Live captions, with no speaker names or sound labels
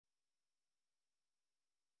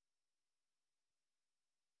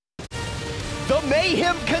The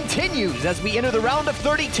mayhem continues as we enter the round of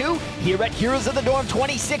 32 here at Heroes of the Dorm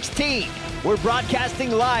 2016. We're broadcasting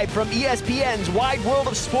live from ESPN's Wide World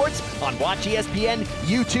of Sports on Watch ESPN,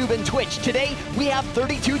 YouTube, and Twitch. Today, we have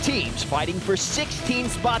 32 teams fighting for 16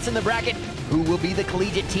 spots in the bracket. Who will be the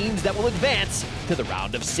collegiate teams that will advance to the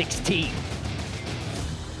round of 16?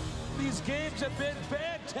 These games have been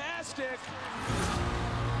fantastic.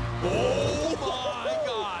 Oh my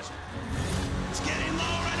gosh. It's getting low.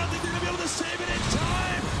 I don't think they're going to be able to save it in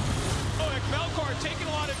time. Oh, and Melkor taking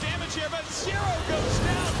a lot of damage here, but Zero goes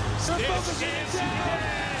down. They're focusing it down.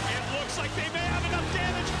 It looks like they may have enough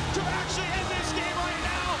damage to actually end this game right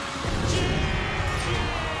now.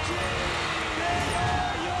 They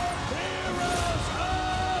are your heroes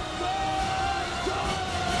of the Dorm.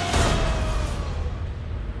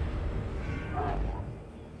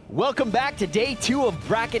 Welcome back to day 2 of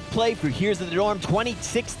bracket play for Heroes of the Dorm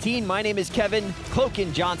 2016. My name is Kevin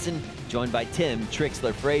Cloaken Johnson, joined by Tim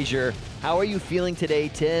Trikslyr Frazier. How are you feeling today,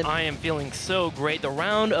 Tim? I am feeling so great. The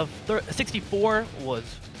round of 64 was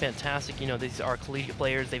fantastic. You know, these are collegiate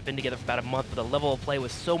players. They've been together for about a month, but the level of play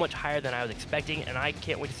was so much higher than I was expecting, and I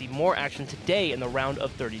can't wait to see more action today in the round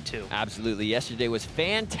of 32. Absolutely. Yesterday was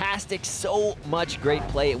fantastic. So much great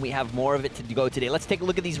play, and we have more of it to go today. Let's take a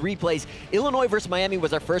look at these replays. Illinois versus Miami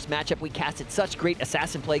was our first matchup. We casted such great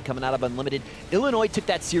assassin play coming out of Unlimited. Illinois took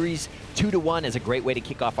that series 2-1 as a great way to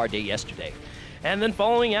kick off our day yesterday. And then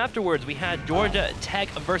following afterwards, we had Georgia Tech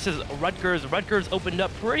versus Rutgers. Rutgers opened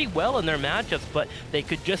up pretty well in their matchups, but they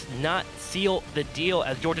could just not seal the deal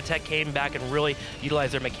as Georgia Tech came back and really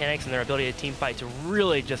utilized their mechanics and their ability to team fight to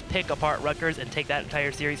really just pick apart Rutgers and take that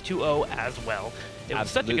entire series 2-0 as well. It was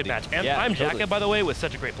such a good match. And Prime Jacka, by the way, was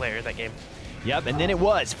such a great player in that game. Yep, and then it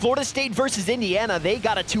was Florida State versus Indiana. They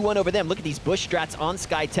got a 2-1 over them. Look at these Bush strats on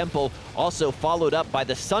Sky Temple. Also followed up by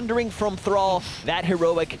the Sundering from Thrall. That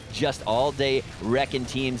heroic, just all-day wrecking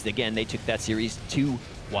teams. Again, they took that series 2-1.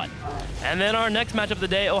 And then our next match of the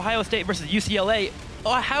day, Ohio State versus UCLA.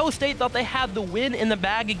 Ohio State thought they had the win in the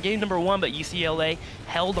bag in game number 1, but UCLA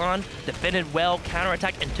held on, defended well,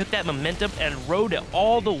 counterattacked, and took that momentum and rode it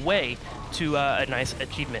all the way to a nice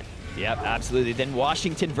achievement. Yep, absolutely. Then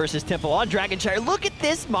Washington versus Temple on Dragonshire. Look at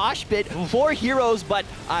this mosh pit. 4 heroes, but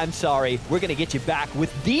I'm sorry. We're going to get you back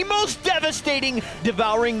with the most devastating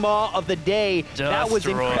Devouring Maw of the day. That was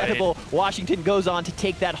incredible. Washington goes on to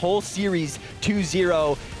take that whole series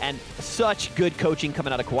 2-0, and such good coaching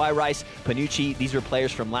coming out of Kawhi Rice, Panucci. These are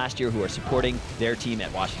players from last year who are supporting their team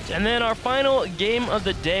at Washington. And then our final game of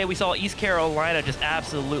the day, we saw East Carolina just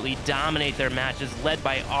absolutely dominate their matches, led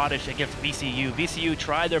by Oddish against VCU. VCU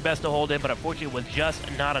tried their best to hold it, but unfortunately was just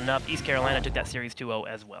not enough. East Carolina took that series 2-0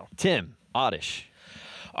 as well. Tim, Oddish.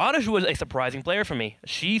 Oddish was a surprising player for me.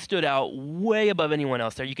 She stood out way above anyone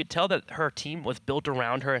else there. You could tell that her team was built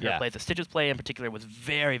around her and her plays. The Stitches play in particular was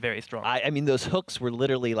very, very strong. I mean, those hooks were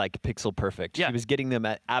literally like pixel perfect. Yeah. She was getting them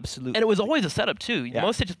at absolute... And it was always a setup, too. Yeah.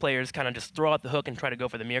 Most Stitches players kind of just throw out the hook and try to go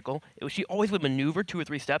for the miracle. She always would maneuver 2 or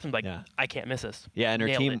 3 steps and be like, I can't miss this. Yeah, and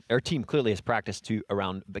her team clearly has practiced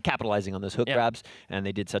around capitalizing on those hook grabs, and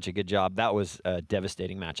they did such a good job. That was a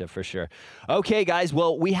devastating matchup for sure. Okay, guys,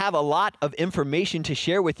 well, we have a lot of information to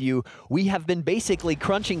share with you. We have been basically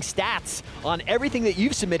crunching stats on everything that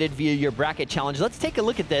you've submitted via your bracket challenge. Let's take a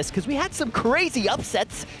look at this because we had some crazy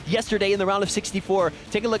upsets yesterday in the round of 64.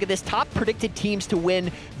 Take a look at this. Top predicted teams to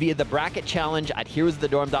win via the bracket challenge at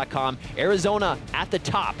heroesofthedorm.com. Arizona at the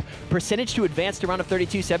top. Percentage to advance to round of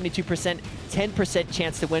 32, 72%, 10%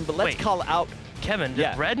 chance to win. But let's call out... Kevin,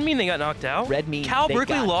 did red mean they got knocked out? Red mean Cal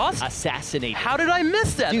Berkeley lost? Assassinated. How did I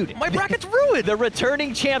miss that? Dude, my bracket's ruined. The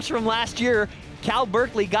returning champs from last year, Cal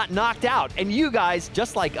Berkeley, got knocked out. And you guys,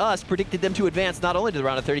 just like us, predicted them to advance not only to the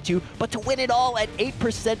round of 32, but to win it all at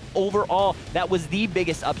 8% overall. That was the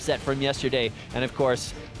biggest upset from yesterday. And of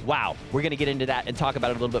course, wow, we're going to get into that and talk about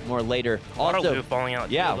it a little bit more later. Waterloo falling out.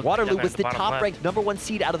 Yeah, Waterloo was the top-ranked #1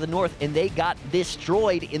 seed out of the North, and they got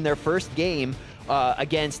destroyed in their first game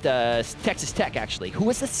against Texas Tech, actually, who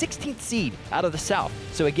was the 16th seed out of the South.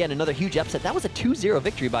 So again, another huge upset. That was a 2-0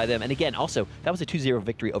 victory by them. And again, also, that was a 2-0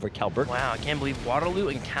 victory over Cal Berkeley. Wow, I can't believe Waterloo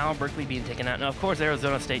and Cal Berkeley being taken out. Now, of course,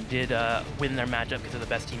 Arizona State did win their matchup because they're the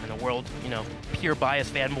best team in the world. You know, pure bias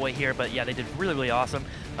fanboy here, but yeah, they did really, really awesome.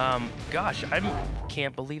 Gosh, I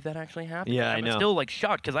can't believe that actually happened. Yeah, I know. I'm still like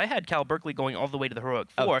shocked because I had Cal Berkeley going all the way to the Heroic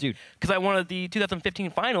Four because I wanted the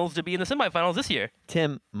 2015 finals to be in the semifinals this year.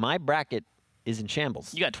 Tim, my bracket is in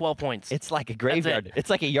shambles. You got 12 points. It's like a graveyard. It's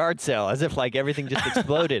like a yard sale, as if like everything just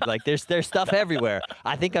exploded. Like there's stuff everywhere.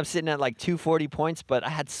 I think I'm sitting at like 240 points, but I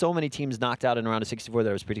had so many teams knocked out in a round of 64 that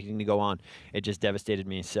I was predicting to go on. It just devastated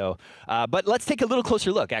me. So, but let's take a little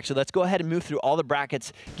closer look. Actually, let's go ahead and move through all the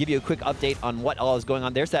brackets, give you a quick update on what all is going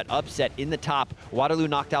on. There's that upset in the top. Waterloo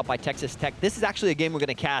knocked out by Texas Tech. This is actually a game we're going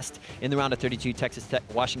to cast in the round of 32, Texas Tech,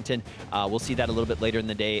 Washington. We'll see that a little bit later in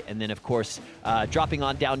the day. And then, of course, dropping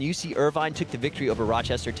on down, UC Irvine took the victory over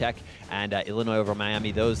Rochester Tech, and Illinois over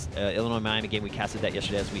Miami. Those Illinois-Miami game, we casted that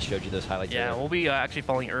yesterday as we showed you those highlights. Yeah, we'll be actually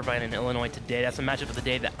following Irvine and Illinois today. That's a matchup of the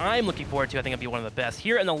day that I'm looking forward to. I think it'll be one of the best.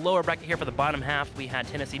 Here in the lower bracket here for the bottom half, we had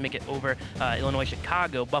Tennessee make it over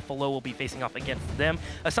Illinois-Chicago. Buffalo will be facing off against them.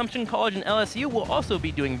 Assumption College and LSU will also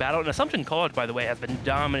be doing battle. And Assumption College, by the way, has been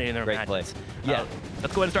dominating their matches. Play. Yeah.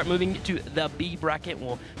 Let's go ahead and start moving to the B bracket.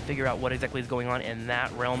 We'll figure out what exactly is going on in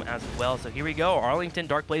that realm as well. So here we go. Arlington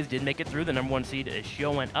Dark Blaze did make it through. The #1 seed is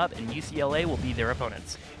showing up, and UCLA will be their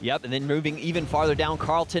opponents. Yep, and then moving even farther down,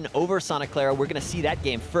 Carleton over Santa Clara. We're going to see that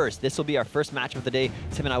game first. This will be our first match of the day.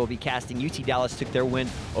 Tim and I will be casting. UT Dallas took their win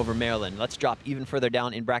over Maryland. Let's drop even further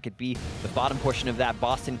down in bracket B. The bottom portion of that,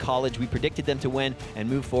 Boston College. We predicted them to win and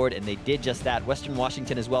move forward, and they did just that. Western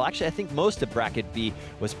Washington as well. Actually, I think most of bracket B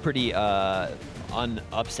was pretty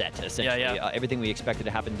upset, essentially. Yeah. Everything we expected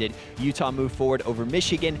to happen did. Utah moved forward over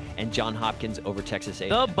Michigan, and John Hopkins over Texas A&M.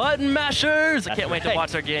 The Button Mashers! I can't wait to right.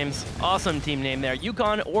 watch their games. Awesome team name there.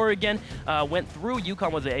 UConn, Oregon went through.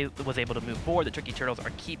 UConn was able to move forward. The Tricky Turtles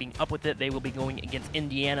are keeping up with it. They will be going against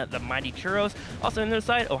Indiana, the Mighty Churros. Also on the other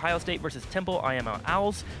side, Ohio State versus Temple. IML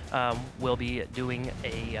Owls will be doing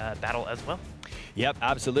a battle as well. Yep,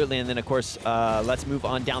 absolutely. And then, of course, let's move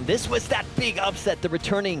on down. This was that big upset. The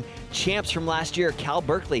returning champs from last year, Cal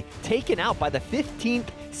Berkeley, taken out by the 15th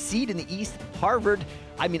seed in the East, Harvard.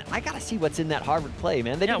 I mean, I got to see what's in that Harvard play,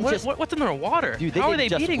 man. They didn't just, what's in their water? Dude, How are they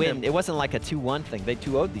beating them? It wasn't like a 2-1 thing. They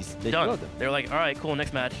 2-0'd these. They 2-0'd them. They're like, all right, cool,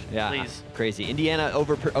 next match, yeah, please. Crazy. Indiana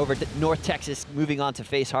over North Texas, moving on to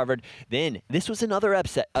face Harvard. Then, this was another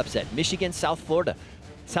upset. Michigan, South Florida.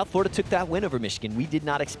 South Florida took that win over Michigan. We did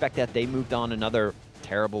not expect that. They moved on another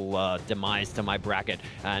terrible demise to my bracket.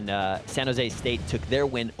 And San Jose State took their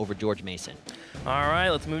win over George Mason. All right,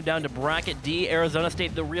 let's move down to bracket D. Arizona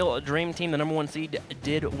State, the real dream team, the #1 seed,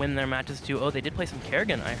 did win their matches too. Oh, they did play some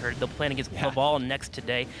Kerrigan, I heard. They'll be playing against Laval next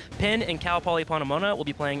today. Penn and Cal Poly Pomona will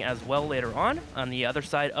be playing as well later on. On the other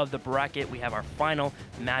side of the bracket, we have our final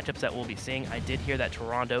matchups that we'll be seeing. I did hear that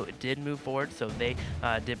Toronto did move forward, so they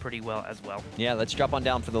did pretty well as well. Yeah, let's drop on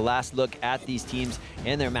down for the last look at these teams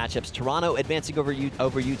and their matchups. Toronto advancing over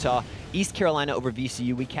Utah. East Carolina over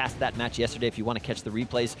VCU. We cast that match yesterday if you want to catch the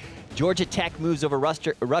replays. Georgia Tech moves over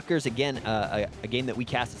Rutgers. Again, a game that we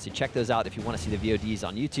casted, so check those out if you want to see the VODs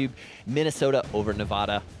on YouTube. Minnesota over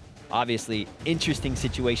Nevada. Obviously, interesting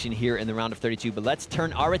situation here in the round of 32, but let's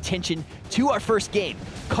turn our attention to our first game.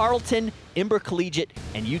 Carleton, Imber Collegiate,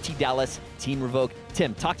 and UT Dallas, Team Revoke.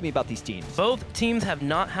 Tim, talk to me about these teams. Both teams have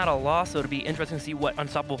not had a loss, so it'll be interesting to see what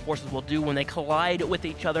Unstoppable Forces will do when they collide with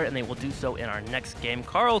each other, and they will do so in our next game.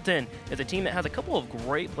 Carleton is a team that has a couple of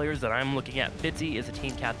great players that I'm looking at. Fitzy is a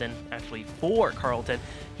team captain, actually, for Carleton.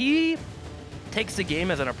 He takes the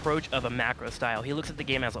game as an approach of a macro style. He looks at the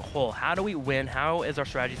game as a whole. How do we win? How is our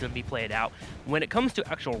strategy going to be played out? When it comes to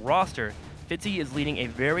actual roster, Fitzy is leading a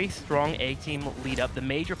very strong A-team lead up. The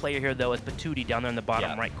major player here, though, is Patootie down there in the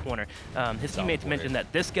bottom right corner. His teammates mentioned that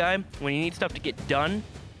this guy, when you need stuff to get done,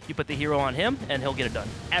 you put the hero on him, and he'll get it done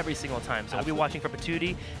every single time. So we'll be watching for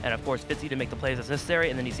Patootie, and of course Fitzy to make the plays as necessary,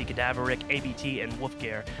 and then you see Cadaveric, ABT, and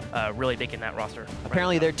Wolfgear really making that roster.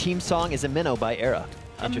 Apparently their team song is a Minnow by Era.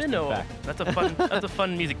 A Minnow. That's a fun. That's a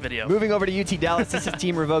fun music video. Moving over to UT Dallas, this is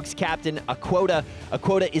Team Revoke's captain, Aquota.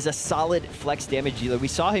 Aquota is a solid flex damage dealer. We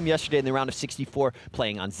saw him yesterday in the round of 64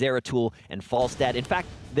 playing on Zeratul and Falstad. In fact,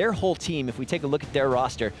 their whole team, if we take a look at their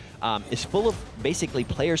roster, is full of basically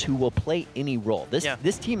players who will play any role.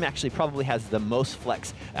 This team actually probably has the most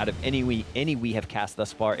flex out of any we have cast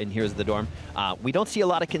thus far in Heroes of the Dorm. We don't see a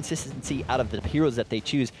lot of consistency out of the heroes that they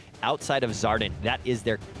choose outside of Zardan. That is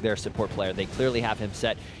their support player. They clearly have him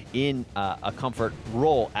set in a comfort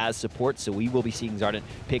role as support, so we will be seeing Zardan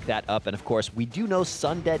pick that up. And of course, we do know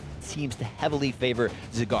Sundead seems to heavily favor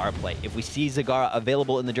Zagara play. If we see Zagara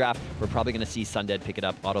available in the draft, we're probably going to see Sundead pick it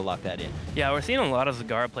up, auto-lock that in. Yeah, we're seeing a lot of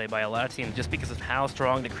Zagara play by a lot of teams just because of how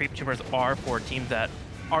strong the creep tumors are for teams that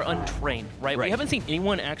are untrained, right? We haven't seen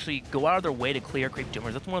anyone actually go out of their way to clear creep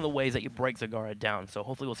tumors. That's one of the ways that you break Zagara down. So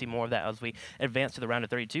hopefully we'll see more of that as we advance to the round of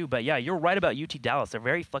 32. But yeah, you're right about UT Dallas. They're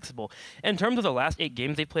very flexible. In terms of the last 8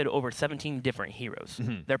 games, they've played over 17 different heroes.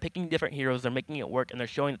 They're picking different heroes, they're making it work, and they're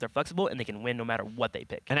showing that they're flexible and they can win no matter what they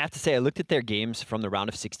pick. And I have to say, I looked at their games from the round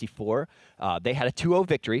of 64. They had a 2-0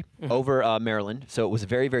 victory over Maryland, so it was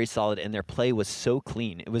very, very solid, and their play was so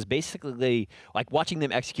clean. It was basically like watching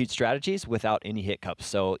them execute strategies without any hiccups.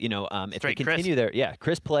 So, you know, if they continue their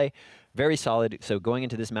crisp play, very solid. So going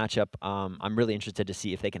into this matchup, I'm really interested to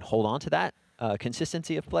see if they can hold on to that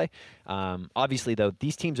consistency of play. Obviously, though,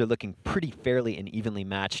 these teams are looking pretty fairly and evenly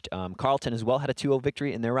matched. Carleton as well had a 2-0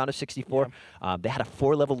 victory in their round of 64. They had a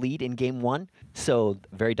 4-level lead in game 1, so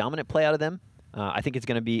very dominant play out of them. I think it's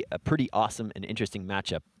going to be a pretty awesome and interesting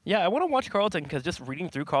matchup. Yeah, I want to watch Carleton because just reading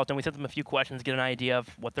through Carleton, we sent them a few questions, get an idea of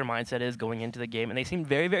what their mindset is going into the game, and they seem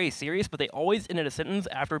very, very serious, but they always ended a sentence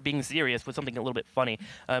after being serious with something a little bit funny.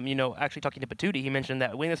 You know, actually talking to Patootie, he mentioned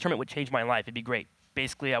that winning this tournament would change my life. It'd be great.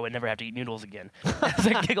 Basically, I would never have to eat noodles again. So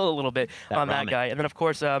I giggle a little bit on that guy. And then, of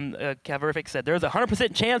course, Caverific said there's a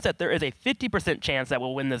 100% chance that there is a 50% chance that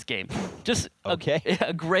we'll win this game. Just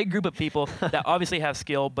a great group of people that obviously have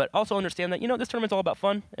skill, but also understand that, you know, this tournament's all about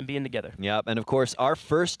fun and being together. Yep, and of course, our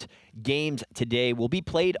first games today will be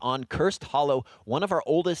played on Cursed Hollow, one of our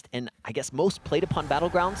oldest and, I guess, most played upon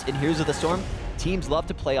battlegrounds in Heroes of the Storm. Teams love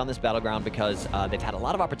to play on this battleground because they've had a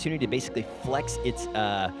lot of opportunity to basically flex its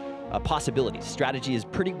possibilities. Strategy is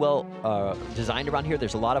pretty well designed around here.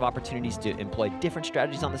 There's a lot of opportunities to employ different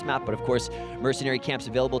strategies on this map, but of course, mercenary camps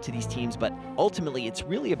available to these teams, but ultimately, it's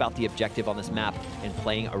really about the objective on this map and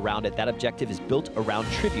playing around it. That objective is built around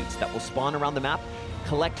tributes that will spawn around the map.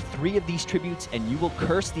 Collect 3 of these tributes and you will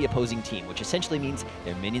curse the opposing team, which essentially means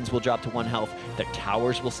their minions will drop to 1 health, their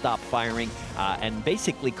towers will stop firing, and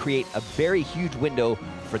basically create a very huge window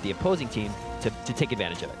for the opposing team to take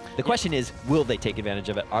advantage of it. The question is, will they take advantage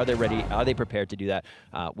of it? Are they ready? Are they prepared to do that?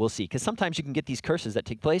 We'll see. Because sometimes you can get these curses that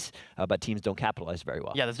take place, but teams don't capitalize very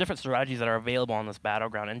well. Yeah, there's different strategies that are available on this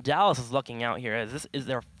battleground. And Dallas is lucking out here as this is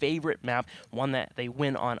their favorite map, one that they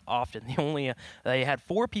win on often. They had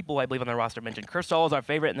 4 people, I believe, on their roster mentioned Cursed Hollow is our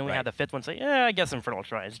favorite, and then we had the 5th one say, yeah, I guess Infernal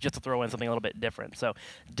Shrines, just to throw in something a little bit different. So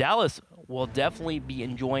Dallas will definitely be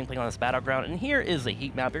enjoying playing on this battleground. And here is the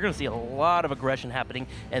heat map. You're going to see a lot of aggression happening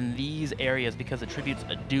in these areas because the tributes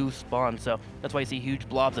do spawn. So that's why you see huge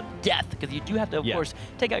blobs of death, because you do have to, of course,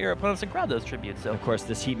 take out your opponents and grab those tributes. So of course,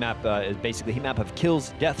 this heat map is basically a heat map of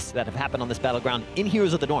kills, deaths that have happened on this battleground in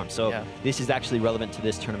Heroes of the Dorm. So this is actually relevant to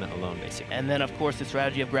this tournament alone, basically. And then, of course, the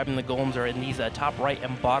strategy of grabbing the golems are in these top right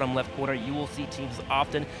and bottom left corner. You will see teams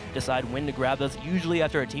often decide when to grab those, usually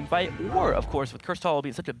after a team fight, or, of course, with Cursed Hollow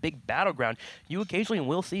being such a big battleground, you occasionally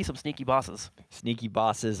will see some sneaky bosses. Sneaky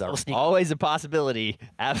bosses are always a possibility.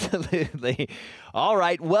 Absolutely. All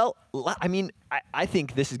right. Well, I mean, I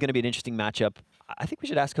think this is going to be an interesting matchup. I think we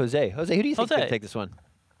should ask Jose. Jose, who do you think is going to take this one?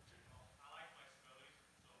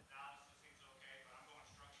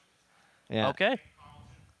 Yeah. Okay.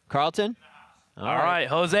 Carleton? All right,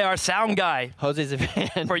 Jose, our sound guy. Jose's a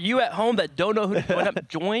fan. For you at home that don't know who to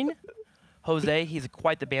join, Jose, he's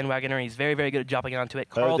quite the bandwagoner. He's very, very good at jumping onto it.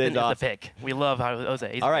 Carleton is the pick. We love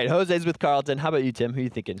Jose. All right, Jose's with Carleton. How about you, Tim? Who are you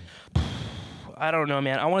thinking? I don't know,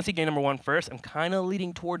 man. I want to see game number 1 first. I'm kind of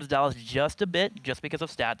leading towards Dallas just a bit, just because of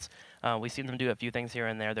stats. We've seen them do a few things here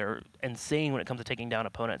and there. They're insane when it comes to taking down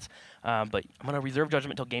opponents. But I'm going to reserve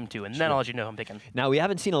judgment until game 2, and then I'll let you know who I'm picking. Now, we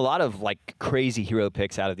haven't seen a lot of like crazy hero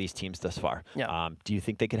picks out of these teams thus far. Yeah. Do you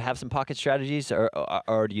think they could have some pocket strategies,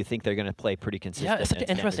 or do you think they're going to play pretty consistent? Yeah, it's such an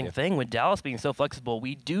interesting thing. With Dallas being so flexible,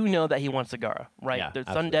 we do know that he wants Zagara, right? Yeah,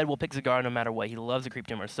 Sundead will pick Zagara no matter what. He loves the creep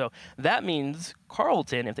tumor. So that means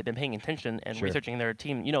Carleton, if they've been paying attention and researching their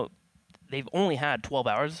team, you know, they've only had 12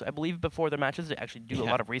 hours, I believe, before their matches to actually do a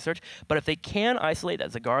lot of research. But if they can isolate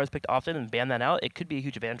that Zagara is picked often and ban that out, it could be a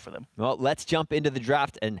huge advantage for them. Well, let's jump into the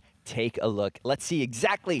draft and take a look. Let's see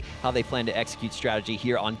exactly how they plan to execute strategy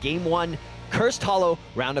here on Game 1, Cursed Hollow,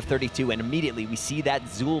 round of 32. And immediately we see that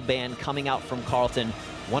Zool ban coming out from Carleton,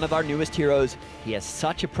 one of our newest heroes. He has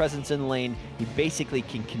such a presence in the lane. He basically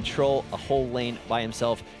can control a whole lane by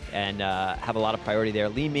himself and have a lot of priority there.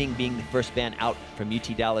 Li Ming being the first ban out from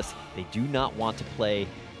UT Dallas. They do not want to play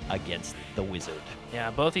against the Wizard.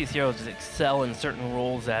 Yeah, both these heroes excel in certain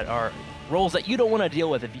roles that are roles that you don't want to deal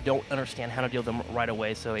with if you don't understand how to deal with them right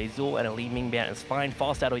away. So a Zool and a Li Ming ban is fine.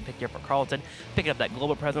 Falstad we picked here for Carleton, picking up that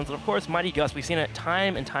global presence. And of course, Mighty Gus, we've seen it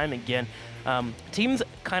time and time again. Teams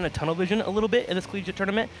kind of tunnel vision a little bit in this collegiate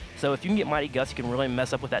tournament. So if you can get Mighty Gus, you can really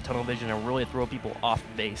mess up with that tunnel vision and really throw people off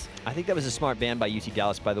base. I think that was a smart ban by UT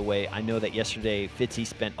Dallas, by the way. I know that yesterday Fitzy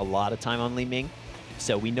spent a lot of time on Li Ming.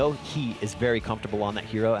 So we know he is very comfortable on that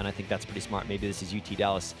hero, and I think that's pretty smart. Maybe this is UT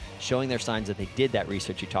Dallas showing their signs that they did that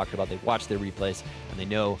research you talked about. They watched their replays, and they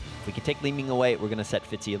know if we can take Leeming away, we're going to set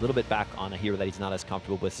Fitzy a little bit back on a hero that he's not as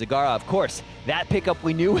comfortable with. Zagara, of course, that pickup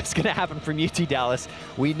we knew was going to happen from UT Dallas.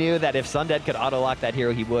 We knew that if Sundead could auto-lock that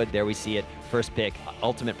hero, he would. There we see it. First pick,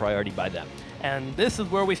 ultimate priority by them. And this is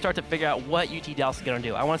where we start to figure out what UT Dallas is going to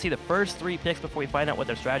do. I want to see the first 3 picks before we find out what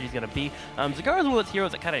their strategy is going to be. Zagara is one of those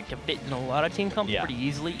heroes that kind of can fit in a lot of team comps pretty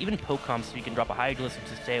easily, even poke comps, so you can drop a Hydralisk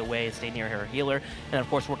to stay away, stay near her healer, and of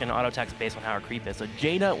course work in auto attacks based on how her creep is. So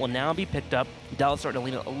Jaina will now be picked up. Dallas starting to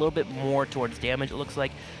lean a little bit more towards damage, it looks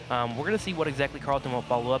like. We're going to see what exactly Carleton will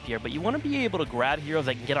follow up here, but you want to be able to grab heroes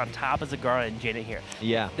that can get on top of Zagara and Jaina here.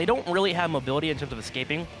 Yeah. They don't really have mobility in terms of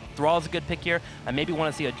escaping. Thrall is a good pick here. I maybe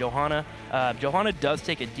want to see a Johanna. Johanna does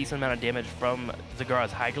take a decent amount of damage from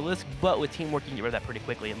Zagara's Hydralisk, but with teamwork, you can get rid of that pretty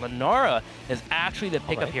quickly. And Lunara is actually the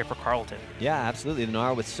pickup here for Carleton. Yeah, absolutely.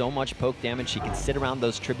 Lunara with so much poke damage, she can sit around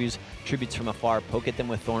those tributes from afar, poke at them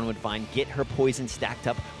with Thornwood Vine, get her poison stacked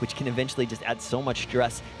up, which can eventually just add so much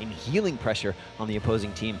stress and healing pressure on the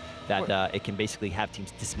opposing team that it can basically have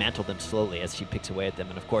teams dismantle them slowly as she picks away at them.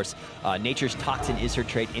 And of course, Nature's Toxin is her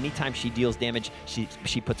trait. Anytime she deals damage,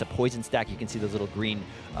 she puts a poison stack. You can see those little green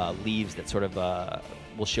leaves that sort of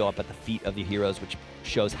will show up at the feet of the heroes, which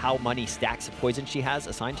shows how many stacks of poison she has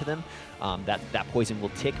assigned to them. That poison will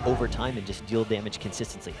tick over time and just deal damage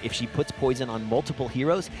consistently. If she puts poison on multiple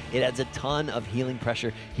heroes, it adds a ton of healing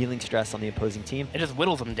pressure, healing stress on the opposing team. It just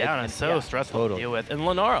whittles them down. It's so stressful to deal with. And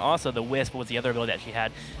Lunara also, the Wisp was the other ability that she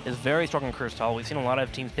had, is very strong in Cursed Hollow. We've seen a lot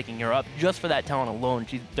of teams picking her up just for that talent alone.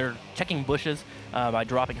 They're checking bushes by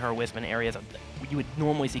dropping her Wisp in areas you would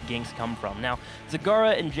normally see ganks come from. Now,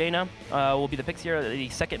 Zagara and Jaina will be the picks here. The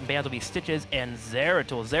second bans will be Stitches and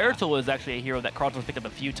Zeratul. Zeratul is actually a hero that Carleton's picked up a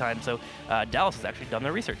few times, so Dallas has actually done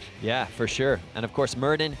their research. Yeah, for sure. And of course,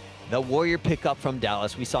 Murden, the warrior pickup from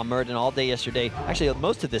Dallas. We saw Murden all day yesterday. Actually,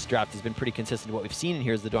 most of this draft has been pretty consistent to what we've seen in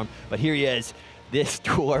Here's the Dorm, but here he is. This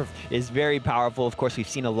dwarf is very powerful. Of course, we've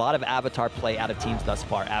seen a lot of Avatar play out of teams thus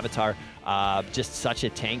far. Avatar, just such a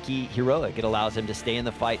tanky heroic. It allows him to stay in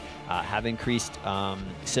the fight, have increased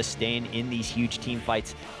sustain in these huge team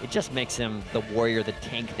fights. It just makes him the warrior, the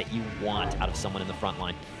tank that you want out of someone in the front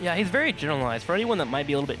line. Yeah, he's very generalized. For anyone that might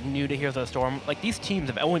be a little bit new to Heroes of the Storm, like these teams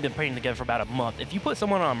have only been playing together for about a month. If you put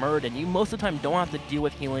someone on Murd and you most of the time don't have to deal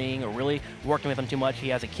with healing or really working with him too much, he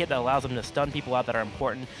has a kit that allows him to stun people out that are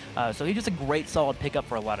important. So he's just a great solid pickup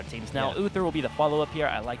for a lot of teams. Now, Uther will be the follow-up here.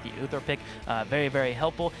 I like the Uther pick. Very, very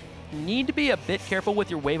helpful. Need to be a bit careful with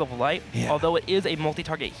your Wave of Light. Although it is a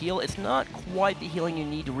multi-target heal, it's not quite the healing you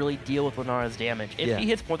need to really deal with Lunara's damage. If he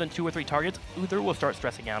hits more than 2 or 3 targets, Uther will start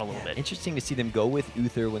stressing out a little bit. Interesting to see them go with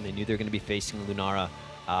Uther when they knew they were going to be facing Lunara.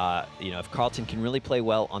 You know, if Carleton can really play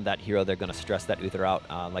well on that hero, they're going to stress that Uther out.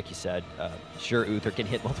 Like you said, sure, Uther can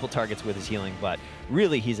hit multiple targets with his healing, but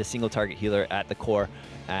really he's a single target healer at the core.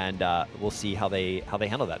 And we'll see how they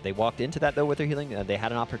handle that. They walked into that, though, with their healing. They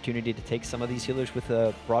had an opportunity to take some of these healers with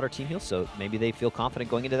a broader team heal, so maybe they feel confident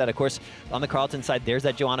going into that. Of course, on the Carleton side, there's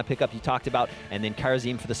that Johanna pickup you talked about, and then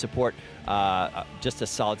Karazim for the support. Just a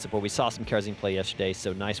solid support. We saw some Karazim play yesterday,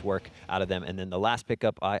 so nice work out of them. And then the last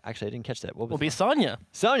pickup, I didn't catch that. What was it? Will be Sonya.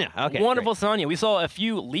 Sonya, okay. Wonderful, great. Sonya. We saw a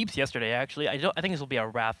few leaps yesterday, actually. I think this will be a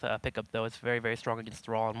Wrath pickup, though. It's very, very strong against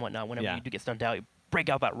Thrall and whatnot. Whenever you do get stunned out, you break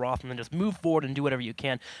out that Wrath and then just move forward and do whatever you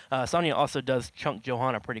can. Sonya also does chunk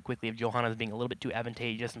Johanna pretty quickly if Johanna is being a little bit too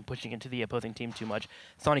advantageous and pushing into the opposing team too much.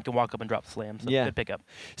 Sonya can walk up and drop Slam, so good pickup.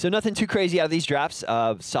 So nothing too crazy out of these drafts.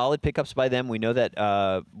 Solid pickups by them. We know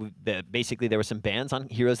that basically there were some bans on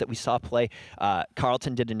heroes that we saw play.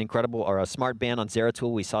 Carleton did an incredible or a smart ban on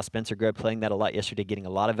Zeratul. We saw Spencer Greb playing that a lot yesterday, getting a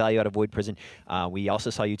lot of value out of Void Prison. We also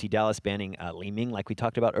saw UT Dallas banning Leeming like we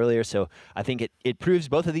talked about earlier. So I think it proves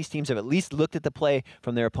both of these teams have at least looked at the play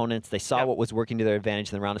from their opponents. They saw what was working to their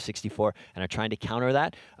advantage in the round of 64 and are trying to counter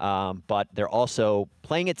that. But they're also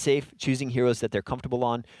playing it safe, choosing heroes that they're comfortable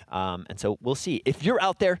on. And so we'll see. If you're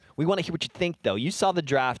out there, we want to hear what you think, though. You saw the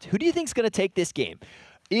draft. Who do you think is going to take this game?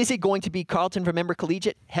 Is it going to be Carleton from Member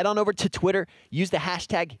Collegiate? Head on over to Twitter, use the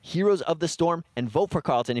hashtag Heroes of the Storm, and vote for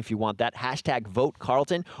Carleton if you want that. Hashtag vote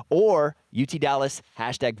Carleton or UT Dallas,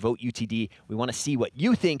 hashtag vote UTD. We want to see what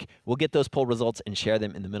you think. We'll get those poll results and share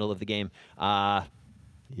them in the middle of the game.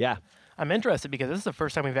 Yeah. I'm interested because this is the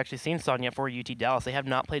first time we've actually seen Sonya for UT Dallas. They have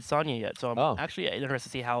not played Sonya yet, so I'm actually interested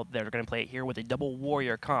to see how they're going to play it here with a double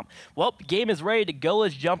warrior comp. Well, game is ready to go.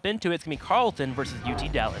 Let's jump into it. It's going to be Carleton versus UT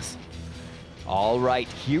Dallas. All right,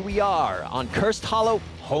 here we are on Cursed Hollow,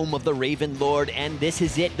 home of the Raven Lord, and this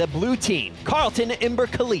is it, the blue team. Carleton Ember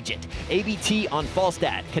Collegiate, ABT on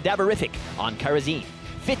Falstad, Cadaverific on Karazim,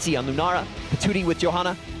 Fitzy on Lunara, Patootie with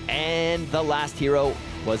Johanna, and the last hero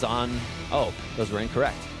was on, oh, those were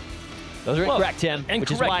incorrect. Those are incorrect, Tim,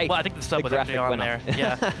 which is why I think the sub was actually on there. Off.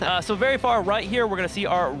 Yeah. So very far right here, we're going to see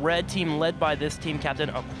our red team led by this team captain,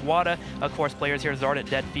 Aquata. Of course, players here, Zardet,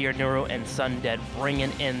 Dead, Fear, Neuro, and Sundead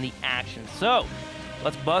bringing in the action. So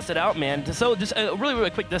let's bust it out, man. So just really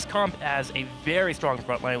quick, this comp has a very strong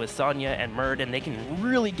front line with Sonya and Murd, and they can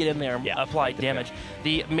really get in there and apply damage.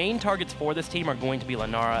 The main targets for this team are going to be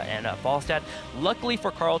Lunara and Falstad. Luckily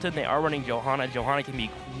for Carleton, they are running Johanna. Johanna can be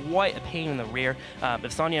quite a pain in the rear.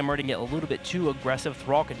 If Sonya and Murd get a little bit too aggressive,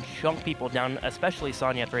 Thrall can chunk people down, especially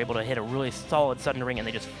Sonya if they're able to hit a really solid sundering and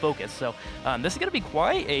they just focus. So this is going to be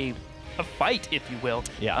quite a fight, if you will.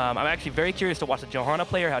 Yeah. I'm actually very curious to watch the Johanna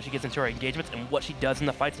player, how she gets into her engagements, and what she does in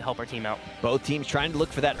the fights to help her team out. Both teams trying to look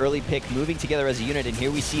for that early pick, moving together as a unit, and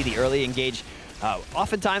here we see the early engage.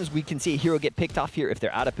 Oftentimes we can see a hero get picked off here if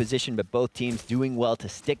they're out of position, but both teams doing well to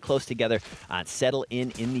stick close together and settle in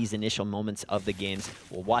these initial moments of the games.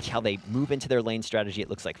 We'll watch how they move into their lane strategy. It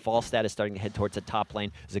looks like Falstad is starting to head towards the top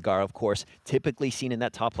lane. Zagara, of course, typically seen in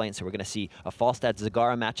that top lane, so we're going to see a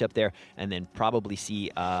Falstad-Zagara matchup there, and then probably see,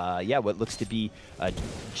 what looks to be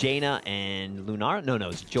Jaina and Lunar. No,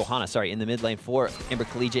 it's Johanna, sorry, in the mid lane for Ember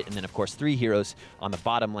Collegiate, and then, of course, 3 heroes on the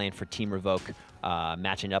bottom lane for Team Revoke.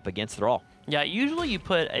 Matching up against Thrall. Yeah, usually you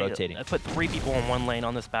put rotating. Put 3 people in one lane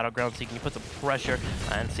on this battleground so you can put some pressure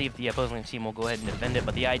and see if the opposing team will go ahead and defend it.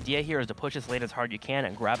 But the idea here is to push this lane as hard as you can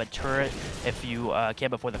and grab a turret if you can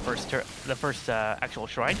before the first actual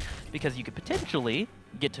shrine, because you could potentially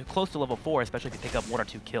get to close to level 4, especially if you pick up 1 or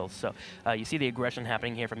 2 kills. So you see the aggression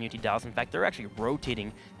happening here from UT Dallas. In fact, they're actually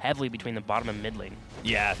rotating heavily between the bottom and mid lane.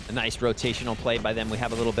 Yeah, a nice rotational play by them. We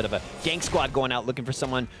have a little bit of a gank squad going out looking for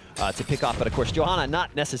someone to pick off, but of course Johanna,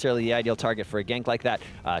 not necessarily the ideal target for a gank like that.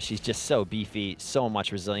 She's just so beefy, so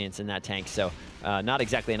much resilience in that tank, so not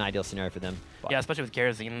exactly an ideal scenario for them. Yeah, especially with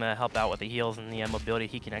Karazim to help out with the heals and the mobility.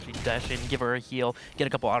 He can actually dash in, give her a heal, get a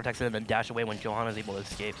couple auto attacks in, and then dash away when Johanna's able to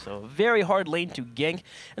escape. So very hard lane to gank.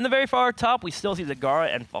 In the very far top, we still see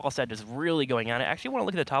Zagara and Falstad just really going at it. I actually want to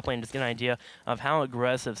look at the top lane and just get an idea of how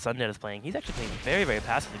aggressive Sundead is playing. He's actually playing very, very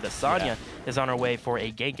passively, but Sonya is on her way for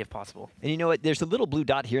a gank if possible. And you know what? There's a little blue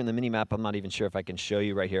dot here in the minimap. I'm not even sure if I can show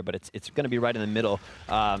you right here, but it's going to be right in the middle.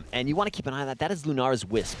 And you want to keep an eye on that. That is Lunara's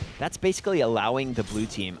Wisp. That's basically allowing the blue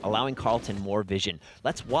team, allowing Carleton more vision.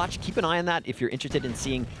 Let's watch, keep an eye on that if you're interested in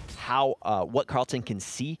seeing how what Carleton can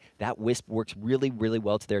see. That Wisp works really, really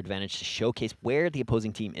well to their advantage to showcase where the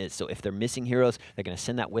opposing team is. So if they're missing heroes, they're going to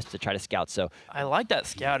send that Wisp to try to scout. So I like that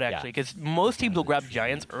scout, actually, because most teams will grab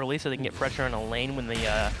Giants early so they can get pressure in a lane when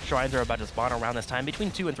the shrines are about to spawn around this time.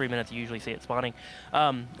 Between 2 and 3 minutes, you usually see it spawning.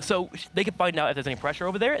 So they can find out if there's any pressure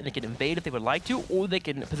over there, and they can invade if they would like to, or they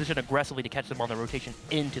can position aggressively to catch them on the rotation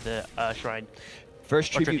into the shrine.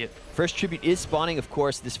 First tribute is spawning, of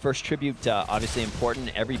course. This first tribute, obviously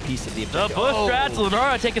important. Every piece of the objective. The push strats,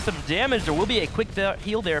 Lunara taking some damage. There will be a quick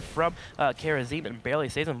heal there from Karazim and barely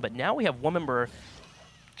saves him. But now we have one member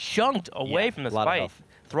chunked away from this fight.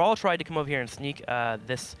 Thrall tried to come over here and sneak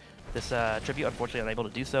this tribute, unfortunately unable to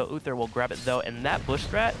do so. Uther will grab it though, and that bush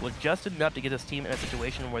strat was just enough to get this team in a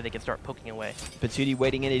situation where they can start poking away. Patootie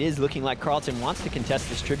waiting in. It is looking like Carleton wants to contest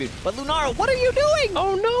this tribute, but Lunara, what are you doing?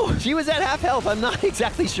 Oh no! She was at half health. I'm not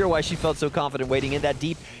exactly sure why she felt so confident waiting in that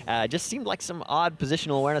deep. Just seemed like some odd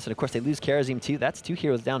positional awareness, and of course they lose Karazim too. That's 2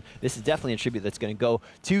 heroes down. This is definitely a tribute that's going to go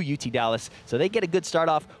to UT Dallas. So they get a good start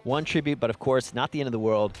off, 1 tribute, but of course not the end of the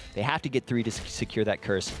world. They have to get 3 to secure that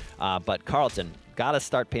curse. But Carleton got to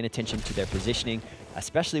start paying attention to their positioning,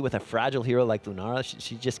 especially with a fragile hero like Lunara.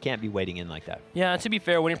 She just can't be waiting in like that. Yeah, to be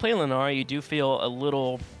fair, when you're playing Lunara, you do feel a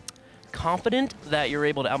little confident that you're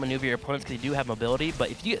able to outmaneuver your opponents because you do have mobility,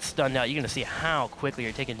 but if you get stunned out, you're going to see how quickly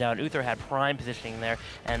you're taken down. Uther had prime positioning there,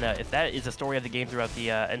 and if that is the story of the game throughout the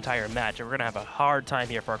entire match, we're going to have a hard time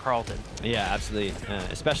here for Carleton. Yeah, absolutely,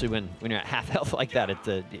 especially when you're at half health like that.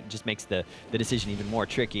 It just makes the decision even more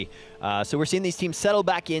tricky. So we're seeing these teams settle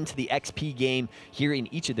back into the XP game here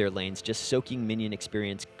in each of their lanes, just soaking minion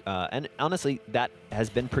experience, and honestly, that has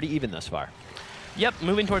been pretty even thus far. Yep,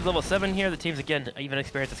 moving towards level 7 here. The team's, again, even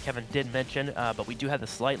experience, as Kevin did mention, but we do have the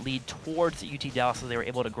slight lead towards UT Dallas, so they were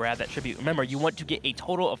able to grab that tribute. Remember, you want to get a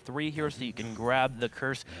total of 3 here so you can grab the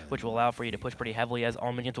curse, which will allow for you to push pretty heavily, as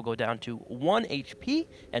all minions will go down to 1 HP,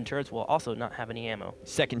 and turrets will also not have any ammo.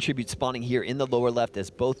 Second tribute spawning here in the lower left as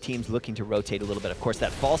both teams looking to rotate a little bit. Of course,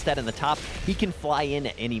 that Falstad in the top, he can fly in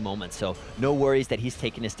at any moment, so no worries that he's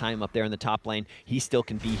taking his time up there in the top lane. He still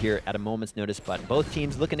can be here at a moment's notice, but both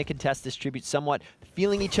teams looking to contest this tribute somewhat. out,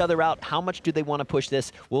 feeling each other out. How much do they want to push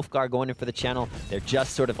this? Wolfgar going in for the channel. They're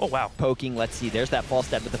just sort of poking. Let's see. There's that false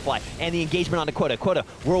step with the fly. And the engagement on the Quota. Quota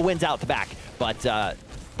whirlwinds out the back. But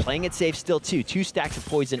playing it safe still, too. 2 stacks of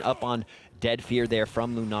poison up on Dead Fear there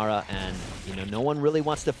from Lunara. And, you know, no one really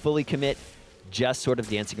wants to fully commit. Just sort of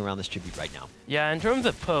dancing around this tribute right now. Yeah, in terms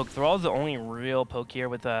of poke, Thrall's the only real poke here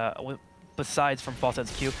with besides from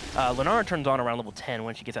Falsehead's Q. Lunara turns on around level 10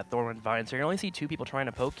 when she gets that Thornwind Vine, so you only see 2 people trying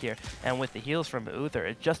to poke here, and with the heals from Uther,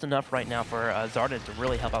 it's just enough right now for Zardan to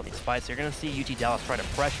really help out these fights. So you're going to see UT Dallas try to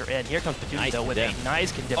pressure in. Here comes Patootie, though, with a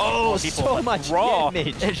nice condemn. Oh, so much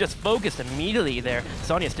damage. It's just focused immediately there.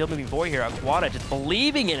 Sonya still moving forward here. Aquata just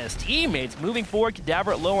believing in his teammates. Moving forward,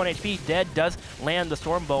 Cadaver low on HP. Dead does land the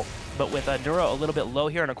Stormbolt. But with Neuro a little bit low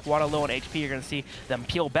here and Aquata low on HP, you're going to see them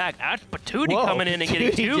peel back. Patootie coming in and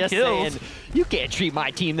getting 2 kills. Saying, you can't treat my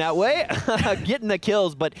team that way. Getting the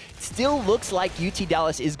kills, but still looks like UT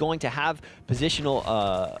Dallas is going to have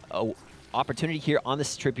positional opportunity here on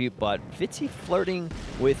this tribute, but Fitzy flirting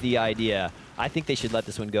with the idea. I think they should let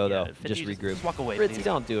this one go, though. Just regroup. Just walk away, Fritzy, please.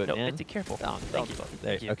 don't do it, no, man. Fitzy, careful.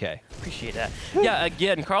 Thank you. Okay. Appreciate that. Yeah,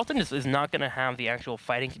 again, Carleton is not going to have the actual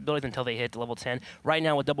fighting abilities until they hit level 10. Right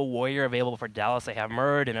now, with Double Warrior available for Dallas, they have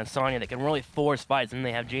Murd and Sonya that can really force fights, and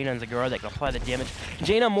they have Jaina and Zagura that can apply the damage.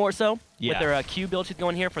 Jaina more so. With their Q build, she's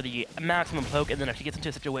going here for the maximum poke, and then if she gets into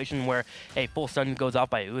a situation where a full stun goes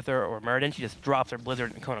off by Uther or Murden, she just drops her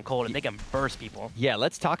Blizzard and Cone Cold, and they can burst people. Yeah,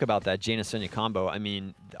 let's talk about that Jaina-Sonya combo. I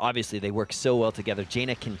mean, obviously they work so well together.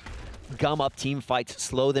 Jaina can gum up team fights,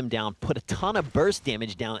 slow them down, put a ton of burst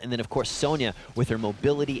damage down, and then of course Sonya with her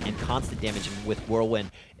mobility and constant damage with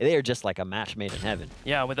Whirlwind, they are just like a match made in heaven.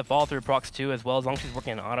 Yeah, with the fall through procs too as well, as long as she's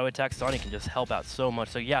working on auto attack, Sonya can just help out so much.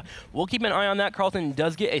 So yeah, we'll keep an eye on that. Carleton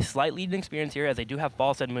does get a slight leading experience here as they do have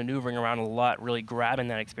Falsehead maneuvering around a lot, really grabbing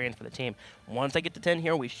that experience for the team. Once they get to 10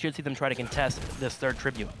 here, we should see them try to contest this 3rd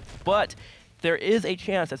tribute. But there is a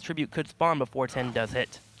chance that tribute could spawn before 10 does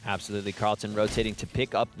hit. Absolutely. Carleton rotating to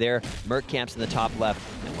pick up their Merc camps in the top left,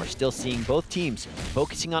 and we're still seeing both teams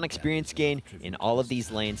focusing on experience gain in all of these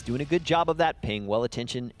lanes, doing a good job of that, paying well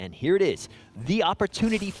attention, and here it is. The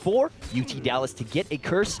opportunity for UT Dallas to get a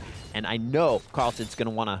curse, and I know Carleton's going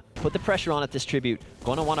to want to put the pressure on at this tribute,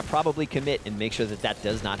 going to want to probably commit and make sure that that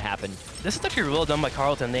does not happen. This is actually well done by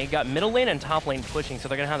Carleton. They got middle lane and top lane pushing, so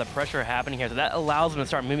they're going to have the pressure happening here, so that allows them to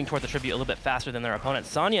start moving towards the tribute a little bit faster than their opponent.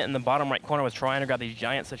 Sonya in the bottom right corner was trying to grab these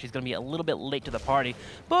giants, so she's going to be a little bit late to the party,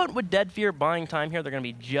 but with Dead Fear buying time here, they're going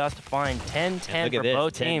to be just fine. 10-10 for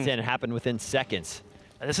both teams. 10-10 happened within seconds.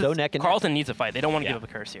 This is neck and Carleton needs a fight. They don't want to give up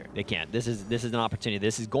a curse here. They can't. This is an opportunity.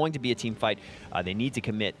 This is going to be a team fight. They need to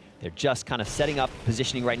commit. They're just kind of setting up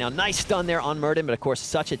positioning right now. Nice stun there on Murden, but of course,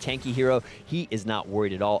 such a tanky hero. He is not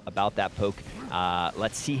worried at all about that poke.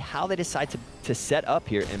 Let's see how they decide to set up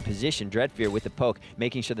here and position Dreadfear with the poke,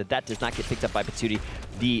 making sure that that does not get picked up by Patootie.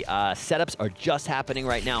 The setups are just happening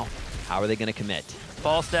right now. How are they going to commit?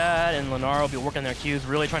 Falstad and Lunara will be working their Qs,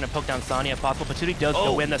 really trying to poke down Sonya if possible. Patootie does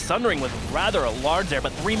go in. The Sundering was rather large there,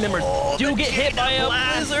 but 3 members do get hit by a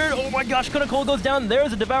Blizzard. Oh my gosh, Kulinski goes down.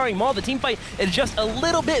 There's a Devouring Maw. The team fight is just a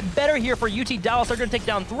little bit better here for UT Dallas. They're going to take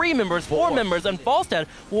down 3 members, 4 members, and Falstad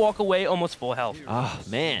will walk away almost full health. Oh,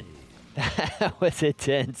 man. That was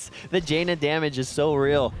intense. The Jaina damage is so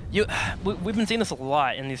real. We've been seeing this a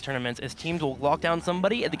lot in these tournaments, is teams will lock down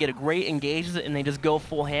somebody, and they get a great engage, and they just go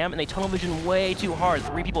full ham, and they tunnel vision way too hard.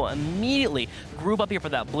 3 people immediately group up here for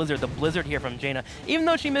that Blizzard, the Blizzard here from Jaina. Even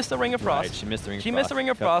though she missed the Ring of Frost. Right, she missed the Ring of Frost. She missed the Ring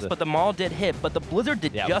of Frost, but the Maul did hit. But the Blizzard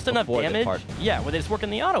did just enough damage. Yeah, where they just work in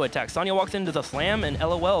the auto attack. Sonya walks into the slam and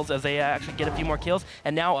LOLs as they actually get a few more kills,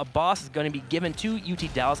 and now a boss is going to be given to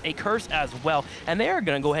UT Dallas, a curse as well, and they are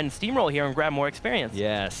going to go ahead and steamroll here and grab more experience.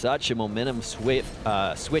 Yeah, such a momentum switch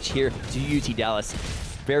here to UT Dallas.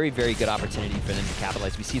 Very, very good opportunity for them to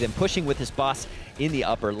capitalize. We see them pushing with this boss in the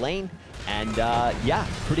upper lane. And yeah,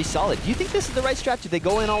 pretty solid. Do you think this is the right strat? Do they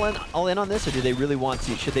go in all in on this, or do they really want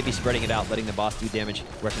to? Should they be spreading it out, letting the boss do damage,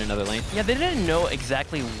 working another lane? Yeah, they didn't know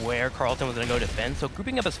exactly where Carleton was going to go defend, so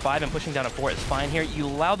grouping up as 5 and pushing down a 4 is fine here. You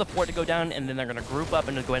allow the 4 to go down, and then they're going to group up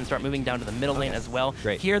and just go ahead and start moving down to the middle lane as well.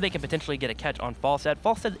 Great. Here they can potentially get a catch on Falstad.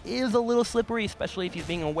 Falstad is a little slippery, especially if he's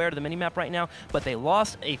being aware of the minimap right now, but they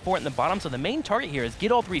lost a fort in the bottom, so the main target here is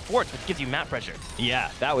get all 3 forts, which gives you map pressure.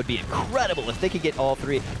 Yeah, that would be incredible if they could get all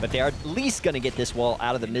 3, but they are at least going to get this wall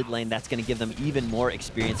out of the mid lane. That's going to give them even more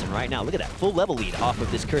experience. And right now, look at that full level lead off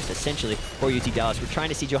of this curse, essentially, for UT Dallas. We're trying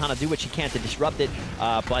to see Johanna do what she can to disrupt it,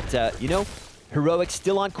 but you know, Heroics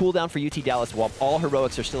still on cooldown for UT Dallas. While all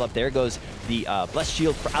Heroics are still up, there goes the Blessed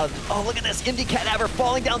Shield for out. Oh, look at this! Empty Cadaver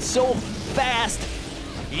falling down so fast.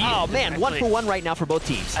 Oh man, actually, 1-for-1 right now for both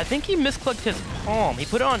teams. I think he misclicked his palm. He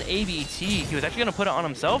put it on ABT. He was actually going to put it on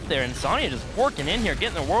himself there, and Sonya just working in here,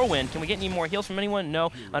 getting the whirlwind. Can we get any more heals from anyone?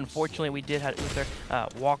 No. Unfortunately, we did have Uther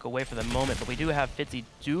walk away for the moment, but we do have Fitzy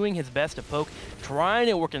doing his best to poke, trying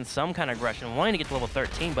to work in some kind of aggression, wanting to get to level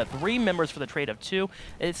 13, but 3 members for the trade of 2.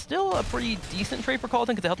 It's still a pretty decent trade for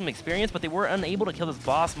Carleton because it helped him experience, but they were unable to kill this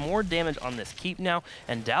boss. More damage on this keep now,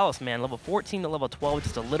 and Dallas, man, level 14 to level 12,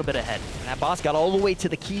 just a little bit ahead. And that boss got all the way to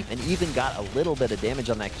the keep and even got a little bit of damage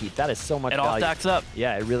on that keep. That is so much value. It all stacks up.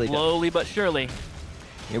 Yeah, it really does. Slowly but surely.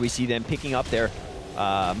 Here we see them picking up their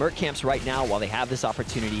Merc camps right now while they have this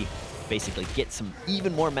opportunity. Basically get some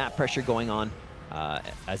even more map pressure going on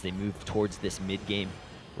as they move towards this mid game.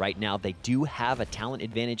 Right now, they do have a talent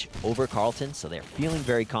advantage over Carleton, so they're feeling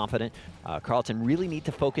very confident. Carleton really need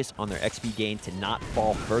to focus on their XP gain to not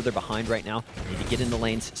fall further behind right now. They need to get in the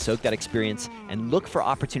lanes, soak that experience, and look for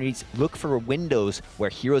opportunities, look for windows where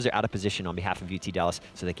heroes are out of position on behalf of UT Dallas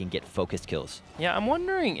so they can get focused kills. Yeah, I'm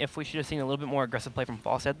wondering if we should have seen a little bit more aggressive play from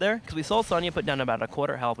Fawcett there, because we saw Sonya put down about a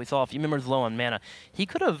quarter health. We saw a few members low on mana. He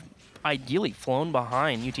could have ideally flown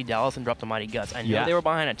behind UT Dallas and dropped the Mighty Guts. I know they were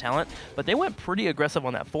behind a talent, but they went pretty aggressive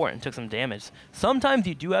on that fort and took some damage. Sometimes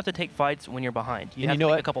you do have to take fights when you're behind. You have to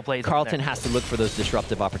make a couple plays. Carleton has to look for those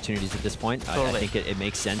disruptive opportunities at this point. Totally. I think it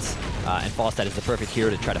makes sense. And Falstad is the perfect hero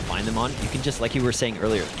to try to find them on. You can just, like you were saying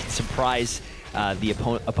earlier, surprise the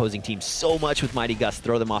opposing team so much with Mighty Gusts,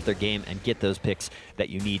 throw them off their game, and get those picks that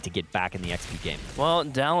you need to get back in the XP game. Well,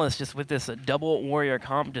 Dallas, just with this double warrior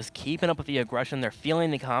comp, just keeping up with the aggression. They're feeling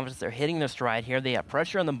the confidence. They're hitting their stride here. They have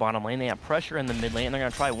pressure in the bottom lane. They have pressure in the mid lane. And they're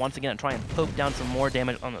going to try once again and try and poke down some more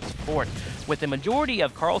damage on this fort. With the majority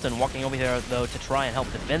of Carleton walking over there, though, to try and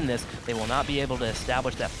help defend this, they will not be able to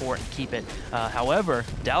establish that fort and keep it. However,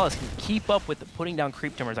 Dallas can keep up with putting down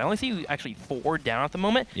creep timbers. I only see actually 4 down at the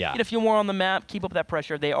moment. Yeah. Get a few more on the map, keep up that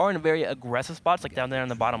pressure. They are in very aggressive spots, like down there on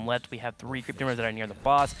the bottom left. We have 3 creep timbers that are near the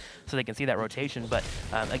boss, so they can see that rotation. But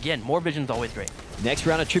again, more vision is always great. Next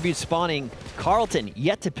round of tribute spawning. Carleton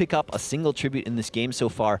yet to pick up a single tribute in this game so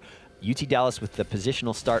far. UT Dallas with the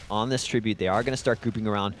positional start on this tribute. They are going to start grouping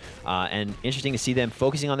around, and interesting to see them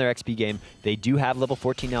focusing on their XP game. They do have level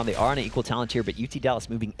 14 now. They are on an equal talent tier, but UT Dallas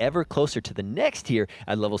moving ever closer to the next tier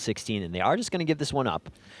at level 16, and they are just going to give this one up.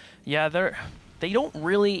 Yeah, they don't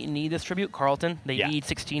really need this tribute, Carleton. They need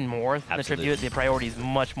 16 more than the tribute. The priority is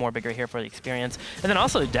much more bigger here for the experience. And then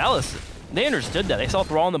also Dallas, they understood that. They saw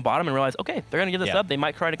Thrall on the bottom and realized, okay, they're going to give this up. They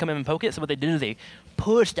might try to come in and poke it. So what they did is they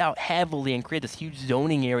pushed out heavily and created this huge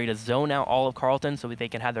zoning area to zone out all of Carleton so that they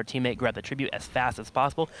can have their teammate grab the tribute as fast as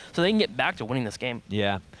possible so they can get back to winning this game.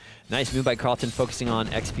 Yeah. Nice move by Carleton, focusing on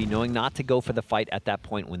XP, knowing not to go for the fight at that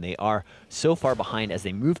point when they are so far behind as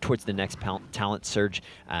they move towards the next talent surge.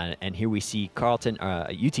 And here we see Carleton,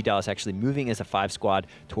 UT Dallas actually moving as a 5 squad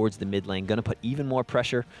towards the mid lane, going to put even more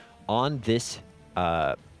pressure on this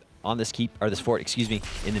this fort, excuse me,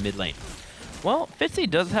 in the mid lane. Well, Fitzy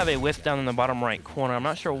does have a wisp down in the bottom right corner. I'm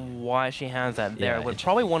not sure why she has that there. Yeah, Would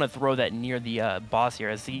probably want to throw that near the boss here,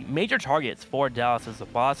 as the major targets for Dallas is the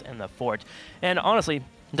boss and the fort. And honestly,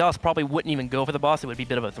 Dallas probably wouldn't even go for the boss. It would be a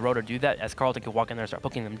bit of a throw to do that, as Carleton could walk in there and start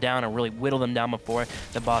poking them down and really whittle them down before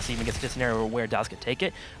the boss even gets to a scenario where Dallas could take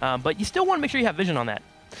it. But you still want to make sure you have vision on that.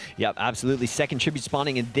 Yeah, absolutely. Second tribute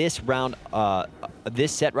spawning in this round,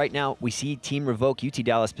 this set right now. We see Team Revoke, UT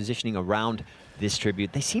Dallas positioning around this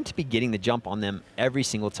tribute. They seem to be getting the jump on them every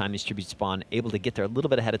single time these tributes spawn, able to get there a little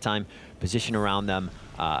bit ahead of time, position around them,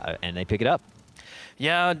 and they pick it up.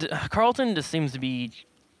 Yeah, Carleton just seems to be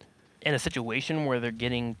in a situation where they're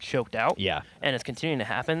getting choked out. Yeah. And it's continuing to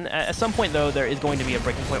happen. At some point, though, there is going to be a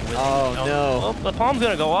breaking point with no. Well, the palm's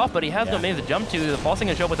going to go off, but he has no means to jump to. The false going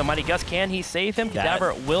to show up with the Mighty Gus. Can he save him?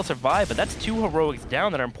 Cadaver will survive, but that's 2 heroics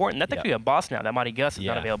down that are important. That's actually a boss now. That Mighty Gus is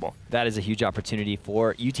not available. That is a huge opportunity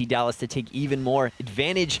for UT Dallas to take even more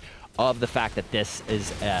advantage of the fact that this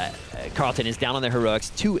is Carleton is down on their heroics.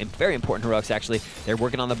 2 very important heroics, actually. They're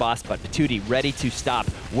working on the boss, but Patootie ready to stop,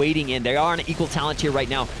 waiting in. They are on an equal talent tier right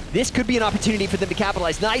now. This could be an opportunity for them to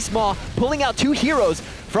capitalize. Nice Maw pulling out 2 heroes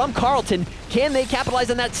from Carleton. Can they capitalize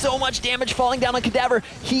on that? So much damage falling down on Cadaver.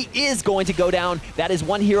 He is going to go down. That is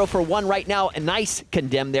 1 hero for 1 right now. A nice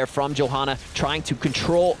condemn there from Johanna, trying to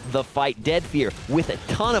control the fight. Dead Fear with a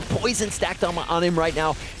ton of poison stacked on him right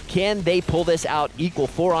now. Can they pull this out? Equal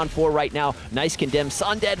 4-on-4 right now. Nice condemn.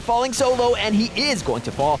 Sundead falling solo, and he is going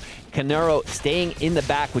to fall. Canero staying in the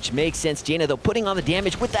back, which makes sense. Jaina, though, putting on the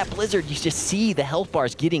damage with that Blizzard. You just see the health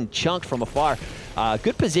bars getting chunked from afar.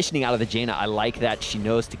 Good positioning out of the Jaina. I like that. She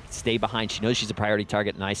knows to stay behind. She knows she's a priority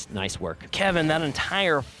target. Nice work. Kevin, that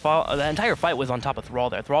entire fight was on top of Thrall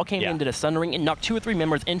there. Thrall came into the Sundering and knocked 2 or 3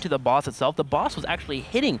 members into the boss itself. The boss was actually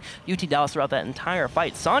hitting UT Dallas throughout that entire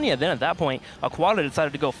fight. Sonya then at that point, Aquata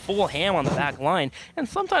decided to go full ham on the back line, and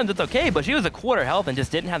sometimes it's okay, but she was a quarter health and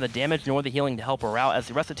just didn't have the damage nor the healing to help her out, as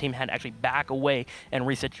the rest of the team had to actually back away and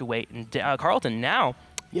resituate. And Carleton now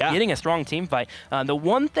getting a strong team fight. The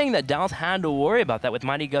one thing that Dallas had to worry about that with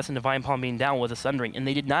Mighty Gus and Divine Palm being down was a Sundering, and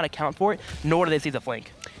they did not account for it, nor did they see the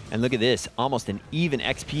flank. And look at this, almost an even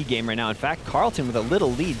XP game right now. In fact, Carleton with a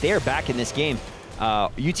little lead. They're back in this game.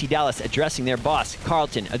 UT Dallas addressing their boss,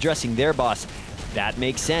 Carleton addressing their boss. That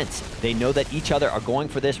makes sense. They know that each other are going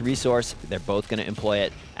for this resource. They're both going to employ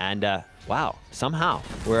it. And wow, somehow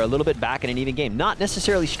we're a little bit back in an even game. Not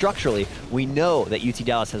necessarily structurally. We know that UT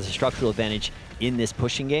Dallas has a structural advantage in this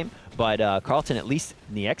pushing game, but Carleton, at least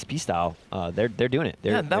in the XP style, they're doing it.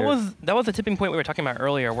 That was the tipping point we were talking about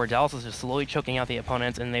earlier, where Dallas was just slowly choking out the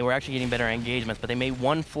opponents, and they were actually getting better engagements, but they made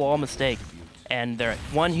one flaw mistake. And they're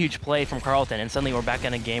one huge play from Carleton, and suddenly we're back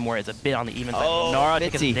in a game where it's a bit on the even side. Nara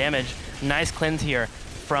taking some damage. Nice cleanse here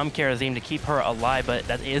from Karazim to keep her alive, but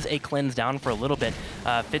that is a cleanse down for a little bit.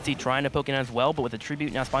 Fitzy trying to poke in as well, but with the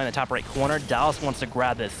tribute now spawning in the top right corner, Dallas wants to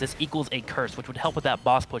grab this. This equals a curse, which would help with that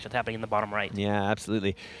boss push that's happening in the bottom right. Yeah,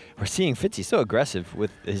 absolutely. We're seeing Fitzy so aggressive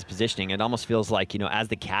with his positioning. It almost feels like, you know, as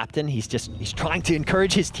the captain, he's trying to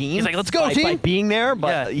encourage his team. He's like, let's go, team! By being there,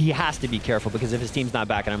 but he has to be careful, because if his team's not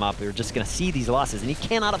backing him up, we're just going to see these losses, and he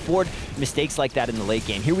cannot afford mistakes like that in the late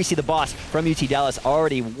game. Here we see the boss from UT Dallas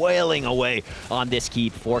already wailing away on this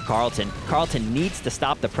keep for Carleton. Carleton needs to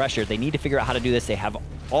stop the pressure. They need to figure out how to do this. They have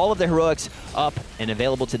all of the heroics up and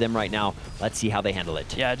available to them right now. Let's see how they handle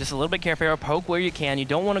it. Yeah, just a little bit careful. Poke where you can. You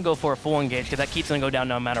don't want to go for a full engage, because that keeps going to go down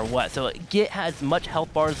no matter what. So get as much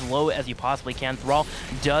health bars low as you possibly can. Thrall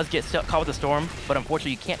does get caught with the storm, but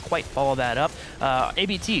unfortunately you can't quite follow that up.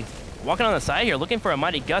 ABT walking on the side here, looking for a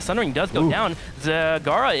Mighty Gus. Sundering does go down.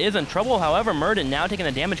 Zagara is in trouble. However, Murden now taking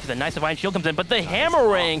the damage because a nice Divine Shield comes in, but the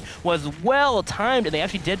Hammering was well timed, and they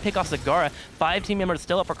actually did pick off Zagara. 5 team members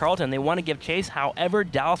still up for Carleton. They want to give chase. However,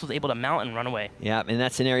 Dallas was able to mount and run away. Yeah, in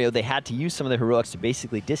that scenario, they had to use some of the heroics to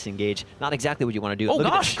basically disengage. Not exactly what you want to do. Oh, Look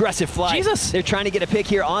at the aggressive fly. Jesus! They're trying to get a pick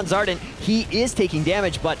here on Zardan. He is taking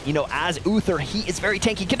damage, but, you know, as Uther, he is very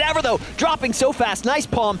tanky. Cadaver, though, dropping so fast. Nice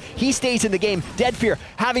palm. He stays in the game. Dead Fear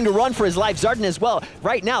having to run for his life. Zardan as well.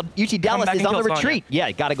 Right now, UT Dallas is on the retreat.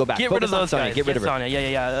 Yeah, got to go back. Get rid of those guys. Get rid of her. Sonya.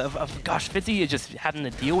 Yeah. Gosh, Fitzy is just having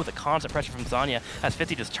to deal with the constant pressure from Sonya, as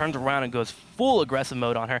Fitzy just turns around and goes full aggressive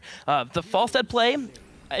mode on her. The Falstead play,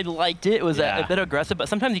 I liked it. It was a bit aggressive, but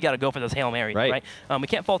sometimes you got to go for those Hail Marys, right? We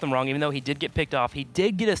can't fault him wrong, even though he did get picked off. He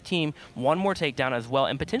did get his team one more takedown as well,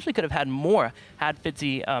 and potentially could have had more had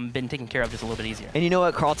Fitzy been taken care of just a little bit easier. And you know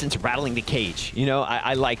what? Carleton's rattling the cage. You know,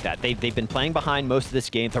 I like that. They've been playing behind most of this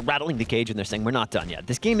game. They're rattling the cage, and they're saying, we're not done yet.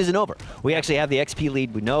 This game isn't over. We actually have the XP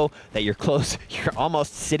lead. We know that you're close. You're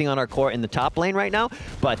almost sitting on our core in the top lane right now,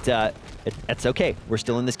 but it's okay. We're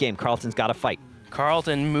still in this game. Carleton's got to fight.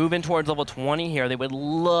 Carleton moving towards level 20 here. They would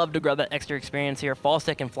love to grab that extra experience here.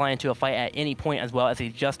 Falstad can fly into a fight at any point as well, as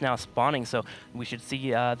he's just now spawning, so we should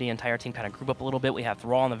see the entire team kind of group up a little bit. We have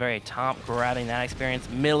Thrall on the very top grabbing that experience.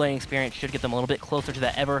 Middle lane experience should get them a little bit closer to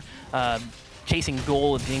that ever chasing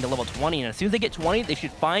goal of getting to level 20, and as soon as they get 20, they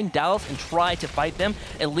should find Dallas and try to fight them,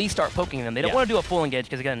 at least start poking them. They don't want to do a full engage,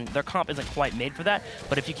 because again, their comp isn't quite made for that,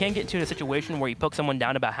 but if you can get into a situation where you poke someone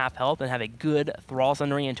down to about half health and have a good Thrall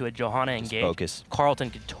Sundering into a Johanna engage, focus.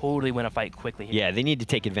 Carleton could totally win a fight quickly here. Yeah, they need to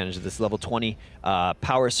take advantage of this level 20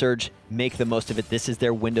 power surge, make the most of it. This is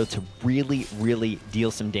their window to really, really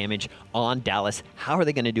deal some damage on Dallas. How are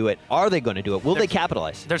they going to do it? Are they going to do it? Will they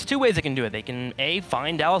capitalize? There's 2 ways they can do it. They can A,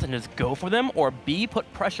 find Dallas and just go for them, or B,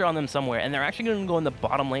 put pressure on them somewhere. And they're actually going to go in the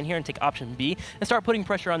bottom lane here and take option B and start putting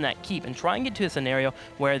pressure on that keep and try and get to a scenario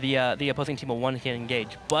where the opposing team will want to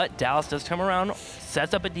engage. But Dallas does come around,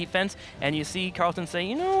 sets up a defense, and you see Carleton say,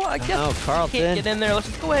 you know, I guess we can't get in there. Let's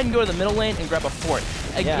just go ahead and go to the middle lane and grab a fort.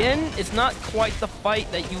 Again, it's not quite the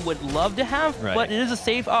fight that you would love to have, but it is a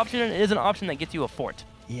safe option, and it is an option that gets you a fort.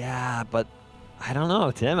 Yeah, but I don't know,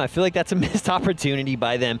 Tim. I feel like that's a missed opportunity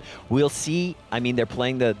by them. We'll see. I mean, they're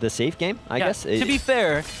playing the safe game, I guess. To be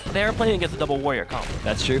fair, they're playing against a double warrior comp.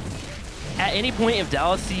 That's true. At any point, if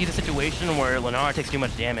Dallas sees a situation where Lennar takes too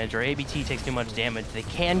much damage or ABT takes too much damage, they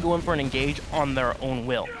can go in for an engage on their own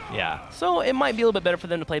will. Yeah. So it might be a little bit better for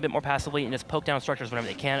them to play a bit more passively and just poke down structures whenever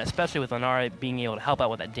they can, especially with Lennar being able to help out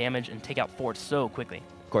with that damage and take out forts so quickly.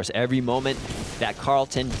 course, every moment that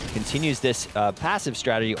Carleton continues this passive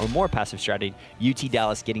strategy, or more passive strategy, UT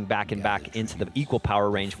Dallas getting back and back into the equal power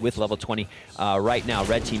range with level 20 right now.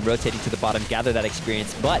 Red team rotating to the bottom, gather that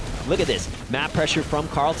experience. But look at this. Map pressure from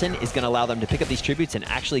Carleton is going to allow them to pick up these tributes and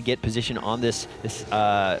actually get position on this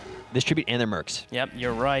tribute and their mercs. Yep,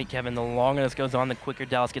 you're right, Kevin. The longer this goes on, the quicker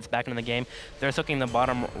Dallas gets back into the game. They're soaking the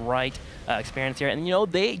bottom right experience here. And, you know,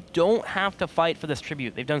 they don't have to fight for this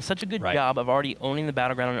tribute. They've done such a good job of already owning the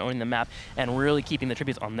battleground and owning the map and really keeping the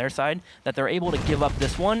tributes on their side that they're able to give up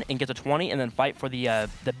this one and get to 20 and then fight for the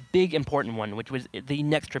big important one, which was the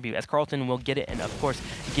next tribute, as Carleton will get it and, of course,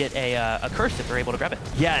 get a curse if they're able to grab it.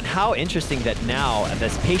 Yeah, and how interesting that now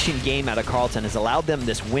this patient game out of Carleton has allowed them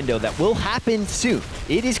this window that will happen soon.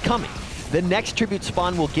 It is coming. The next tribute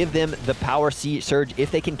spawn will give them the power surge.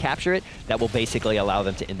 If they can capture it, that will basically allow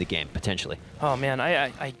them to end the game, potentially. Oh man,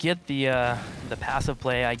 I get the passive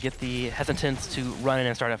play, I get the hesitance to run in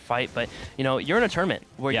and start a fight, but you know, you're in a tournament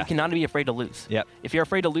where you cannot be afraid to lose. Yep. If you're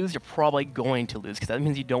afraid to lose, you're probably going to lose, because that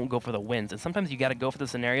means you don't go for the wins. And sometimes you got to go for the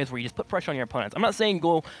scenarios where you just put pressure on your opponents. I'm not saying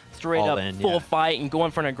go straight All up in, full fight and go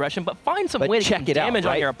in for an aggression, but find some way to check get damage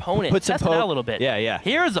on your opponent. Put some Test it out a little bit. Yeah.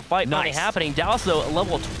 Here's a fight finally happening. Dallas though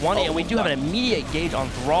level 20, and we do have an immediate gauge on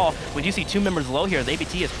Thrall. We do see 2 members low here. The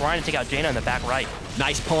ABT is trying to take out Jaina in the back right.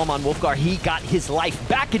 Nice poem on Wolfgar. He got his life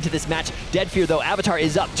back into this match. Deadfear, though, Avatar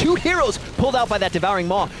is up. 2 heroes pulled out by that Devouring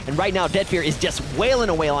Maw. And right now, Deadfear is just wailing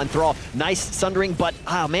away on Thrall. Nice sundering, but,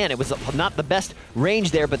 oh man, it was not the best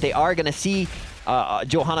range there, but they are going to see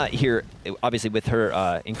Johanna here, obviously with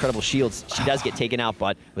her incredible shields. She does get taken out,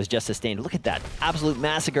 but was just sustained. Look at that. Absolute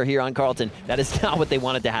massacre here on Carleton. That is not what they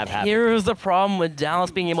wanted to have happen. Here's the problem with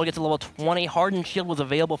Dallas being able to get to level 20. Hardened Shield was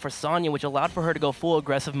available for Sonya, which allowed for her to go full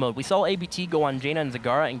aggressive mode. We saw ABT go on Jaina and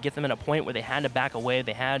Zagara and get them at a point where they had to back away.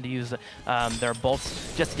 They had to use their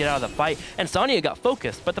bolts just to get out of the fight. And Sonya got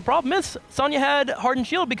focused. But the problem is, Sonya had Hardened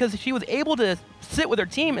Shield because she was able to sit with her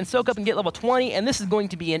team and soak up and get level 20, and this is going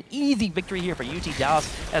to be an easy victory here for UT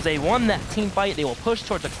Dallas. As they won that team fight, they will push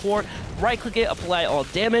towards the core, right-click it, apply all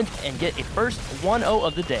damage, and get a first 1-0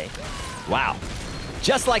 of the day. Wow.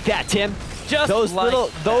 Just like that, Tim. Just those like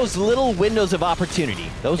little windows of opportunity.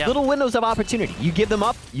 Those little windows of opportunity. You give them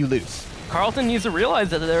up, you lose. Carleton needs to realize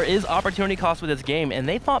that there is opportunity cost with this game, and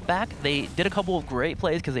they fought back. They did a couple of great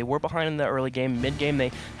plays because they were behind in the early game. Mid-game,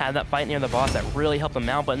 they had that fight near the boss that really helped them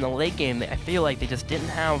out, but in the late game, I feel like they just didn't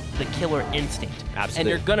have the killer instinct. Absolutely. And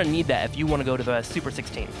you're going to need that if you want to go to the Super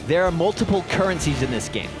 16. There are multiple currencies in this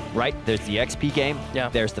game, right? There's the XP game,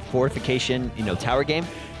 there's the fortification, tower game,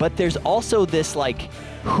 but there's also this, like,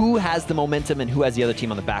 who has the momentum and who has the other team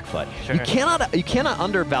on the back foot. Sure. You cannot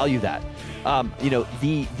undervalue that.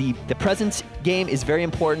 The presence game is very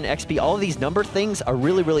important. XP, all of these number things are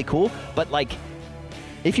really, really cool. But like,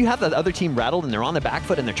 if you have the other team rattled and they're on the back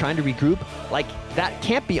foot and they're trying to regroup, like that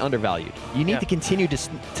can't be undervalued. You need to continue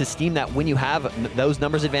to steam that when you have those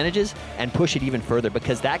numbers advantages and push it even further,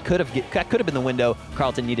 because that could have been the window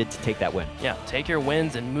Carleton needed to take that win. Yeah, take your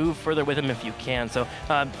wins and move further with them if you can. So,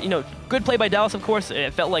 good play by Dallas, of course.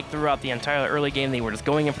 It felt like throughout the entire early game they were just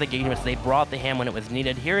going in for the game, so they brought the hand when it was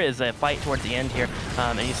needed. Here is a fight towards the end here,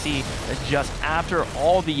 and you see just after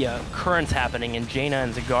all the currents happening and Jaina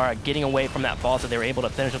and Zagara getting away from that fall, so they were able to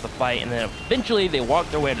finish up the fight, and then eventually they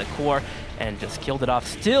walked their way to the core and just killed it off.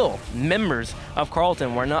 Still, members of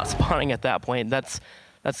Carleton were not spawning at that point. That's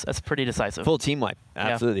pretty decisive. Full team wipe.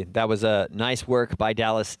 Absolutely. That was a nice work by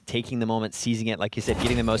Dallas, taking the moment, seizing it, like you said,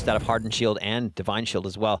 getting the most out of Hardened Shield and Divine Shield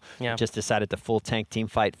as well. Yeah. Just decided to full tank team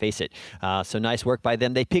fight, face it. So nice work by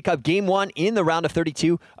them. They pick up game 1 in the round of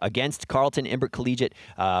 32 against Carleton Imbert Collegiate.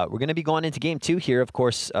 We're going to be going into game 2 here, of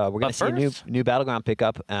course. We're going to see a new battleground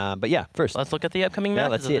pickup. But yeah, first. Let's look at the upcoming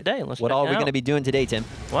matches of the day. What all are we going to be doing today, Tim?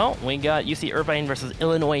 Well, we got UC Irvine versus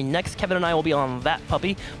Illinois next. Kevin and I will be on that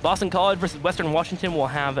puppy. Boston College versus Western Washington will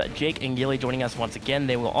have Jake and Gilly joining us once again.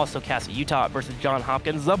 They will also cast Utah versus John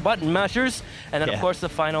Hopkins, the Button Mashers. And then, of course, the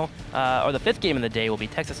final, or the 5th game of the day will be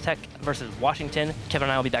Texas Tech versus Washington. Kevin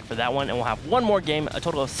and I will be back for that one, and we'll have one more game, a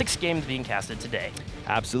total of 6 games being casted today.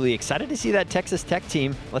 Absolutely excited to see that Texas Tech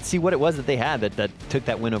team. Let's see what it was that they had that took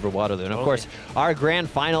that win over Waterloo. And, of course, our grand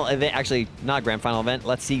final event, actually not grand final event,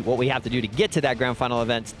 let's see what we have to do to get to that grand final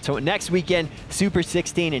event. So next weekend, Super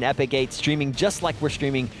 16 and Epic 8 streaming just like we're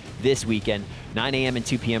streaming this weekend, 9 a.m. and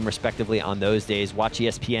 2 p.m. respectively on those days. Watch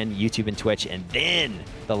ESPN, YouTube, and Twitch, and then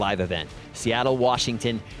the live event. Seattle,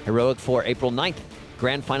 Washington, Heroic 4, April 9th.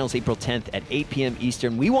 Grand Finals April 10th at 8 p.m.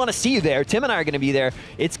 Eastern. We want to see you there. Tim and I are going to be there.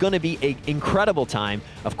 It's going to be an incredible time.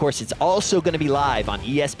 Of course, it's also going to be live on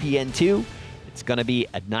ESPN2. It's going to be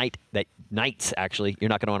a night that nights, actually. You're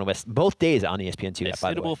not going to want to waste both days on ESPN2. A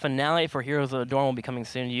suitable finale for Heroes of the Dorm will be coming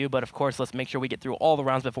soon to you, but of course, let's make sure we get through all the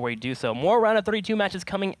rounds before we do so. More round of 32 matches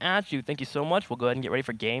coming at you. Thank you so much. We'll go ahead and get ready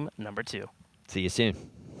for game number 2. See you soon.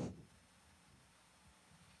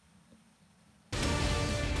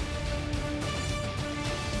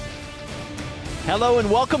 Hello and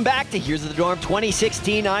welcome back to Heroes of the Dorm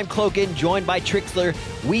 2016. I'm Cloaken, joined by Trikslyr.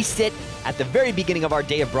 We sit at the very beginning of our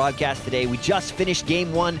day of broadcast today. We just finished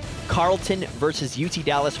game 1, Carleton versus UT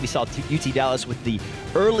Dallas. We saw UT Dallas with the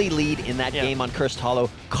early lead in that game on Cursed Hollow.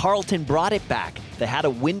 Carleton brought it back. They had a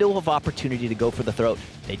window of opportunity to go for the throat.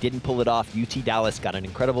 They didn't pull it off. UT Dallas got an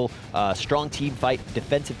incredible, strong team fight,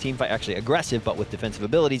 defensive team fight, actually aggressive, but with defensive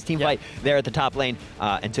abilities, team fight there at the top lane,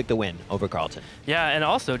 and took the win over Carleton. Yeah, and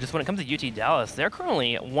also, just when it comes to UT Dallas, they're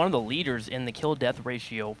currently one of the leaders in the kill-death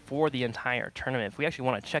ratio for the entire tournament. If we actually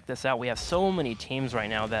want to check this out, we have so many teams right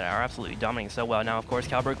now that are absolutely dominating so well. Now, of course,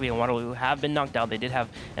 Cal Berkeley and Waterloo have been knocked out. They did have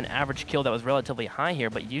an average kill that was relatively high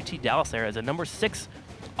here, but UT Dallas there is a number 6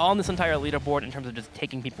 on this entire leaderboard in terms of just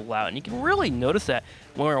taking people out. And you can really notice that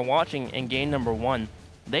when we were watching in game number 1.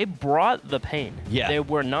 They brought the pain. Yeah. They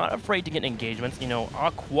were not afraid to get engagements. You know,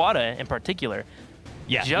 Aquata in particular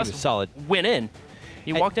just solid. Went in.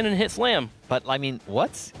 He walked in and hit slam. But, I mean,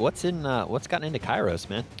 what's gotten into Kairos,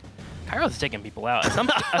 man? Kairos is taking people out.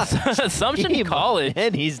 Assumption College.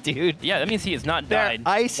 And he's, dude. Yeah, that means he has not died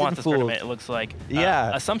once this tournament, it looks like.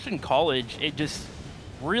 Yeah. Assumption College, it just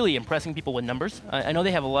really impressing people with numbers. I know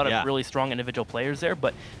they have a lot of really strong individual players there,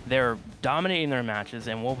 but they're dominating their matches,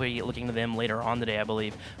 and we'll be looking to them later on today, I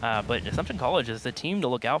believe. But Assumption College is the team to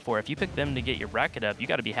look out for. If you pick them to get your bracket up, you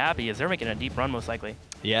got to be happy, as they're making a deep run most likely.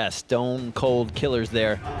 Yeah, stone cold killers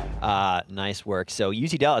there. Nice work. So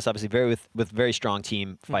UT Dallas, obviously, with very strong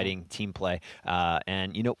team fighting, team play,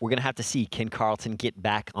 and you know we're gonna have to see, can Carleton get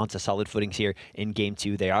back onto solid footings here in game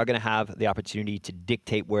 2? They are gonna have the opportunity to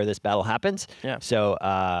dictate where this battle happens. Yeah. So.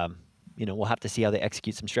 You know, we'll have to see how they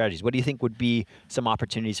execute some strategies. What do you think would be some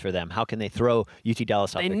opportunities for them? How can they throw UT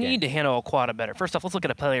Dallas off their game? They need to handle Aquata better. First off, let's look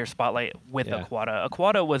at a player spotlight with Aquata.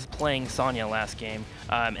 Aquata was playing Sonya last game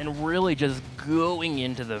and really just going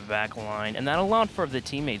into the back line. And that allowed for the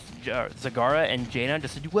teammates, Zagara and Jaina,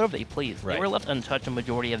 just to do whatever they please. Right. They were left untouched a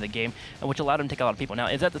majority of the game, which allowed them to take a lot of people. Now,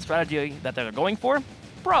 is that the strategy that they're going for?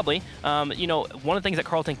 Probably. You know, one of the things that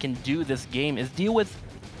Carleton can do this game is deal with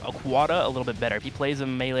Aquata a little bit better. If he plays a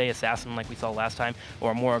melee assassin like we saw last time,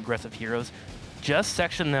 or more aggressive heroes, just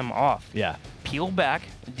section them off. Yeah. Peel back,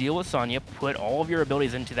 deal with Sonya, put all of your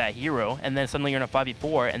abilities into that hero, and then suddenly you're in a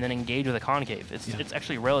 5v4, and then engage with a concave. It's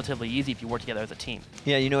actually relatively easy if you work together as a team.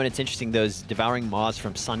 Yeah, you know, and it's interesting, those Devouring Maws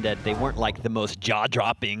from Sundead, they weren't like the most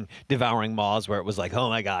jaw-dropping Devouring Maws where it was like, oh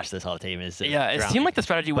my gosh, this whole team is Yeah, it seemed like the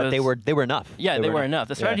strategy was... But they were enough. Yeah, they were enough.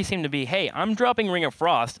 The strategy seemed to be, hey, I'm dropping Ring of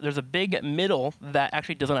Frost. There's a big middle that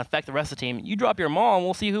actually doesn't affect the rest of the team. You drop your Maw, and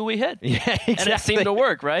we'll see who we hit. Yeah, exactly. And it seemed to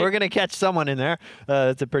work, right? We're going to catch someone in there.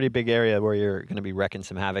 It's a pretty big area where you're going to be wrecking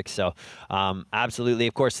some havoc. So absolutely.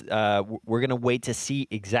 Of course, we're going to wait to see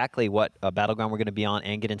exactly what battleground we're going to be on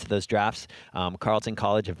and get into those drafts. Carleton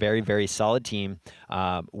College, a very, very solid team.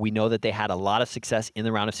 We know that they had a lot of success in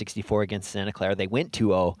the round of 64 against Santa Clara. They went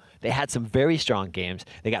 2-0. They had some very strong games.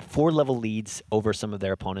 They got 4-level leads over some of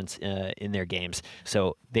their opponents in their games.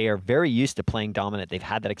 So they are very used to playing dominant. They've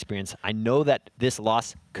had that experience. I know that this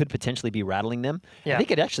loss could potentially be rattling them. Yeah. I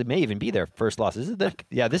think it actually may even be their first loss. This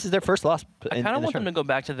is their first loss. I kind of want them to go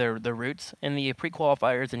back to their roots. In the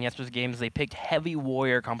pre-qualifiers and yesterday's games, they picked heavy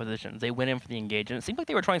warrior compositions. They went in for the engagement. It seemed like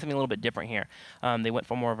they were trying something a little bit different here. They went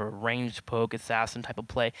for more of a ranged poke, assassin type of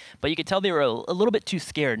play. But you could tell they were a little bit too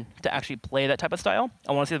scared to actually play that type of style.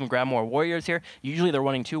 I want to see them grab more warriors here. Usually they're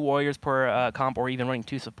running 2 warriors per comp, or even running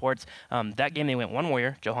 2 supports. That game they went 1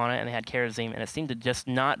 warrior, Johanna, and they had Karazim, and it seemed to just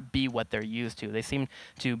not be what they're used to. They seemed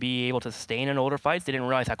to be able to sustain in older fights. They didn't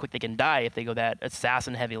realize how quick they can die if they go that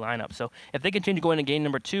assassin-heavy lineup. So if they continue to go into game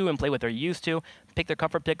number 2 and play what they're used to, pick their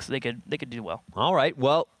comfort picks, they could do well. All right.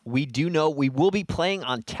 Well, we do know we will be playing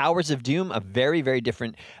on Towers of Doom, a very, very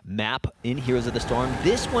different map in Heroes of the Storm.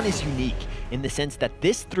 This one is unique in the sense that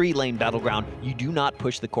this 3-lane battleground, you do not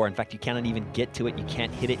push the core. In fact, you cannot even get to it. You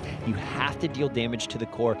can't hit it. You have to deal damage to the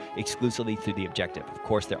core exclusively through the objective. Of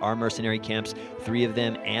course, there are mercenary camps, 3 of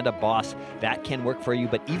them, and a boss. That can work for you,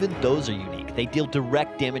 but even those are unique. They deal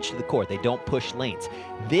direct damage to the core. They don't push lanes.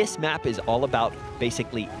 This map is all about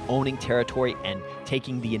basically owning territory and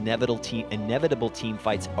taking the inevitable team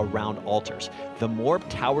fights around altars. The more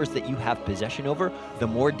towers that you have possession over, the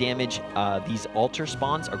more damage these altar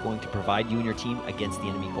spawns are going to provide you and your team against the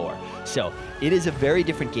enemy core. So it is a very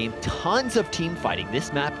different game. Tons of team fighting.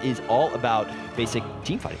 This map is all about basic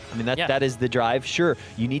team fighting. I mean, that is the drive. Sure,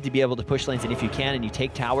 you need to be able to push lanes, and if you can and you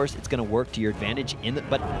take towers, it's going to work to your advantage.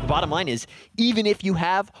 But the bottom line is, even if you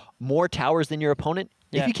have more towers than your opponent,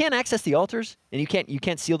 if you can't access the altars and you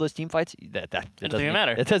can't seal those team fights, that doesn't even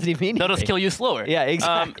matter. It doesn't even mean they'll anything. just kill you slower. Yeah,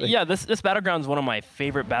 exactly. Yeah, this battleground is one of my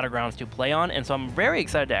favorite battlegrounds to play on, and so I'm very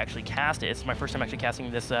excited to actually cast it. It's my first time actually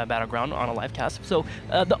casting this battleground on a live cast, so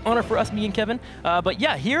the honor for us, me and Kevin. But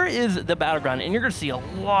yeah, here is the battleground, and you're going to see a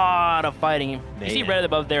lot of fighting. You see red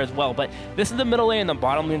above there as well, but this is the middle lane and the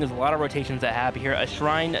bottom lane. There's a lot of rotations that happen here. A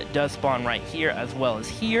shrine does spawn right here as well as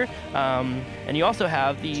here, and you also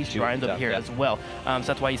have the shrines up here as well. So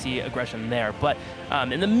that's why you see aggression there. But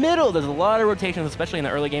in the middle, there's a lot of rotations, especially in the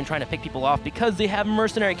early game, trying to pick people off because they have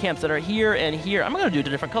mercenary camps that are here and here. I'm going to do it a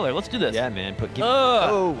different color. Let's do this. Yeah, man.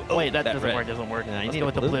 Wait, that doesn't work. It doesn't work. Let's go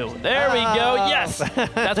with the blue. There we go. Yes!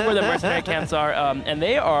 That's where the mercenary camps are. And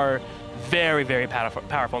they are very, very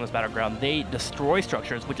powerful in this battleground. They destroy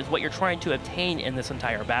structures, which is what you're trying to obtain in this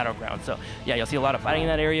entire battleground. So yeah, you'll see a lot of fighting in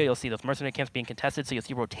that area. You'll see those mercenary camps being contested, so you'll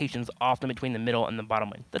see rotations often between the middle and the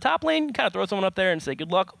bottom lane. The top lane, kind of throw someone up there and say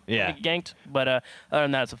good luck, get ganked, but other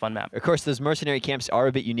than that, it's a fun map. Of course, those mercenary camps are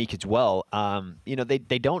a bit unique as well. You know, they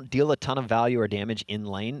don't deal a ton of value or damage in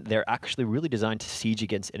lane. They're actually really designed to siege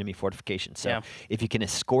against enemy fortifications. So if you can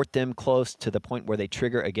escort them close to the point where they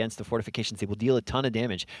trigger against the fortifications, they will deal a ton of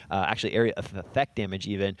damage, actually area of effect damage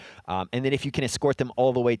even. And then if you can escort them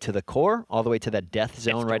all the way to the core, all the way to that death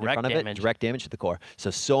zone right in front of it, direct damage to the core.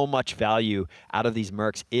 So much value out of these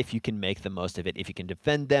mercs if you can make the most of it, if you can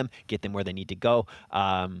defend them, get them where they need to go.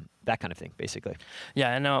 That kind of thing, basically.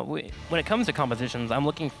 Yeah, and when it comes to compositions, I'm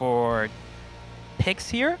looking for picks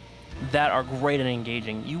here that are great and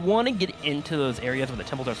engaging. You want to get into those areas where the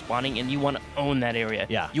temples are spawning, and you want to own that area.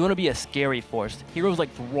 Yeah. You want to be a scary force. Heroes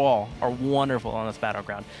like Thrall are wonderful on this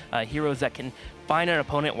battleground. Heroes that can find an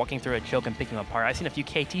opponent walking through a choke and pick him apart. I've seen a few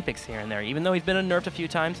KT picks here and there. Even though he's been nerfed a few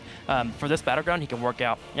times, for this battleground, he can work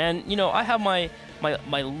out. And, you know, I have my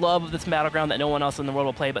love of this battleground that no one else in the world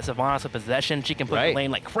will play, but Sylvanas with Possession. She can put the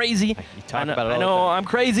lane like crazy. You talk about it all I know I'm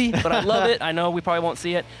crazy, but I love it. I know we probably won't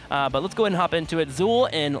see it, but let's go ahead and hop into it. Zul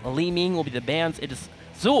and Li Ming will be the bans. It is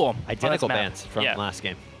Zul. Identical bans from last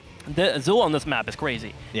game. The Zul on this map is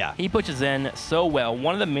crazy. Yeah. He pushes in so well.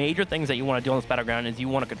 One of the major things that you want to do on this battleground is you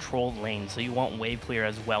want to control lanes, so you want wave clear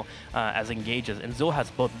as well as engages. And Zul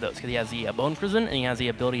has both of those because he has the Bone Prison and he has the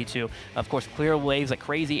ability to, of course, clear waves like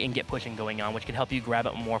crazy and get pushing going on, which can help you grab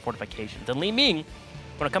up more fortifications. And Li Ming,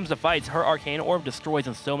 when it comes to fights, her Arcane Orb destroys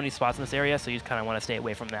in so many spots in this area, so you just kind of want to stay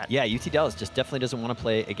away from that. Yeah, UT Dallas just definitely doesn't want to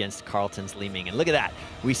play against Carleton's Li Ming. And look at that.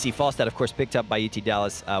 We see Falstad, of course, picked up by UT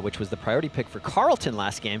Dallas, which was the priority pick for Carleton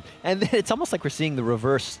last game. And then it's almost like we're seeing the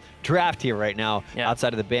reverse draft here right now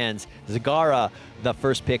outside of the bans. Zagara, the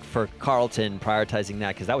first pick for Carleton, prioritizing that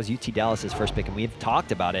because that was UT Dallas's first pick, and we've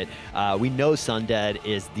talked about it. We know Sundead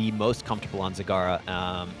is the most comfortable on Zagara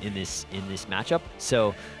in this matchup.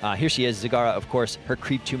 So here she is, Zagara, of course, her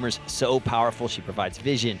creep tumor's so powerful. She provides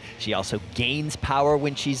vision. She also gains power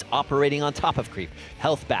when she's operating on top of creep.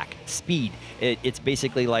 Health back, speed. It's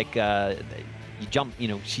basically like you jump, you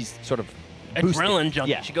know, she's sort of adrenaline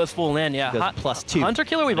junkie. She goes full in, +2. Hunter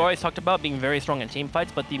Killer, we've always talked about being very strong in team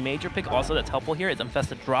fights, but the major pick also that's helpful here is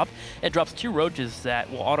Infested Drop. It drops 2 roaches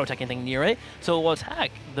that will auto-attack anything near it, so it will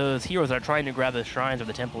attack those heroes that are trying to grab the shrines or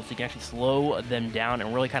the temples, so you can actually slow them down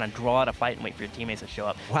and really kind of draw out a fight and wait for your teammates to show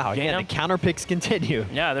up. Wow, yeah, the counter picks continue.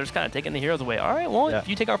 Yeah, they're just kind of taking the heroes away. All right, well, if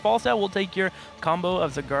you take our Falstad, we'll take your combo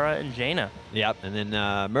of Zagara and Jaina. Yep, and then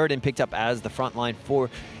Muradin picked up as the front line for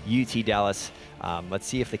UT Dallas. Let's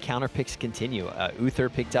see if the counter picks continue. Uther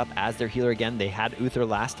picked up as their healer again. They had Uther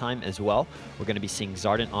last time as well. We're going to be seeing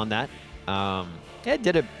Zardent on that. Yeah,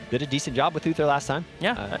 did a decent job with Uther last time.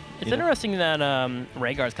 Yeah, it's interesting that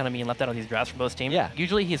Rhaegar is kind of being left out of these drafts for both teams. Yeah.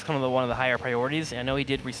 Usually he's kind of one of the higher priorities. I know he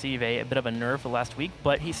did receive a bit of a nerf last week,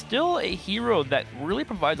 but he's still a hero that really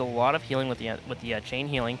provides a lot of healing with the chain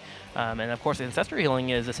healing. And of course, the Ancestor healing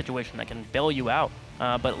is a situation that can bail you out.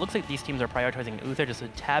 But it looks like these teams are prioritizing Uther just a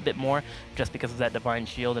tad bit more just because of that Divine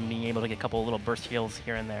Shield and being able to get a couple of little burst heals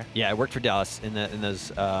here and there. Yeah, it worked for Dallas in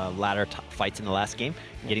those latter fights in the last game,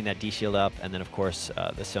 getting that D shield up, and then of course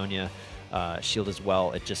the Sonya shield as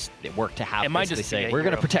well. It worked to have basically say, we're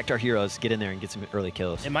going to protect our heroes, get in there and get some early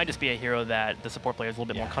kills. It might just be a hero that the support player is a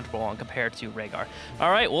little bit more comfortable on compared to Rhaegar.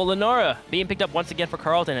 All right, well, Lunara being picked up once again for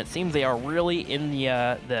Carleton. It seems they are really in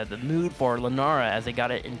the mood for Lunara as they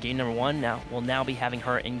got it in game number 1. Now we'll now be having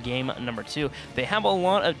her in game number 2. They have a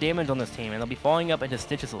lot of damage on this team, and they'll be falling up into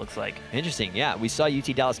Stitches, it looks like. Interesting, yeah. We saw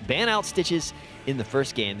UT Dallas ban out Stitches in the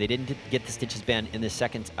first game. They didn't get the Stitches ban in the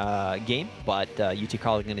second game, but UT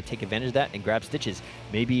Carleton going to take advantage of that and grab Stitches.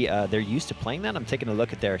 Maybe they're used to playing that. I'm taking a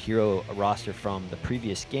look at their hero roster from the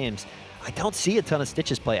previous games. I don't see a ton of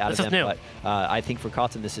Stitches play out of them, but I think for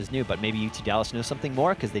Carleton this is new, but maybe UT Dallas knows something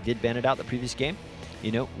more because they did ban it out the previous game.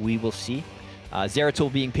 You know, we will see.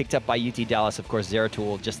 Zeratul being picked up by UT Dallas. Of course,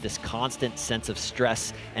 Zeratul, just this constant sense of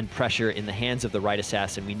stress and pressure in the hands of the right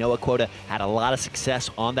assassin. We know Aquota had a lot of success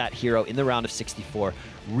on that hero in the round of 64.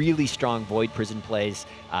 Really strong Void Prison plays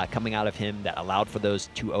coming out of him that allowed for those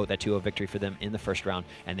 2-0, that 2-0 victory for them in the first round.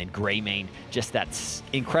 And then Greymane, just that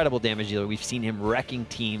incredible damage dealer. We've seen him wrecking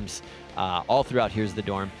teams all throughout Here's the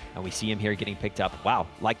Dorm, and we see him here getting picked up. Wow,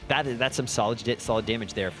 like that's some solid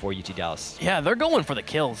damage there for UT Dallas. Yeah, they're going for the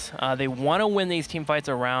kills. They want to win these team fights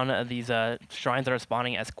around these shrines that are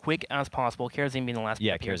spawning as quick as possible. Karazim being the last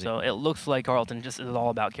pick here, so it looks like Carleton just is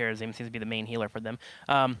all about Karazim. Seems to be the main healer for them.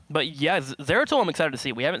 But yeah, Zeratul I'm excited to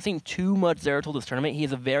see. We haven't seen too much Zeratul this tournament. He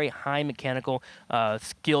is a very high mechanical,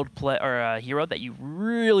 skilled hero that you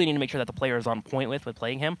really need to make sure that the player is on point with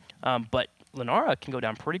playing him. But Lunara can go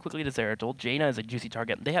down pretty quickly to Zeratul. Jaina is a juicy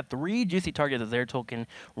target. They have 3 juicy targets that Zeratul can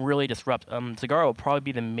really disrupt. Zagara will probably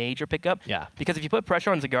be the major pickup. Yeah. Because if you put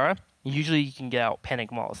pressure on Zagara, usually you can get out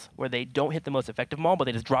panic mauls where they don't hit the most effective maul, but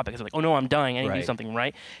they just drop it because they're like, oh no, I'm dying. I need to do something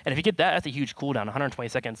right. And if you get that, that's a huge cooldown, 120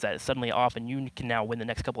 seconds that is suddenly off, and you can now win the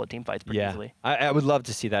next couple of team fights pretty easily. I would love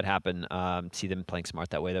to see that happen, see them playing smart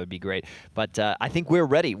that way. That would be great. But I think we're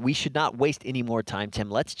ready. We should not waste any more time, Tim.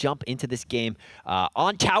 Let's jump into this game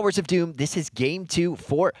on Towers of Doom. This is game 2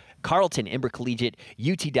 for Carleton Intercollegiate,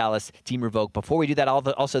 UT Dallas, Team Revoke. Before we do that,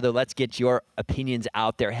 also, though, let's get your opinions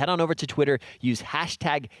out there. Head on over to Twitter. Use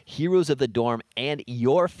hashtag Heroes of the Dorm and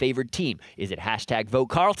your favorite team. Is it hashtag Vote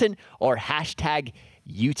Carleton or hashtag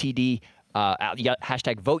UTD?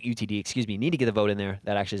 Hashtag Vote UTD, excuse me. Need to get the vote in there.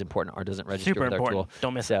 That actually is important, or doesn't register with our tool.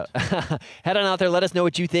 Don't miss it. Head on out there. Let us know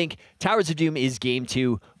what you think. Towers of Doom is game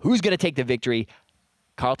 2. Who's going to take the victory?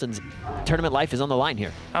 Carleton's tournament life is on the line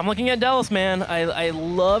here. I'm looking at Dallas, man. I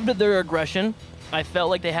loved their aggression. I felt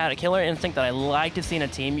like they had a killer instinct that I like to see in a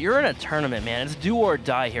team. You're in a tournament, man. It's do or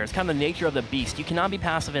die here. It's kind of the nature of the beast. You cannot be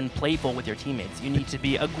passive and playful with your teammates. You need to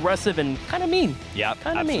be aggressive and kind of mean. Yeah,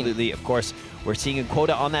 absolutely. Of course, we're seeing a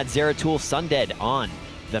quota on that Zeratul, Sundead on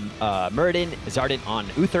the Muradin, Zardin on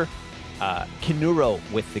Uther, Kinuro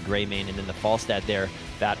with the Greymane, and then the Falstad there.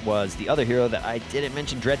 That was the other hero that I didn't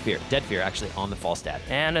mention, Deadfear, actually, on the Falstad.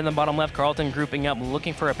 And in the bottom left, Carleton grouping up,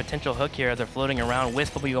 looking for a potential hook here as they're floating around.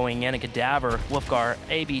 Wisp will be going in, and Cadaver, Wolfgar,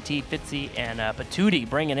 ABT, Fitzy, and Patootie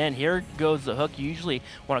bringing in. Here goes the hook. You usually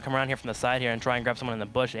want to come around here from the side here and try and grab someone in the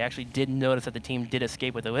bush. They actually did notice that the team did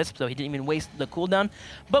escape with the Wisp, so he didn't even waste the cooldown.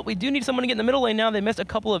 But we do need someone to get in the middle lane now. They missed a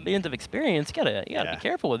couple of minutes of experience. You gotta be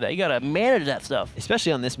careful with that. You gotta manage that stuff.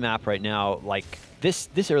 Especially on this map right now, like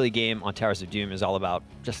this early game on Towers of Doom is all about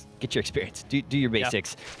just get your experience, do your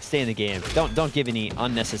basics, stay in the game. Don't give any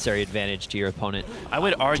unnecessary advantage to your opponent. I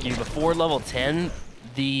would argue before level 10,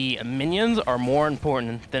 the minions are more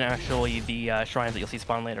important than actually the shrines that you'll see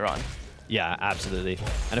spawn later on. Yeah, absolutely.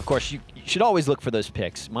 And of course, you should always look for those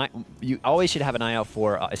picks. You always should have an eye out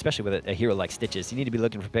for, especially with a hero like Stitches. You need to be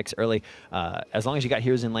looking for picks early. As long as you got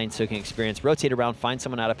heroes in lane soaking experience, rotate around, find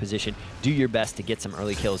someone out of position, do your best to get some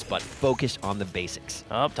early kills, but focus on the basics.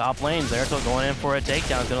 Up top lane, Zeratul going in for a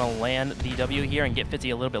takedown. Going to land the W here and get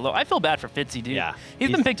Fitzy a little bit low. I feel bad for Fitzy, dude. Yeah, he's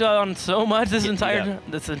been picked on so much this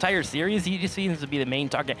entire series. He just seems to be the main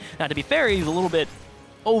target. Now, to be fair, he's a little bit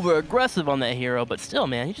over-aggressive on that hero, but still,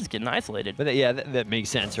 man, he's just getting isolated. But yeah, that makes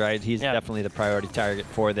sense, right? He's definitely the priority target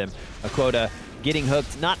for them. Aquota getting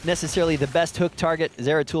hooked, not necessarily the best hook target.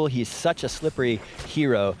 Zeratul, he's such a slippery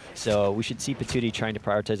hero, so we should see Patootie trying to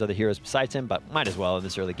prioritize other heroes besides him, but might as well in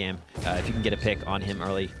this early game. If you can get a pick on him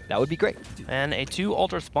early, that would be great. And a 2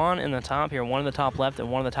 altar spawn in the top here, one in the top left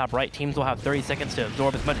and one in the top right. Teams will have 30 seconds to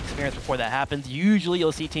absorb as much experience before that happens. Usually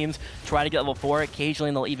you'll see teams try to get level 4. Occasionally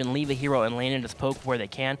they'll even leave the hero and lane and just poke where they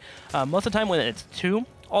can. Most of the time when it's 2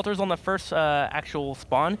 altars on the first actual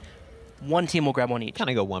spawn, one team will grab one each.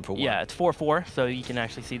 Kind of go 1 for 1. Yeah, it's 4-4, so you can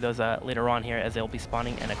actually see those later on here as they'll be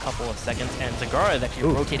spawning in a couple of seconds. And Zagara is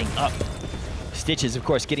actually rotating up. Stitches, of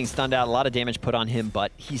course, getting stunned out. A lot of damage put on him,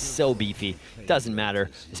 but he's so beefy. Doesn't matter,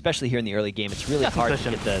 especially here in the early game. It's really hard to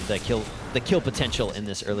get the kill potential in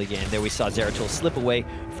this early game. There we saw Zeratul slip away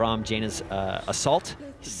from Jaina's assault.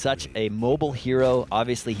 Such a mobile hero.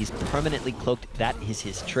 Obviously, he's permanently cloaked. That is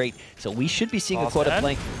his trait. So we should be seeing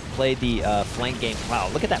Aquota play the flank game. Wow,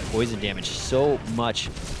 look at that poison damage. So much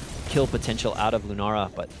kill potential out of Lunara,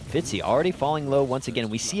 but Fitzy already falling low once again.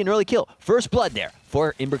 We see an early kill. First blood there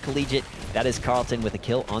for Imber Collegiate. That is Carleton with a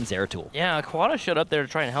kill on Zeratul. Yeah, Aquata showed up there to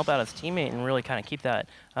try and help out his teammate and really kind of keep that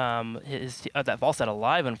that Falstad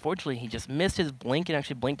alive. Unfortunately, he just missed his blink and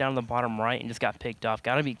actually blinked down to the bottom right and just got picked off.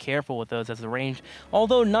 Got to be careful with those as the range,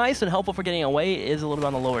 although nice and helpful for getting away, is a little bit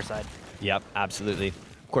on the lower side. Yep, absolutely.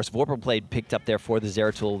 Of course, Vorpal Blade picked up there for the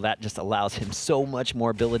Zeratul. That just allows him so much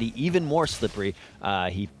more ability, even more slippery.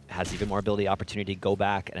 He has even more ability, opportunity to go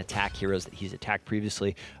back and attack heroes that he's attacked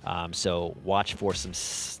previously. So watch for some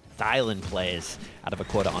styling plays out of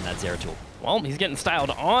Aquota on that Zeratul. Well, he's getting styled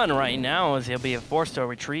on right now as he'll be forced to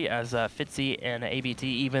retreat as Fitzy and ABT,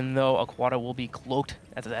 even though Aquata will be cloaked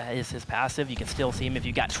as that is his passive. You can still see him if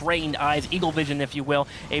you got trained eyes, eagle vision if you will.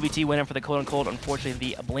 ABT went in for the quote-unquote.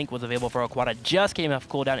 Unfortunately, the blink was available for Aquata. Just came off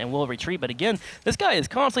cooldown and will retreat. But again, this guy is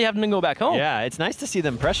constantly having to go back home. Yeah, it's nice to see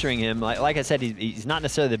them pressuring him. Like I said, he's not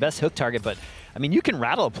necessarily the best hook target, but I mean, you can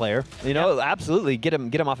rattle a player. You know, absolutely get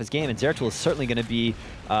him off his game. And Zeratul is certainly going to be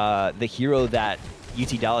the hero that UT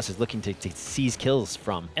Dallas is looking to seize kills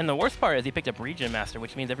from. And the worst part is he picked up Regen Master,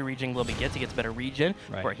 which means every regen globe he gets better regen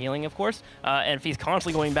for healing, of course. And if he's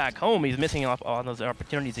constantly going back home, he's missing off on those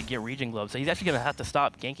opportunities to get regen globes. So he's actually going to have to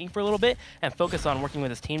stop ganking for a little bit and focus on working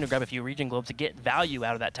with his team to grab a few regen globes to get value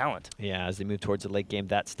out of that talent. Yeah, as they move towards the late game,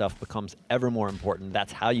 that stuff becomes ever more important.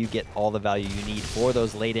 That's how you get all the value you need for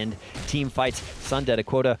those late-end team fights. Sundead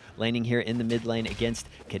Aquota laning here in the mid lane against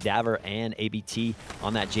Cadaver and ABT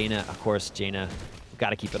on that Jaina. Of course, Jaina, got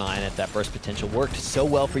to keep an eye on it. That burst potential worked so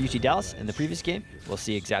well for UT Dallas in the previous game. We'll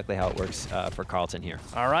see exactly how it works for Carleton here.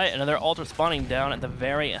 All right, another altar spawning down at the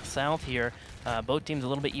very south here. Both teams a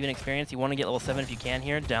little bit even experience. You want to get level 7 if you can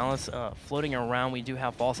here. Dallas floating around. We do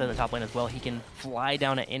have Falstad in the top lane as well. He can fly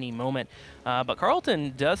down at any moment. But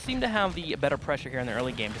Carleton does seem to have the better pressure here in the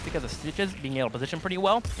early game just because of Stitches being able to position pretty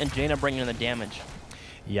well and Jaina bringing in the damage.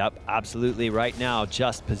 Yep, absolutely. Right now,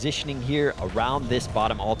 just positioning here around this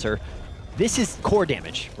bottom altar. This is core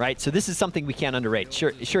damage, right? So this is something we can't underrate.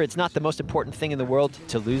 Sure, it's not the most important thing in the world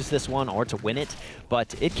to lose this one or to win it,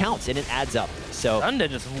 but it counts and it adds up. So Sundead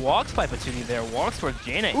just walks by Patootie there, walks towards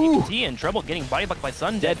Jaina. ABT in trouble, getting body blocked by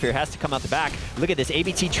Sundead. Deadfear has to come out the back. Look at this,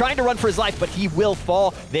 ABT trying to run for his life, but he will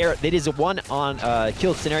fall there. It is a 1-on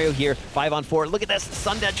kill scenario here, 5-on-4. Look at this,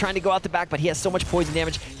 Sundead trying to go out the back, but he has so much poison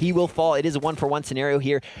damage, he will fall. It is a 1-for-1 scenario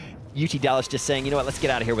here. UT Dallas just saying, you know what, let's get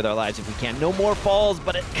out of here with our lives if we can. No more falls,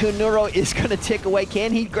 but Kunuro is going to tick away.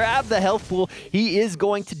 Can he grab the health pool? He is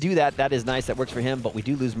going to do that. That is nice. That works for him, but we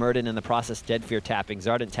do lose Murden in the process. Deadfear tapping,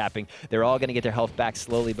 Zardan tapping. They're all going to get their health back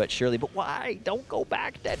slowly but surely, but why? Don't go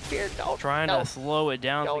back, Deadfear. Don't. Trying to slow it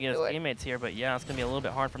down to get his teammates here, but yeah, it's going to be a little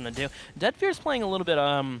bit hard for him to do. Deadfear's playing a little bit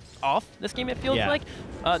off this game, it feels like.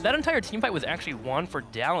 That entire team fight was actually won for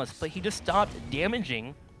Dallas, but he just stopped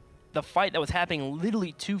damaging the fight that was happening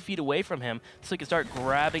literally 2 feet away from him so he could start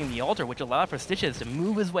grabbing the altar, which allowed for Stitches to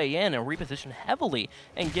move his way in and reposition heavily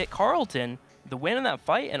and get Carleton the win in that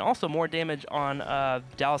fight and also more damage on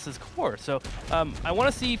Dallas's core. So I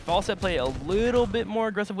want to see Falstad play a little bit more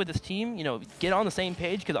aggressive with his team, you know, get on the same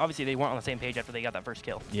page, because obviously they weren't on the same page after they got that first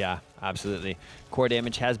kill. Yeah, absolutely. Core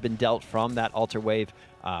damage has been dealt from that altar wave.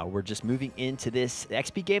 We're just moving into this. The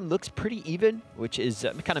XP game looks pretty even, which is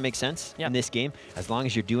kind of makes sense in this game. As long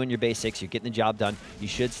as you're doing your basics, you're getting the job done, you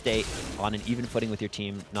should stay on an even footing with your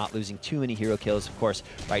team, not losing too many hero kills. Of course,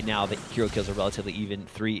 right now the hero kills are relatively even,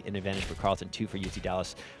 3 in advantage for Carleton, 2 for UT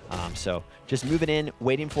Dallas. So just moving in,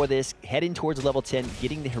 waiting for this, heading towards level 10,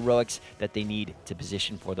 getting the heroics that they need to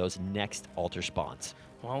position for those next altar spawns.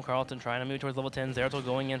 Well, Carleton trying to move towards level 10. Zeratul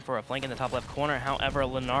going in for a flank in the top left corner. However,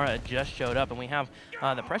 Lunara just showed up, and we have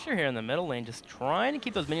the pressure here in the middle lane, just trying to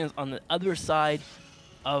keep those minions on the other side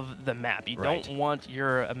of the map. You don't want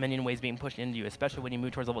your minion waves being pushed into you, especially when you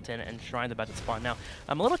move towards level 10 and Shrine's about to spawn. Now,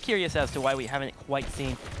 I'm a little curious as to why we haven't quite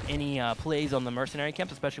seen any plays on the mercenary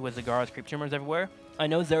camps, especially with Zagara's creep tumors everywhere. I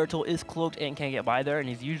know Zeratul is cloaked and can get by there, and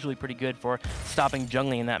he's usually pretty good for stopping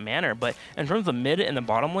jungling in that manner, but in terms of the mid and the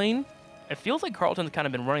bottom lane, it feels like Carleton's kind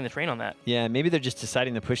of been running the train on that. Yeah, maybe they're just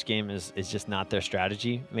deciding the push game is just not their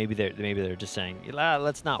strategy. Maybe they're just saying,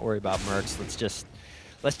 let's not worry about mercs.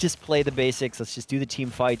 Let's just play the basics. Let's just do the team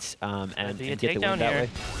fights and get the win that way.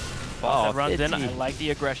 Falstad runs in. I like the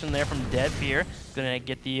aggression there from Deadfear. Gonna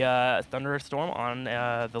get the Thunderstorm on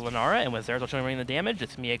the Lunara, and with Zeratul showing the damage,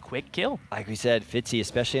 it's gonna be a quick kill. Like we said, Fitzy,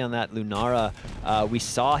 especially on that Lunara, we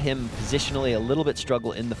saw him positionally a little bit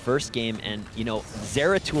struggle in the first game, and you know,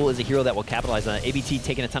 Zeratul is a hero that will capitalize on it. ABT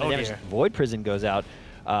taking a ton of damage. Dear. Void Prison goes out.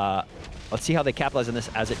 Let's see how they capitalize on this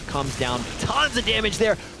as it comes down. Tons of damage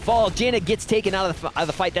there. Fall. Jaina gets taken out of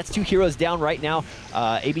the fight. That's 2 heroes down right now.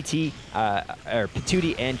 ABT, or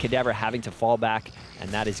Patootie and Cadaver having to fall back, and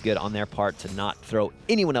that is good on their part to not throw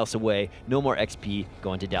anyone else away. No more XP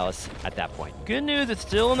going to Dallas at that point. Good news, it's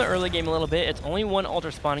still in the early game a little bit. It's only 1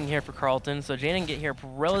 altar spawning here for Carleton, so Jaina can get here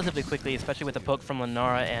relatively quickly, especially with the poke from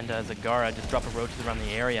Lunara and Zagara. Just drop a roaches around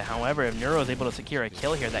the area. However, if Neuro is able to secure a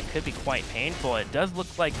kill here, that could be quite painful. It does look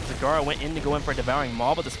like Zagara went in to go in for a Devouring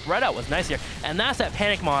Maw, but the spread out was nice here. And that's that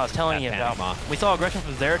Panic Maw I was telling you about. We saw aggression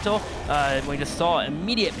from Zeratul. We just saw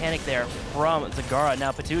immediate panic there from Zagara.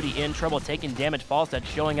 Now Patootie in trouble, taking damage. Falstad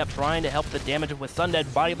showing up, trying to help the damage with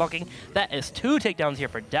Sundead body blocking. That is 2 takedowns here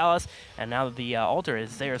for Dallas, and now the altar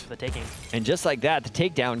is theirs for the taking. And just like that, the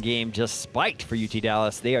takedown game just spiked for UT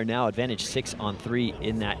Dallas. They are now advantage 6 on 3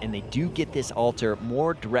 in that, and they do get this altar.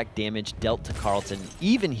 More direct damage dealt to Carleton,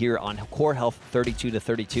 even here on core health 32 to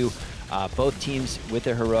 32. Both teams with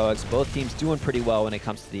their heroics, both teams doing pretty well when it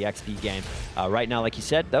comes to the XP game. Right now, like you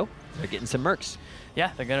said, though, they're getting some mercs.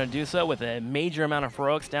 Yeah, they're going to do so with a major amount of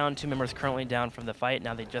heroics down. 2 members currently down from the fight.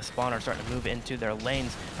 Now they just spawn or starting to move into their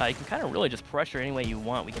lanes. You can kind of really just pressure any way you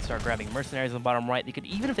want. We can start grabbing mercenaries on the bottom right. They could,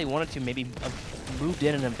 even if they wanted to, maybe moved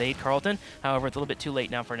in and invade Carleton. However, it's a little bit too late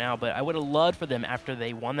now for now, but I would have loved for them, after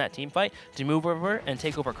they won that team fight, to move over and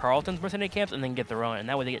take over Carleton's mercenary camps and then get their own, and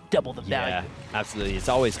that way they get double the value. Yeah, absolutely. It's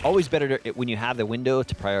always better when you have the window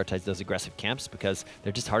to prioritize those aggressive camps, because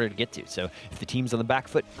they're just harder to get to. So if the team's on the back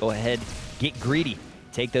foot, go ahead, get greedy.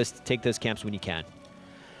 Take those camps when you can.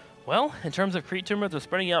 Well, in terms of creep tumors, they're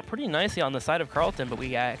spreading out pretty nicely on the side of Carleton, but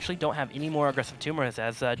we actually don't have any more aggressive tumors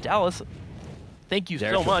as Dallas. Thank you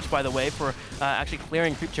so much, by the way, for actually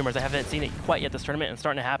clearing creep tumors. I haven't seen it quite yet this tournament, and it's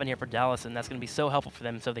starting to happen here for Dallas, and that's going to be so helpful for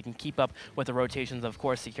them so they can keep up with the rotations, of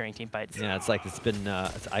course, securing team fights. Yeah, it's like it's been,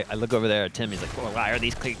 I look over there at Tim, he's like, well, why are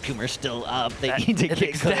these creep tumors still up? They need to get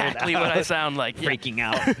exactly what I sound like. Freaking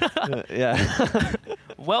out. Yeah.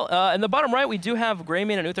 Well, in the bottom right, we do have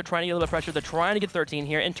Greymane and Uther trying to get a little bit of pressure. They're trying to get 13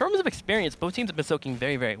 here. In terms of experience, both teams have been soaking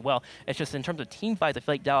very, very well. It's just in terms of team fights, I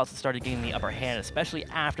feel like Dallas has started getting the upper hand, especially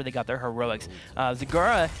after they got their heroics.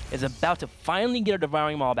 Zagara is about to finally get a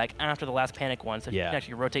Devouring Maul back after the last panic one, so he can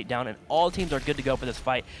actually rotate down, and all teams are good to go for this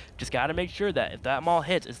fight. Just got to make sure that if that Maul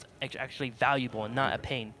hits, it's actually valuable and not a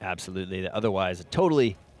pain. Absolutely. Otherwise, it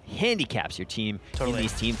totally handicaps your team in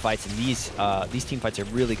these team fights, and these team fights are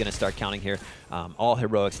really going to start counting here. All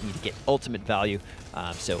heroics need to get ultimate value,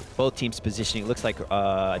 so both teams positioning. It looks like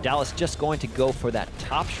Dallas just going to go for that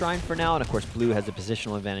top shrine for now, and of course Blue has a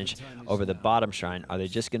positional advantage over the bottom shrine. Are they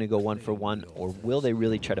just going to go 1 for 1, or will they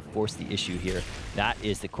really try to force the issue here? That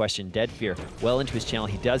is the question. Deadfear well into his channel.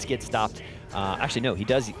 He does get stopped. Actually, no, he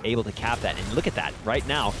does able to cap that. And look at that. Right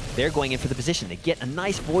now, they're going in for the position. They get a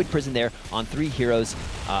nice Void Prison there on 3 heroes.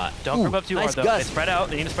 Don't group up too hard, though. They spread out.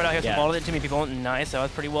 They need to spread out here. Yeah. So all of it too many people. Nice. That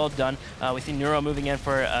was pretty well done. We see Neuro moving in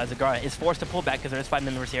for Zagara. Is forced to pull back because there's 5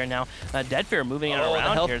 members here now. Deadfear moving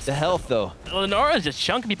around here. The health, though. Lenora is just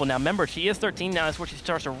chunking people now. Remember, she is 13 now. That's where she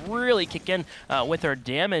starts to really kick in with her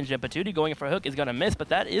damage. And Patootie going for a hook is going to miss, but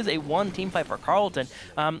that is a 1 team fight for Carleton.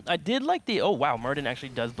 I did like the... Oh, wow. Murden actually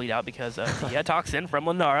does bleed out because he had toxin from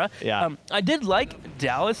Lunara. Yeah. I did like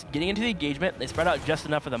Dallas getting into the engagement. They spread out just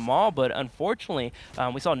enough for the Maul, but unfortunately,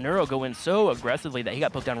 we saw Neuro go in so aggressively that he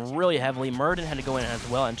got poked down really heavily. Murden had to go in as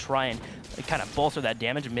well and try and kind of bolster that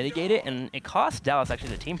damage and mitigate it, and it cost Dallas actually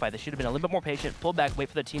the team fight. They should have been a little bit more patient, pull back, wait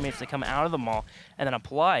for their teammates to come out of the Maul, and then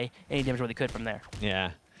apply any damage where they could from there.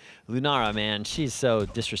 Yeah. Lunara, man, she's so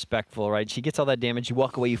disrespectful, right? She gets all that damage, you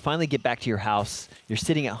walk away, you finally get back to your house, you're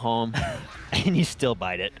sitting at home, and you still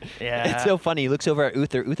bite it. Yeah. It's so funny. He looks over at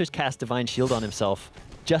Uther. Uther's cast Divine Shield on himself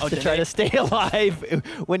just to try to stay alive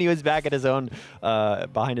when he was back at his own,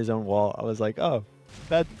 behind his own wall. I was like, oh,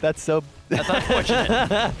 that's unfortunate.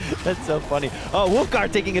 That's so funny. Oh,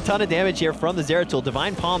 Wolfguard taking a ton of damage here from the Zeratul.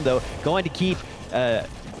 Divine Palm, though, going to keep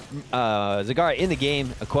Zagara in the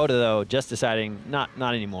game. A quota, though, just deciding not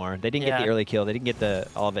anymore. They didn't get the early kill. They didn't get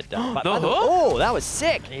all of it done. Oh, that was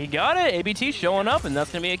sick. He got it. ABT showing up, and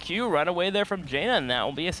that's going to be a Q right away there from Jaina, and that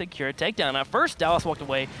will be a secure takedown. At first, Dallas walked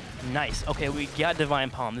away Nice. Okay, we got Divine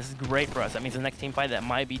Palm. This is great for us. That means the next team fight that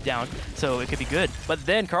might be down, so it could be good. But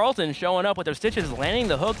then Carleton showing up with their stitches, landing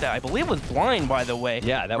the hook that I believe was blind, by the way.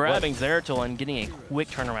 Yeah, that grabbing Zeratul and getting a quick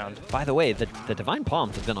turnaround. By the way, the Divine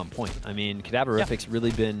Palms have been on point. I mean, Cadaverific's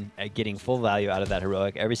really been getting full value out of that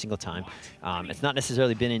heroic every single time. It's not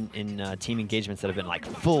necessarily been in team engagements that have been like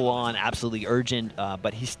full on, absolutely urgent,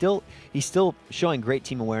 but he's still showing great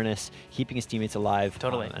team awareness, keeping his teammates alive.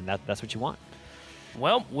 Totally. And that's what you want.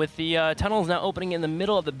 Well, with the tunnels now opening in the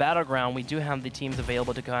middle of the battleground, we do have the teams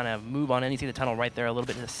available to kind of move on. And you see the tunnel right there a little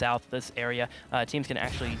bit to the south of this area. Teams can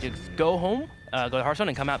actually just go home, go to Hearthstone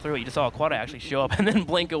and come out through it. You just saw Aquata actually show up and then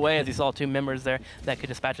blink away as you saw 2 members there that could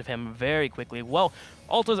dispatch of him very quickly. Well,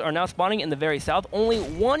 altars are now spawning in the very south. Only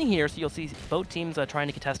 1 here, so you'll see both teams trying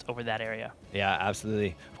to contest over that area. Yeah,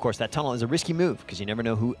 absolutely. Of course, that tunnel is a risky move because you never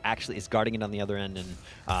know who actually is guarding it on the other end. And,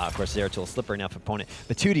 of course, Zeratul, a slippery enough opponent.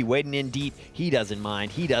 Batudi waiting in deep. He doesn't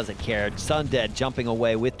mind. He doesn't care. Sundead jumping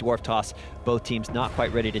away with Dwarf Toss. Both teams not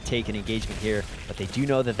quite ready to take an engagement here, but they do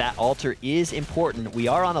know that that altar is important. We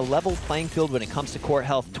are on a level playing field when it comes to core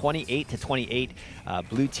health, 28-28.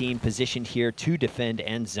 Blue team positioned here to defend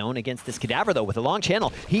and zone against this Cadaver, though, with a long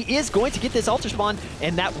channel. He is going to get this altar spawn,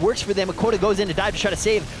 and that works for them. Aquata goes in to dive to try to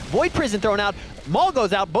save. Void Prison thrown out. Maul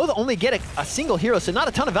goes out. Both only get a single hero, so not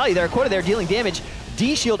a ton of value there. Aquata there dealing damage.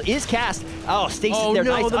 D-Shield is cast. Oh, Stasis there.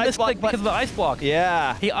 No, nice the ice block. because of the ice block.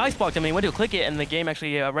 Yeah. He ice blocked him and he went to click it, and the game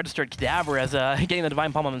actually registered Cadaver as getting the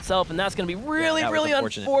Divine Palm on himself, and that's going to be really, really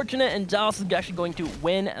unfortunate, and Dallas is actually going to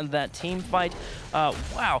win that team fight.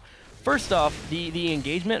 Wow. First off, the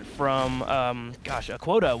engagement from,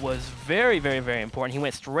 Aquata was very, very, very important. He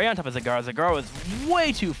went straight on top of Zagara. Zagara was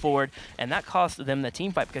way too forward, and that cost them the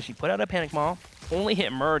team fight because she put out a Panic Maul, only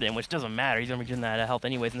hit Murden, which doesn't matter. He's going to be getting that health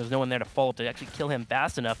anyways, and there's no one there to follow to actually kill him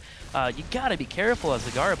fast enough. You got to be careful as a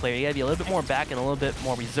Zagara player. You got to be a little bit more back and a little bit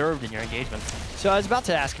more reserved in your engagements. So I was about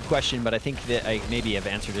to ask a question, but I think that I maybe have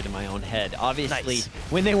answered it in my own head. Obviously, nice.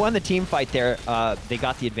 When they won the team fight there, they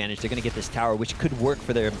got the advantage. They're going to get this tower, which could work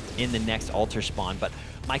for them in the next altar spawn. But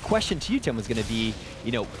my question to you, Tim, was going to be,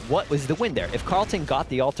 what was the win there? If Carleton got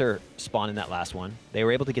the altar spawn in that last one, they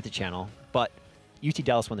were able to get the channel, but UT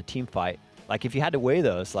Dallas won the team fight. Like, if you had to weigh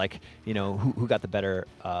those, who got the better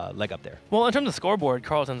leg up there? Well, in terms of scoreboard,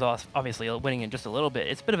 Carleton's obviously winning it just a little bit.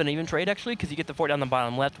 It's a bit of an even trade, actually, because you get the fort down the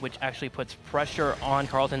bottom left, which actually puts pressure on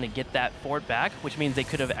Carleton to get that fort back, which means they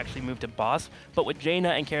could have actually moved to boss. But with Jaina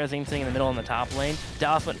and Karazim sitting in the middle in the top lane,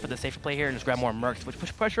 Dallas went for the safer play here and just grabbed more mercs, which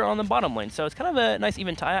pushed pressure on the bottom lane. So it's kind of a nice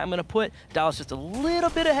even tie. I'm going to put Dallas just a little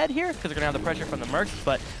bit ahead here because they're going to have the pressure from the mercs,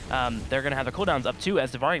 but they're going to have their cooldowns up too,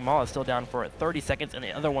 as Devouring Maul is still down for 30 seconds, and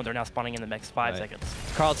the other ones are now spawning in the next 5 seconds.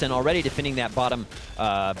 Carleton already defending that bottom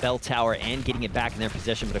bell tower and getting it back in their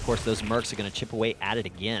possession, but of course those mercs are going to chip away at it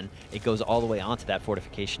again. It goes all the way onto that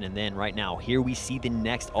fortification, and then right now, here we see the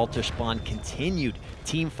next altar spawn continued.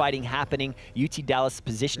 Team fighting happening. UT Dallas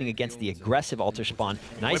positioning against the aggressive altar spawn.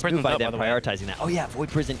 Nice move by them prioritizing that. Oh yeah, Void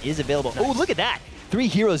Prison is available. Nice. Oh, look at that. 3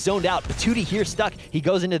 heroes zoned out. Batudi here stuck. He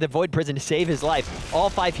goes into the Void Prison to save his life. All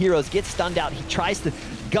 5 heroes get stunned out. He tries to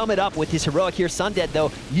gum it up with his heroic here. Sundead, though,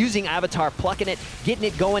 using Avatar, plucking it, getting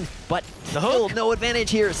it going, but still no advantage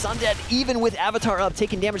here. Sundead, even with Avatar up,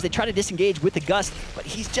 taking damage. They try to disengage with the Gust, but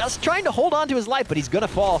he's just trying to hold on to his life, but he's going to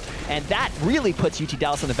fall, and that really puts UT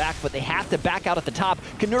Dallas on the back, but they have to back out at the top.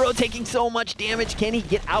 Kanuro taking so much damage. Can he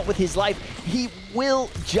get out with his life? He will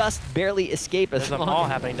just barely escape. There's a maul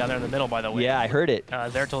happening down there in the middle, by the way. Yeah, I heard it.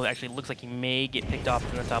 Zeratul actually looks like he may get picked off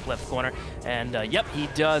in the top left corner, and yep, he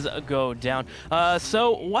does go down.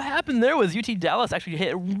 So what happened there was UT Dallas actually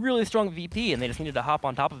hit a really strong VP, and they just needed to hop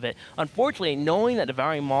on top of it. Unfortunately, knowing that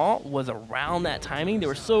Devouring Maul was around that timing, they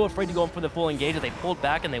were so afraid to go in for the full engage that they pulled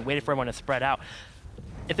back and they waited for everyone to spread out.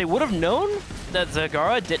 If they would have known that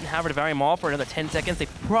Zagara didn't have a Devouring Maul for another 10 seconds, they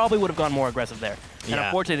probably would have gone more aggressive there. And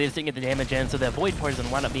unfortunately, they just didn't get the damage in, so that Void Poison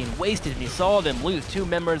wound up being wasted, and you saw them lose 2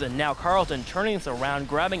 members, and now Carleton turning this around,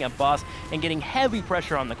 grabbing a boss, and getting heavy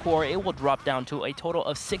pressure on the core. It will drop down to a total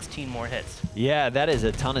of 16 more hits. Yeah, that is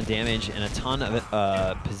a ton of damage and a ton of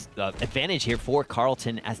advantage here for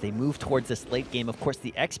Carleton as they move towards this late game. Of course,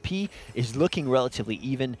 the XP is looking relatively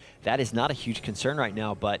even. That is not a huge concern right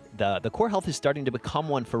now, but the core health is starting to become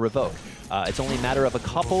one for Revoke. It's only a matter of a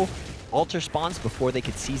couple altar spawns before they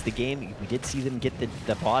could seize the game. We did see them get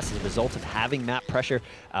the boss as a result of having map pressure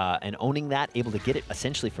and owning that, able to get it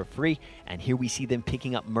essentially for free. And here we see them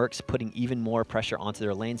picking up mercs, putting even more pressure onto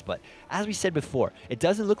their lanes. But as we said before, it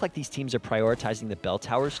doesn't look like these teams are prioritizing the bell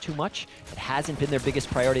towers too much. It hasn't been their biggest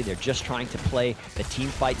priority. They're just trying to play the team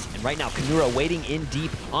fights. And right now, Kanura waiting in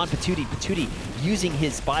deep on Batudi. Batudi using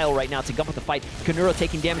his bile right now to gump up the fight. Kunuro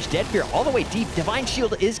taking damage. Dead Fear all the way deep. Divine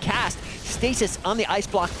Shield is cast. Stasis on the ice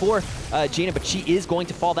block for Jaina, but she is going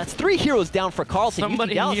to fall. That's 3 heroes down for Carleton.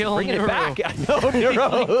 Somebody UT Dallas heal bringing Nero. it back. No,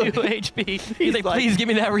 Nero. 2 HP. He's like, please give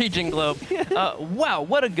me that regen globe. Wow,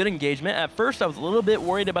 what a good engagement. At first, I was a little bit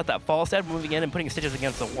worried about that fall stab moving in and putting Stitches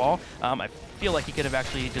against the wall. I feel like he could have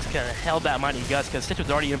actually just kind of held that Mighty Gust because Stitch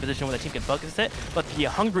was already in a position where the team could focus it. But the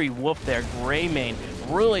Hungry Wolf there, Greymane,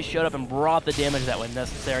 really showed up and brought the damage that was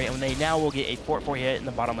necessary. And they now will get a 4-4 hit in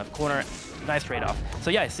the bottom left corner. Nice trade-off. So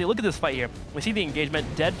yeah, see, look at this fight here. We see the engagement.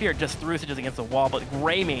 Dead Fear just threw Stitches against the wall, but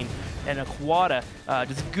Greymane and Aquata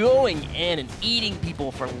just going in and eating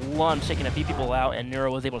people for lunch, taking a few people out, and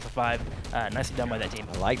Neuro was able to survive. Nicely done by that team.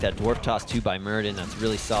 I like that Dwarf Toss too by Murden. That's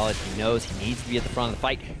really solid. He knows he needs to be at the front of the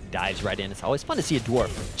fight. Dives right in. It's always fun to see a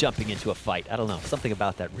Dwarf jumping into a fight. I don't know. Something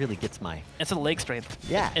about that really gets my... It's a leg strength.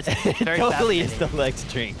 Yeah. It's very totally is the leg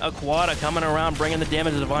strength. Aquata coming around, bringing the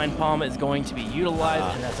damage. The Divine Palm is going to be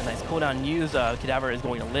utilized, and that's a nice cooldown used. Cadaver is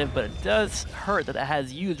going to live, but it does hurt that it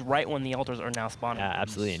has used right when the altars are now spawning. Yeah,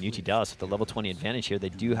 absolutely. And UT Dallas with the level 20 advantage here, they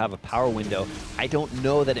do have a power window. I don't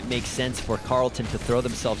know that it makes sense for Carleton to throw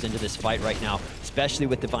themselves into this fight right now, especially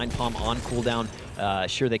with Divine Palm on cooldown.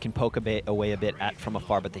 Sure, they can poke away a bit from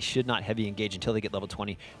afar, but they should not heavy engage until they get level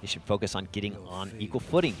 20. They should focus on getting on equal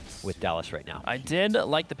footing with Dallas right now. I did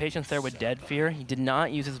like the patience there with Dead Fear. He did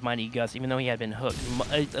not use his Mighty Gust, even though he had been hooked.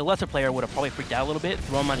 A lesser player would have probably freaked out a little bit,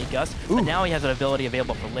 thrown Mighty Gust, but now he has an ability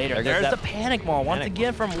available for later. There's the Panic Maul once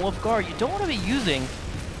again from Wolfguard. You don't want to be using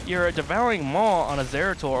your Devouring Maul on a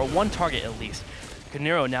Zeratul, or one target at least.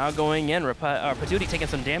 Kunuro now going in, Patootie taking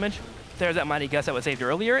some damage. There's that Mighty Gust that was saved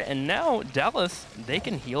earlier, and now Dallas, they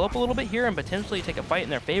can heal up a little bit here and potentially take a fight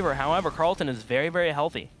in their favor. However, Carleton is very, very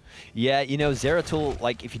healthy. Yeah, you know, Zeratul,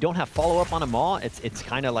 like, if you don't have follow-up on a Maul, it's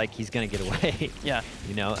kind of like he's going to get away. Yeah.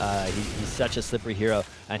 You know, he's such a slippery hero.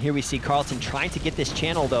 And here we see Carleton trying to get this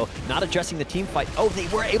channel, though, not addressing the team fight. Oh, they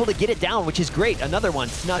were able to get it down, which is great. Another one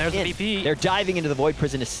snuck in. There's the VP. They're diving into the Void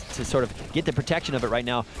Prison to sort of get the protection of it right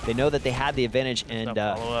now. They know that they had the advantage, and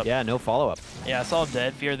yeah, no follow-up. Yeah, I saw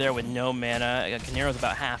Dead Fear there with no mana. Kunero's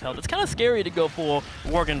about half health. It's kind of scary to go full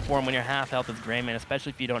Worgen form when you're half health with Greymane,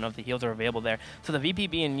 especially if you don't know if the heals are available there. So the VP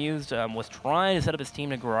being used was trying to set up his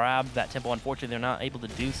team to grab that temple. Unfortunately, they're not able to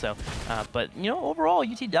do so. But, you know, overall,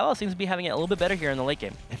 UT Dallas seems to be having it a little bit better here in the late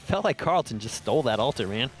game. It felt like Carleton just stole that altar,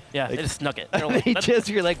 man. Yeah, like, they just snuck it.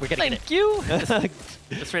 You're like, we're going to get it. Thank you.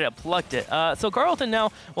 Just straight up plucked it. So Carleton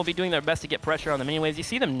now will be doing their best to get pressure on them anyways. You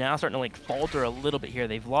see them now starting to like falter a little bit here.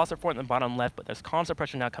 They've lost their fort in the bottom left, but there's constant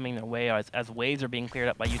pressure now coming their way as waves are being cleared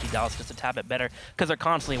up by UT Dallas just a tad bit better because they're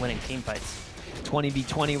constantly winning team fights.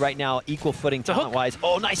 20v20 right now, equal footing talent-wise.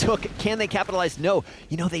 Oh, nice hook. Can they capitalize? No.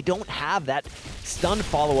 You know, they don't have that stun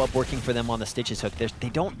follow-up working for them on the Stitches hook. They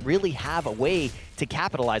don't really have a way to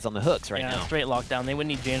capitalize on the hooks right now. Straight lockdown. They would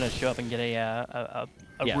need Jaina to show up and get a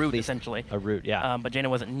root, essentially. A root, yeah. But Jaina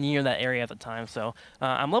wasn't near that area at the time, so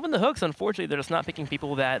I'm loving the hooks. Unfortunately, they're just not picking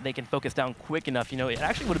people that they can focus down quick enough. You know, it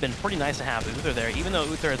actually would have been pretty nice to have Uther there. Even though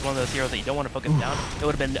Uther is one of those heroes that you don't want to focus down, it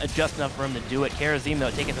would have been just enough for him to do it. Karazim,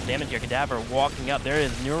 though, taking some damage here. Cadaver walking up. There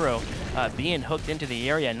is Neuro being hooked into the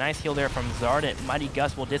area. Nice heal there from Zardent. Mighty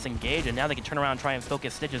Gust will disengage, and now they can turn around and try and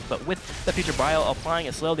focus Stitches. But with the Future Bile applying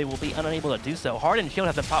it slow, they will be unable to do so. Hardened Shield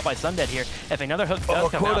has been popped by Sundead here. If another hook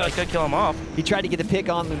does come out, they could kill him off. He tried to get the pick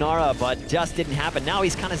on Lunara, but just didn't happen. Now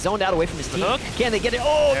he's kind of zoned out away from his team. Hook. Can they get it?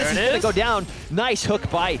 Oh, there this is going to go down. Nice hook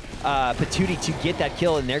by Patootie to get that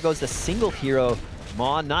kill, and there goes the single hero.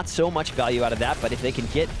 Maw, not so much value out of that, but if they can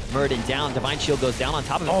get Murden down, Divine Shield goes down on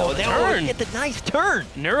top of him. Oh, the turn! Get the nice turn!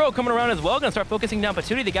 Neuro coming around as well, gonna start focusing down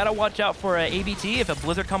Patootie. They gotta watch out for ABT. If a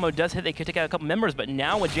Blizzard combo does hit, they could take out a couple members, but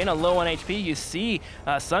now with Jaina low on HP, you see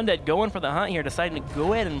Sundead going for the hunt here, deciding to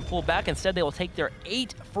go ahead and pull back. Instead, they will take their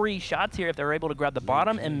 8 free shots here if they're able to grab the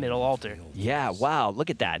bottom and middle altar. Yeah, wow, look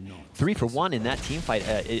at that. 3 for 1 in that team fight.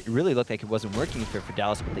 It really looked like it wasn't working for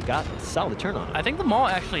Dallas, but they got a solid turn on it. I think the Maul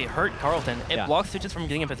actually hurt Carleton. It blocks Stitches from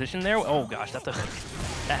getting in position there. Oh gosh, that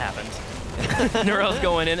happens. Neuro's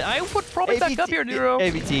going in. I would probably back up here, Neuro.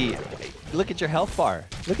 ABT, look at your health bar.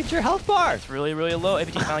 Look at your health bar. It's really, really low.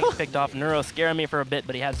 ABT finally gets picked off. Neuro scaring me for a bit,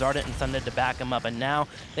 but he has Zardent and Sundead to back him up, and now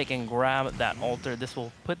they can grab that altar. This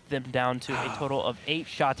will put them down to a total of 8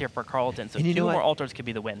 shots here for Carleton, so 2 more altars could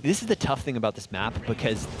be the win. This is the tough thing about this map,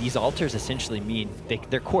 because theyese altars essentially mean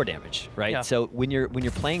they're core damage, right? Yeah. So when you're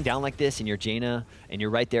playing down like this and you're Jaina and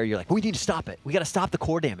you're right there, you're like, we need to stop it. We got to stop the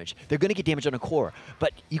core damage. They're going to get damage on a core,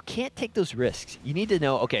 but you can't take those risks. You need to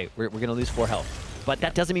know, okay, we're going to lose 4 health. but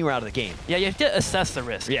that doesn't mean we're out of the game. Yeah, you have to assess the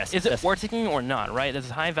risk. Yes. Is it worth taking or not, right? There's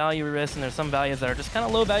high value risk, and there's some values that are just kind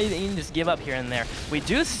of low value that you can just give up here and there. We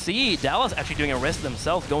do see Dallas actually doing a risk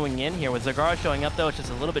themselves going in here with Zagara showing up, though. It's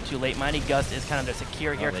just a little bit too late. Mighty Gust is kind of their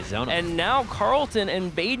secure here. And now Carleton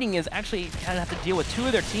and Baiting is actually kind of have to deal with 2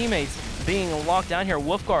 of their teammates being locked down here.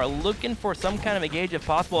 Wolfgar looking for some kind of engage if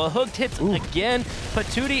possible. A hooked hits again.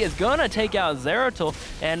 Patootie is going to take out Zeratul,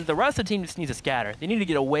 and the rest of the team just needs to scatter. They need to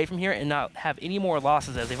get away from here and not have any more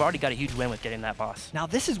losses, as they've already got a huge win with getting that boss. Now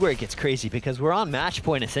this is where it gets crazy, because we're on match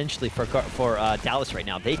point essentially for Dallas right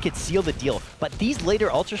now. They could seal the deal, but these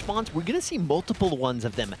later Ultra Spawns, we're going to see multiple ones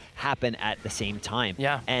of them happen at the same time.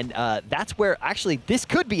 Yeah. And that's where actually this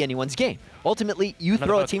could be anyone's game. Ultimately, you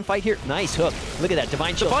throw a team fight here. Nice hook. Look at that.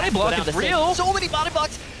 Divine Shield. The body block is real. So many body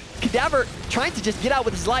blocks. Cadaver trying to just get out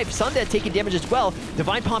with his life. Sundead taking damage as well.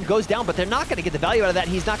 Divine Palm goes down, but they're not going to get the value out of that,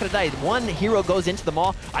 and he's not going to die. One hero goes into the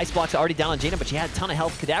maw. Ice Block's already down on Jaina, but she had a ton of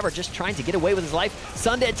health. Cadaver just trying to get away with his life.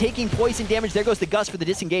 Sundead taking poison damage. There goes the Gust for the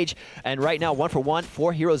disengage. And right now, 1 for 1.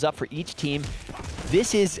 4 heroes up for each team.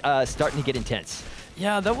 This is starting to get intense.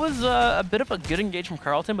 Yeah, that was a bit of a good engage from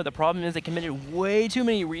Carleton, but the problem is they committed way too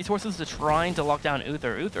many resources to trying to lock down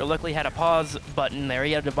Uther. Uther luckily had a pause button there.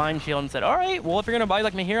 He had a Divine Shield and said, all right, well, if you're going to buy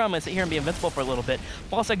like me here, I'm going to sit here and be invincible for a little bit.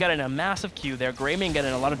 Falsa got in a massive queue there. Greymane got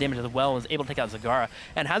in a lot of damage as well and was able to take out Zagara.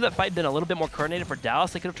 And had that fight been a little bit more coordinated for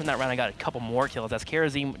Dallas, they could have turned that around and got a couple more kills, as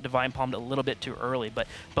Karazim Divine Palmed a little bit too early. But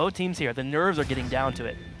both teams here, the nerves are getting down to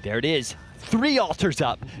it. There it is. 3 altars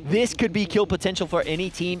up. This could be kill potential for any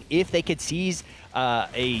team if they could seize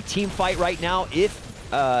a team fight right now. If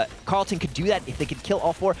Carleton could do that, if they could kill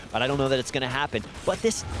all 4, but I don't know that it's going to happen. But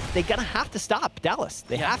they're going to have to stop Dallas.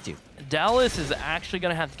 They have to. Dallas is actually going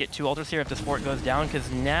to have to get 2 altars here if this fort goes down, because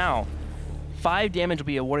now 5 damage will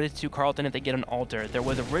be awarded to Carleton if they get an altar. There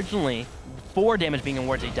was originally 4 damage being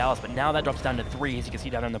awarded to Dallas, but now that drops down to 3, as you can see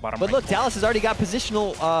down in the bottom But right look, corner. Dallas has already got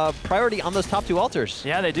positional priority on those top 2 altars.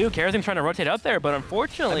 Yeah, they do. Karazim's trying to rotate up there, but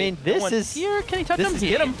unfortunately, I mean, this is here. Can he touch him? He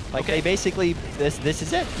hit him. Like okay. they basically, this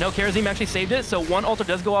is it. No, Karazim actually saved it, so 1 altar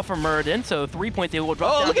does go off for Muradin, so 3 points. They will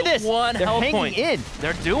drop down look at to this. 1 They're health hanging point. in.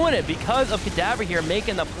 They're doing it because of Cadaver here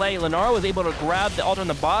making the play. Lennar was able to grab the altar on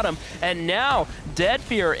the bottom, and now Dead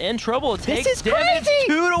Fear in trouble. This is damage.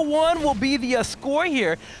 crazy. 2-1 will be the score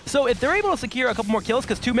here. So if they're able to secure a couple more kills,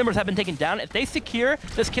 because 2 members have been taken down, if they secure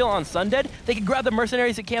this kill on Sundead, they can grab the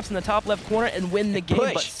mercenaries that camps in the top left corner and win the game.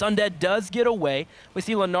 But Sundead does get away. We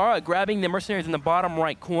see Lenara grabbing the mercenaries in the bottom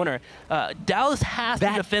right corner. Dallas has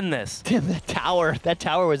to defend this. Tim, that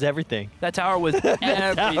tower was everything. That tower was everything.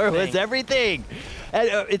 That tower was everything. And,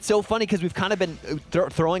 it's so funny because we've kind of been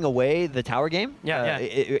throwing away the tower game. Yeah,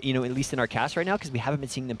 you know, at least in our cast right now, because we haven't been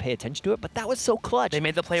seeing them pay attention to it. But that was so clutch. They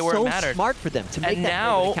made the play where it mattered. So smart for them to make and that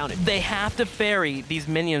now play that counted. They have to ferry these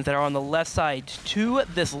minions that are on the left side to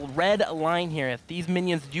this red line here. If these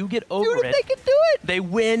minions do get over they can do it. they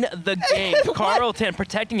win the game. Carleton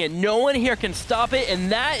protecting it. No one here can stop it,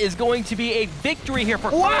 and that is going to be a victory here for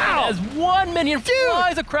Carleton as 1 minion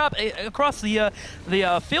flies across the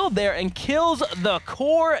field there and kills the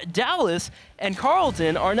core Dallas, and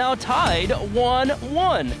Carleton are now tied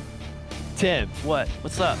 1-1. Tim. What?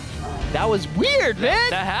 What's up? That was weird, man.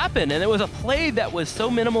 That happened, and it was a play that was so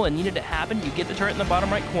minimal and needed to happen. You get the turret in the bottom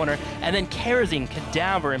right corner, and then Karazim,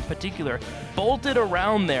 Cadaver in particular, bolted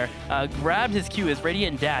around there, grabbed his Q, his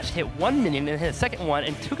Radiant Dash, hit 1 minion, and hit a second one,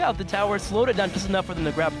 and took out the tower, slowed it down just enough for them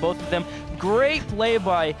to grab both of them. Great play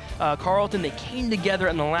by Carleton. They came together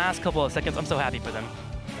in the last couple of seconds. I'm so happy for them.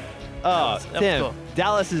 Oh, Tim, cool.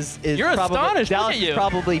 Dallas is You're probably, astonished. Dallas Look at is you.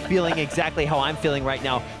 probably feeling exactly how I'm feeling right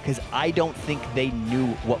now, because I don't think they knew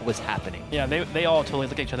what was happening. Yeah, they all totally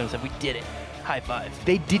looked at each other and said, we did it. High five.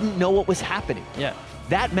 They didn't know what was happening. Yeah.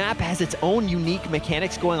 That map has its own unique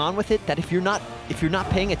mechanics going on with it that if you're not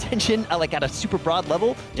paying attention like at a super broad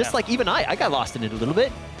level, just like even I got lost in it a little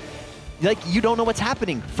bit. Like, you don't know what's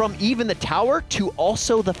happening from even the tower to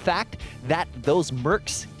also the fact that those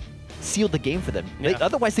mercs sealed the game for them. Yeah.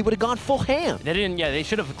 Otherwise, they would have gone full ham. They didn't. Yeah, they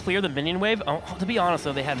should have cleared the minion wave. Oh, to be honest,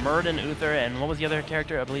 though, they had Muradin, Uther, and what was the other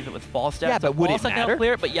character? I believe it was Falstaff. Yeah, but would it matter?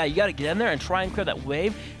 Clear it, but yeah, you got to get in there and try and clear that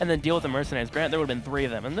wave, and then deal with the mercenaries. Granted, there would have been 3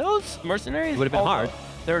 of them, and those mercenaries would have been hard.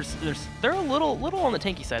 They're a little on the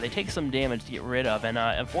tanky side. They take some damage to get rid of, and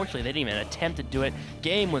unfortunately, they didn't even attempt to do it.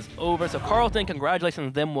 Game was over. So Carleton, congratulations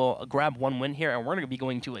to them. Will grab 1 win here, and we're going to be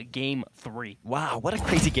going to a game 3. Wow, what a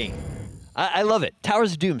crazy game. I love it.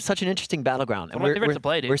 Towers of Doom, such an interesting battleground. And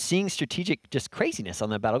we're seeing strategic just craziness on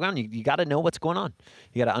the battleground. You got to know what's going on.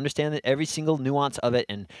 You got to understand every single nuance of it.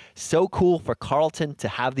 And so cool for Carleton to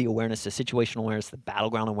have the awareness, the situational awareness, the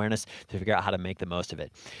battleground awareness to figure out how to make the most of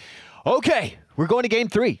it. Okay, we're going to game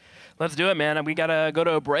 3. Let's do it, man. We gotta go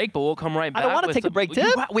to a break, but we'll come right back. I don't want to take a break,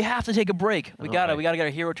 Tim. We have to take a break. We gotta right. get our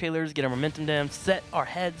hero trailers, get our momentum down, set our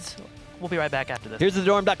heads. We'll be right back after this. Here's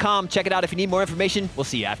thedorm.com. Check it out if you need more information. We'll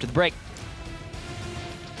see you after the break.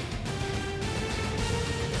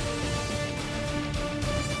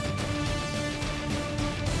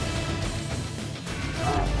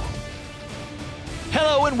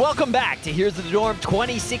 Hello and welcome back to Here's the Dorm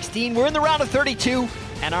 2016. We're in the round of 32,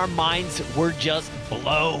 and our minds were just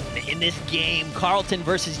blown in this game. Carleton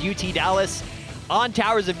versus UT Dallas on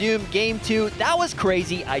Towers of Doom, Game 2. That was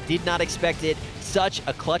crazy. I did not expect it. Such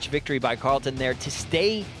a clutch victory by Carleton there to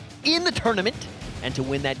stay in the tournament and to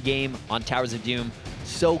win that game on Towers of Doom.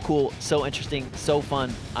 So cool, so interesting, so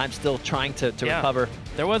fun. I'm still trying to recover.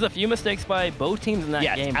 There was a few mistakes by both teams in that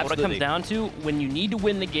game. Absolutely. What it comes down to, when you need to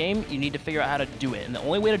win the game, you need to figure out how to do it. And the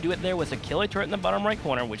only way to do it there was to kill a turret in the bottom right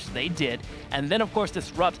corner, which they did. And then, of course,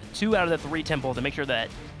 disrupt 2 out of the 3 temples to make sure that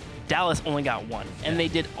Dallas only got 1. And they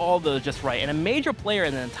did all those just right. And a major player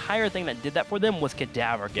in the entire thing that did that for them was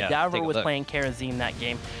Cadaver. Cadaver was playing Karazim that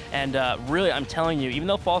game. And really, I'm telling you, even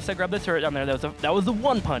though Falstad grabbed the turret down there, that was the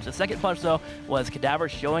 1 punch. The second punch, though, was Cadaver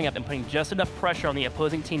showing up and putting just enough pressure on the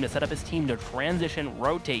opposing team to set up his team to transition,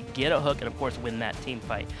 rotate, get a hook, and, of course, win that team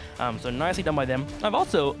fight. So nicely done by them. I've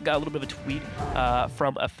also got a little bit of a tweet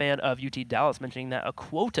from a fan of UT Dallas mentioning that a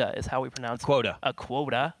quota is how we pronounce Quota. A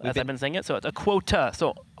quota, as I've been saying it. So it's a quota.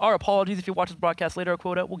 So our apologies if you watch this broadcast later,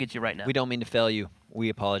 Quota. We'll get you right now. We don't mean to fail you. We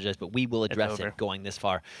apologize, but we will address it going this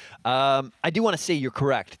far. I do want to say you're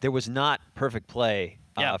correct. There was not perfect play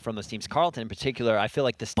from those teams. Carleton in particular, I feel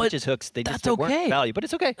like the Stitches hooks, they just weren't value, but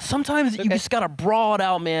it's okay. Sometimes you just got to brawl it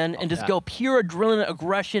out, man, and just go pure adrenaline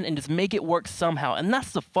aggression and just make it work somehow. And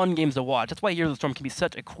that's the fun games to watch. That's why Heroes of the Storm can be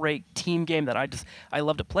such a great team game that I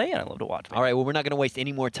love to play and I love to watch. Man. All right, well, we're not going to waste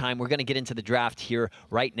any more time. We're going to get into the draft here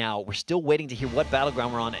right now. We're still waiting to hear what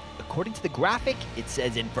battleground we're on. According to the graphic, it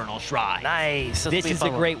says Infernal Shrine. Nice. This is a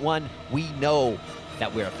great one. We know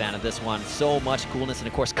that we're a fan of this one. So much coolness. And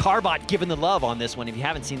of course, Carbot giving the love on this one. If you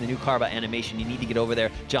haven't seen the new Carbot animation, you need to get over there.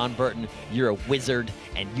 John Burton, you're a wizard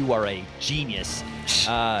and you are a genius.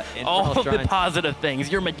 All of the positive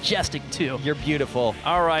things. You're majestic too. You're beautiful.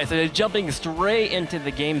 All right, so jumping straight into the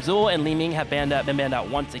game. Zul and Li Ming have been banned out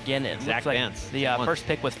once again. It Exact looks bans. The first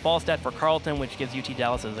pick was Falstad for Carleton, which gives UT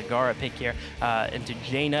Dallas a Zagara pick here into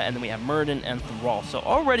Jaina, and then we have Murden and Thrall. So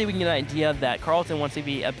already we can get an idea that Carleton wants to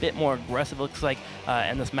be a bit more aggressive, looks like,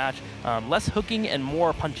 in this match. Less hooking and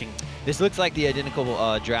more punching. This looks like the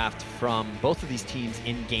identical draft from both of these teams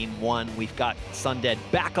in Game 1. We've got Sundead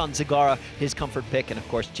back on Zagara, his comfort pick, and of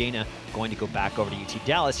course Jaina going to go back over to UT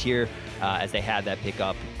Dallas here as they had that pick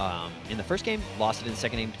up in the first game, lost it in the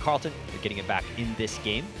second game to Carleton. They're getting it back in this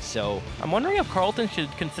game. So I'm wondering if Carleton should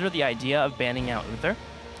consider the idea of banning out Uther,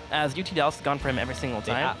 as UT Dallas has gone for him every single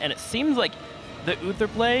time, and it seems like the Uther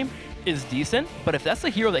play is decent, but if that's the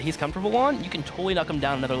hero that he's comfortable on, you can totally knock him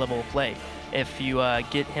down another level of play if you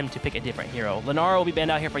get him to pick a different hero. Lenara will be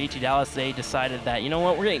banned out here for UT Dallas. They decided that, you know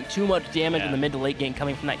what, we're getting too much damage in the mid to late game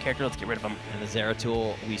coming from that character. Let's get rid of him. And the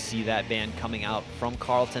Zeratul, we see that ban coming out from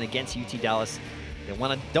Carleton against UT Dallas. They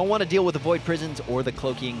don't want to deal with the Void Prisons or the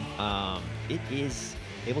cloaking. It is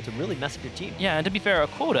able to really mess up your team. Yeah, and to be fair,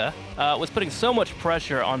 Quota was putting so much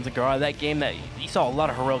pressure on Zagara that game that you saw a lot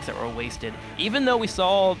of heroics that were wasted. Even though we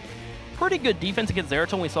saw pretty good defense against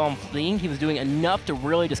Zeratul when we saw him fleeing, he was doing enough to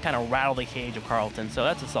really just kind of rattle the cage of Carleton, so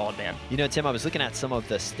that's a solid ban. You know, Tim, I was looking at some of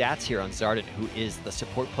the stats here on Zardan, who is the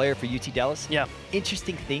support player for UT Dallas. Yeah.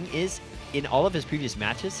 Interesting thing is, in all of his previous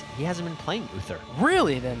matches, he hasn't been playing Uther.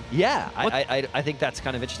 Really, then? Yeah, I think that's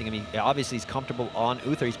kind of interesting. I mean, obviously he's comfortable on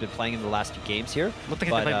Uther. He's been playing in the last 2 games here. Looked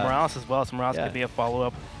like he played Morales as well, so Morales could be a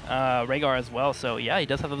follow-up. Rhaegar as well, so yeah, he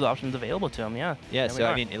does have those options available to him, yeah. Yeah, so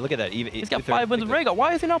I mean, look at that. He's got 5 wins with Rhaegar.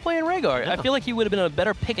 Why is he not playing Rhaegar? No. I feel like he would have been a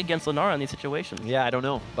better pick against Lenara in these situations. Yeah, I don't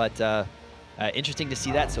know, but interesting to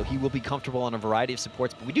see that, so he will be comfortable on a variety of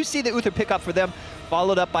supports. But we do see the Uther pickup for them,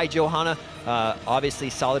 followed up by Johanna. Obviously,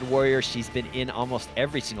 solid warrior. She's been in almost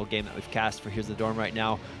every single game that we've cast for Here's the Dorm right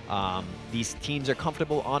now. These teams are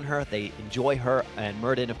comfortable on her. They enjoy her. And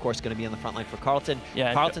Murden, of course, going to be on the front line for Carleton.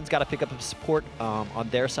 Yeah, Carleton's got to pick up a support on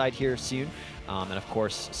their side here soon. And of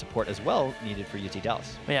course, support as well needed for UT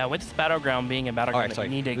Dallas. Yeah, with this battleground being a battleground that you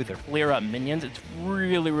need to clear up minions, it's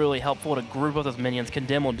really, really helpful to group up those minions.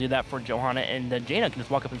 Condemn will do that for Johanna, and then Jaina can just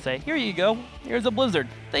walk up and say, here you go, here's a blizzard.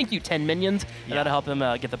 Thank you, 10 minions. And that'll help them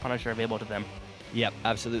get the Punisher available to them. Yep,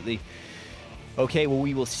 absolutely. Okay, well,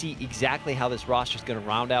 we will see exactly how this roster is going to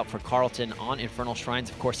round out for Carleton on Infernal Shrines.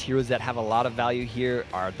 Of course, heroes that have a lot of value here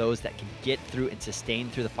are those that can get through and sustain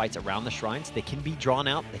through the fights around the shrines. They can be drawn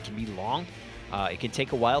out, they can be long. It can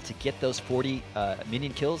take a while to get those 40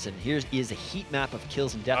 minion kills, and here is a heat map of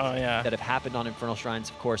kills and deaths that have happened on Infernal Shrines.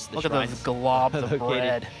 Of course, the Look shrines at those globs of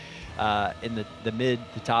bread. In the mid,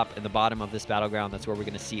 the top, and the bottom of this battleground. That's where we're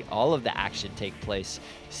going to see all of the action take place.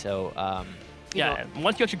 So, yeah,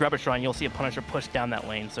 once you actually grab a shrine, you'll see a Punisher push down that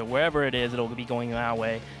lane. So wherever it is, it'll be going that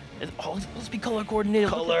way. It's supposed to be color coordinated.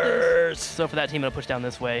 Colors! So for that team, it'll push down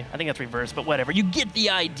this way. I think that's reverse, but whatever. You get the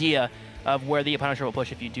idea of where the Punisher will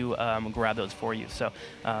push if you do grab those for you. So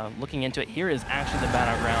looking into it, here is actually the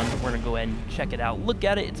battleground. We're going to go ahead and check it out. Look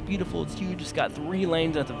at it. It's beautiful. It's huge. It's got 3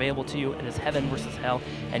 lanes that's available to you. It is heaven versus hell,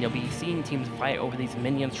 and you'll be seeing teams fight over these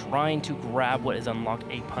minions trying to grab what is unlocked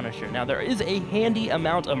a Punisher. Now, there is a handy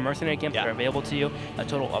amount of mercenary camps that are available to you, a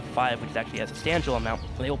total of 5, which is actually a substantial amount.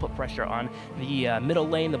 They will put pressure on the middle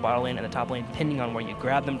lane, the bottom lane, and the top lane, depending on where you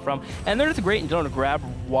grab them from. And they're just great in general to grab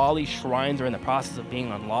while these shrines are in the process of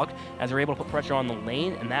being unlocked, as they're able to put pressure on the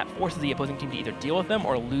lane, and that forces the opposing team to either deal with them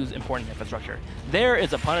or lose important infrastructure. There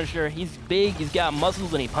is a Punisher. He's big, he's got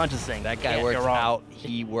muscles, and he punches things. That guy works out.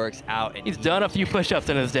 He works out. And he's done a few push-ups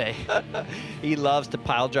in his day. He loves to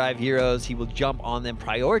pile drive heroes. He will jump on them,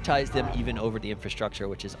 prioritize them even over the infrastructure,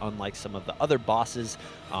 which is unlike some of the other bosses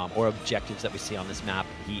or objectives that we see on this map.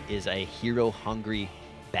 He is a hero-hungry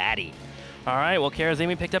baddie. All right, well,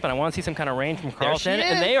 Karazami picked up, and I want to see some kind of range from Carleton,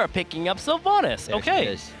 and they are picking up Sylvanas.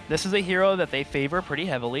 Okay, this is a hero that they favor pretty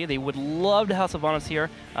heavily. They would love to have Sylvanas here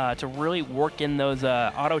to really work in those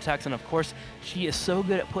auto attacks, and of course, she is so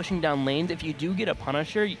good at pushing down lanes. If you do get a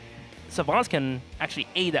Punisher, Sylvanas can actually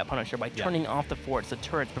aid that Punisher by turning off the forts, the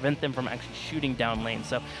turrets, prevent them from actually shooting down lanes.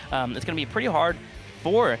 So it's going to be pretty hard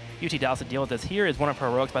for UT Dallas to deal with this. Here is one of her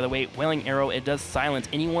heroics, by the way, Wailing Arrow. It does silence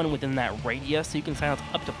anyone within that radius, so you can silence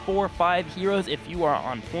up to 4 or 5 heroes if you are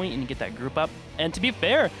on point and you get that group up. And to be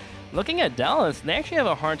fair, looking at Dallas, they actually have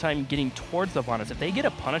a hard time getting towards Sylvanas. If they get a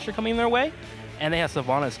Punisher coming their way, and they have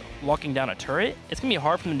Sylvanas locking down a turret, it's going to be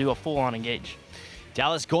hard for them to do a full-on engage.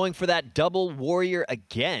 Dallas going for that double warrior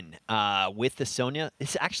again with the Sonya.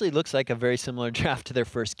 This actually looks like a very similar draft to their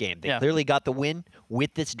first game. They clearly got the win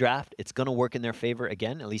with this draft. It's going to work in their favor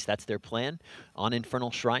again. At least that's their plan on Infernal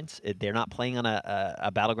Shrines. They're not playing on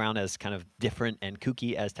a battleground as kind of different and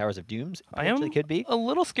kooky as Towers of Dooms actually could be. A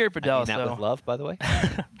little scared for Dallas, I mean that with love, by the way.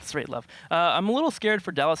 Straight love. I'm a little scared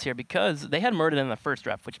for Dallas here because they had Murden in the first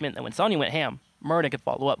draft, which meant that when Sonya went ham, Murden could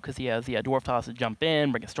follow up because he has the Dwarf Toss to jump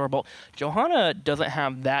in, bring a Storebolt. Johanna doesn't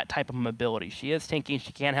have that type of mobility. She is tanking.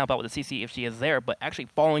 She can help out with the CC if she is there, but actually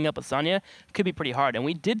following up with Sonya could be pretty hard. And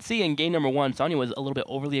we did see in game number 1, Sonya was a little bit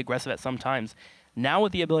overly aggressive at some times. Now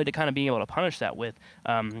with the ability to kind of being able to punish that with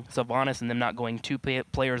Sylvanas and them not going 2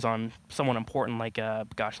 players on someone important like,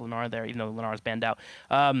 Lenar there, even though Lenar's banned out,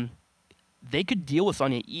 they could deal with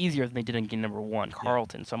Sonya easier than they did in game number 1,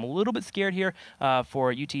 Carleton. So I'm a little bit scared here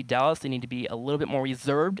for UT Dallas. They need to be a little bit more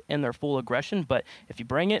reserved in their full aggression, but if you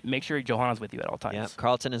bring it, make sure Johanna's with you at all times. Yeah,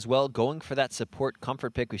 Carleton as well, going for that support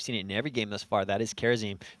comfort pick. We've seen it in every game thus far. That is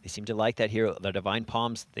Karazim. They seem to like that hero. The Divine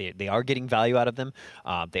Palms, they are getting value out of them.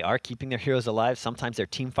 They are keeping their heroes alive. Sometimes their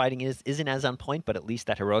team fighting isn't as on point, but at least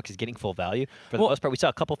that heroic is getting full value. For the most part, we saw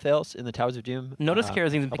a couple fails in the Towers of Doom. Notice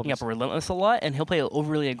Karazim's picking up a Relentless a lot, and he'll play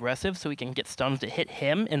overly aggressive so he can get stuns to hit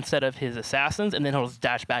him instead of his assassins, and then he'll just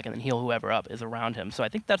dash back and then heal whoever up is around him. So I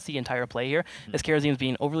think that's the entire play here, is Karazim's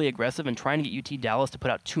being overly aggressive and trying to get UT Dallas to put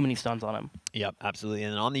out too many stuns on him. Yep, absolutely.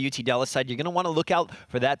 And on the UT Dallas side, you're going to want to look out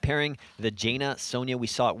for that pairing, the Jaina, Sonya. We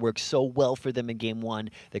saw it work so well for them in game 1.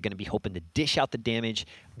 They're going to be hoping to dish out the damage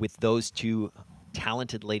with those 2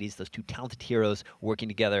 talented ladies, those 2 talented heroes working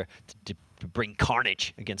together to bring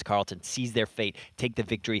carnage against Carleton, seize their fate, take the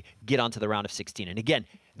victory, get onto the round of 16. And again,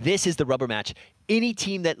 this is the rubber match. Any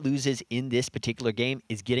team that loses in this particular game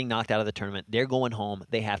is getting knocked out of the tournament. They're going home.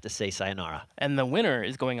 They have to say sayonara. And the winner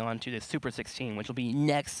is going on to the Super 16, which will be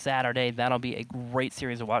next Saturday. That'll be a great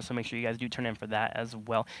series to watch, so make sure you guys do turn in for that as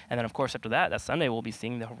well. And then, of course, after that Sunday, we'll be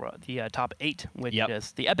seeing the top 8, which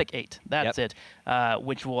is the Epic 8. That's it,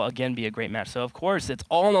 which will, again, be a great match. So, of course, it's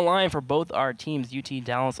all on the line for both our teams, UT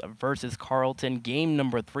Dallas versus Carleton. Game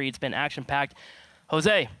number 3. It's been action-packed.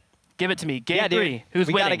 Jose, give it to me. Game 3. Who's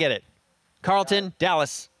winning? We got to get it. Carleton,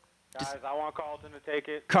 Dallas. Guys, I want Carleton to take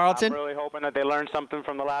it. Carleton? I'm really hoping that they learned something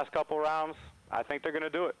from the last couple rounds. I think they're going to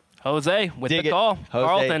do it. Jose with the call. Jose,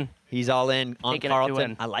 Carleton. He's all in on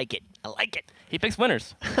Carleton. I like it. I like it. He picks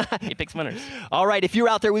winners. He picks winners. All right, if you're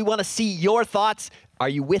out there, we want to see your thoughts. Are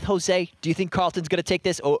you with Jose? Do you think Carleton's going to take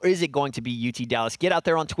this, or is it going to be UT Dallas? Get out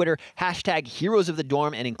there on Twitter, hashtag Heroes of the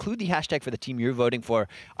Dorm, and include the hashtag for the team you're voting for.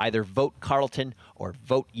 Either vote Carleton or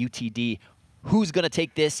vote UTD. Who's going to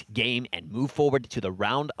take this game and move forward to the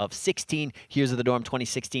round of 16? Here's the Dorm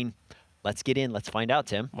 2016. Let's get in. Let's find out,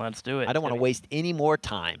 Tim. Let's do it. I don't want to waste any more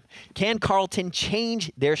time. Can Carleton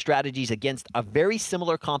change their strategies against a very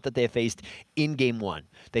similar comp that they faced in Game 1?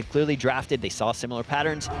 They've clearly drafted. They saw similar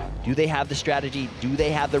patterns. Do they have the strategy? Do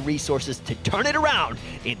they have the resources to turn it around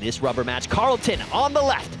in this rubber match? Carleton on the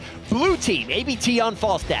left. Blue team, ABT on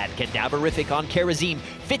Falstad, Cadaverific on Karazim,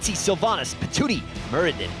 Fitzy, Sylvanas, Patootie,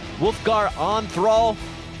 Muradin, Wolfgar on Thrall.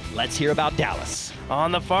 Let's hear about Dallas.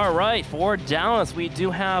 On the far right, for Dallas, we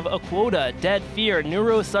do have a Quota, Dead Fear,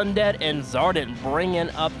 Neuro, Sundead, and Zardent bringing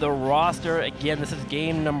up the roster. Again, this is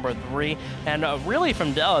game number 3. And really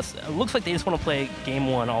from Dallas, it looks like they just want to play game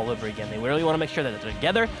 1 all over again. They really want to make sure that they're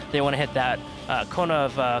together. They want to hit that Cone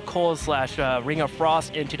of Cold / Ring of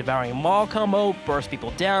Frost into Devouring Maw combo, burst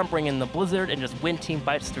people down, bring in the Blizzard, and just win team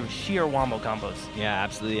fights through sheer wombo combos. Yeah,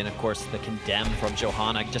 absolutely. And of course, the Condemn from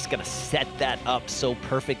Johanna, just going to set that up so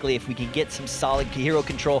perfectly. If we can get some solid hero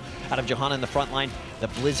control out of Johanna in the front line, the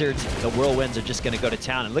Blizzards, the Whirlwinds are just going to go to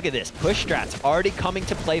town. And look at this, push strats already coming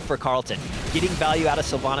to play for Carleton, getting value out of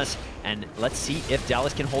Sylvanas, and let's see if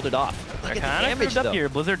Dallas can hold it off. Look at the damage, up here.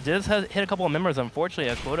 Blizzard does hit a couple of members.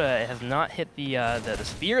 Unfortunately, Quota has not hit the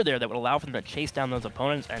sphere there that would allow for them to chase down those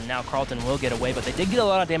opponents, and now Carleton will get away, but they did get a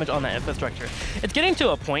lot of damage on that infrastructure. It's getting to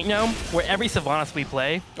a point now where every Sylvanas we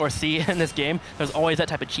play or see in this game, there's always that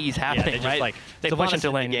type of cheese happening, right? Like, they push into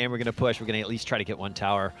lane. The game, we're going to push, we're going to at least try to get one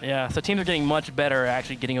tower. Yeah, so teams are getting much better at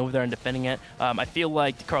actually getting over there and defending it. I feel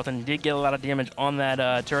like Carleton did get a lot of damage on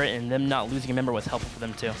that turret, and them not losing a member was helpful for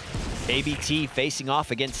them too. ABT facing off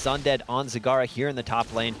against Sundead on Zagara here in the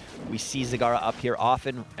top lane. We see Zagara up here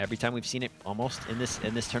often, every time we've seen it almost in this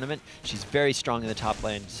tournament. She's very strong in the top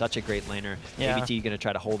lane, such a great laner. Yeah. ABT going to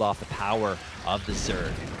try to hold off the power of the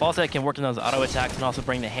Zerg. Falstad can work on those auto attacks and also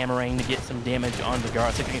bring the hammering to get some damage on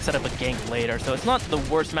Zagara, so you can set up a gank later. So it's not the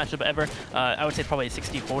worst matchup ever. I would say probably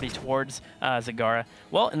 60-40 towards Zagara.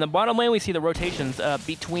 Well, in the bottom lane, we see the rotations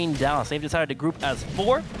between Dallas. They've decided to group as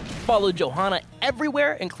 4, follow Johanna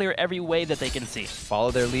everywhere, and clear every way that they can see.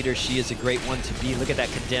 Follow their leader. She is a great one to be. Look at that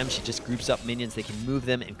Condemn. She just groups up minions. They can move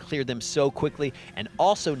them and clear them so quickly, and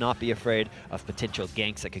also not be afraid of potential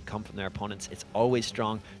ganks that could come from their opponents. It's always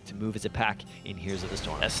strong to move as a pack in Heroes of the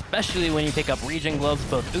Storm. Especially when you pick up Regen Gloves.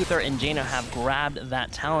 Both Uther and Jaina have grabbed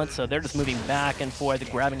that talent, so they're just moving back and forth,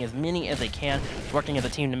 grabbing as many as they can, working as a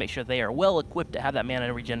team to make sure they are well equipped to have that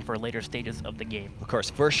mana regen for later stages of the game. Of course,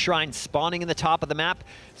 first shrine spawning in the top of the map.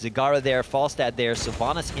 Zagara there, Falstad there,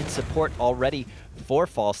 Sylvanas in support already for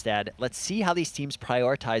Falstad. Let's see how these teams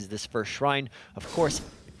prioritize this first shrine. Of course,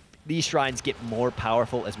 these shrines get more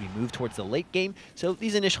powerful as we move towards the late game. So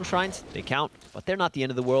these initial shrines, they count, but they're not the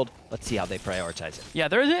end of the world. Let's see how they prioritize it. Yeah,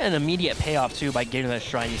 there isn't an immediate payoff, too, by getting this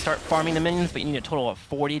shrine. You start farming the minions, but you need a total of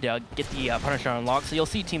 40 to get the Punisher unlocked. So you'll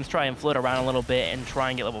see teams try and float around a little bit and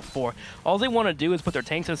try and get level 4. All they want to do is put their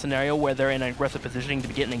tanks in a scenario where they're in an aggressive positioning to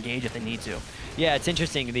get engaged if they need to. Yeah, it's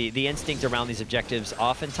interesting. The instinct around these objectives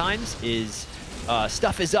oftentimes is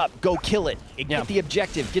stuff is up, go kill it. Get the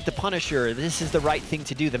objective, get the Punisher. This is the right thing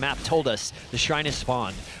to do. The map told us the shrine is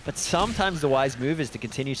spawned. But sometimes the wise move is to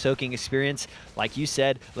continue soaking experience. Like you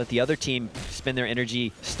said, let the other team spend their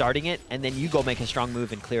energy starting it, and then you go make a strong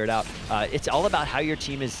move and clear it out. It's all about how your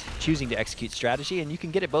team is choosing to execute strategy, and you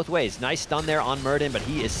can get it both ways. Nice stun there on Muradin, but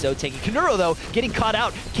he is so tanky. Kanuro, though, getting caught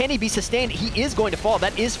out. Can he be sustained? He is going to fall.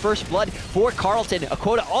 That is first blood for Carleton. A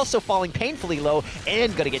Quota also falling painfully low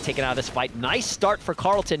and going to get taken out of this fight. Nice start for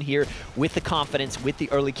Carleton here with the confidence, with the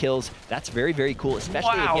early kills. That's very, very cool,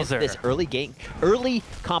 especially against this early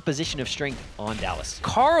composition of strength on Dallas.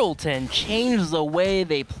 Carleton changed the way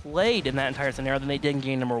they played in that entire scenario than they did in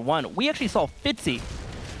game number 1. We actually saw Fitzy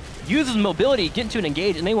use his mobility, get into an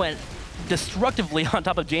engage, and they went destructively on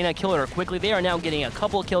top of Jaina, kill her quickly. They are now getting a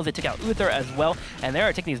couple of kills. They took out Uther as well, and they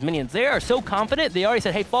are taking these minions. They are so confident, they already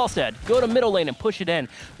said, hey, Falstad, go to middle lane and push it in,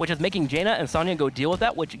 which is making Jaina and Sonya go deal with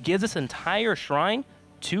that, which gives this entire shrine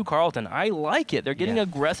to Carleton. I like it. They're getting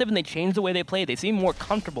aggressive, and they changed the way they play. They seem more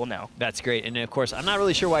comfortable now. That's great. And of course, I'm not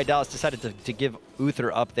really sure why Dallas decided to give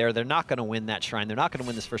Uther up there. They're not going to win that shrine. They're not going to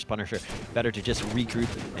win this first Punisher. Better to just regroup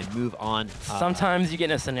and move on. Sometimes you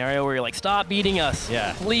get in a scenario where you're like, stop beating us.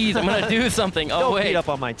 Yeah. Please, I'm going to do something. Oh, Don't wait. beat up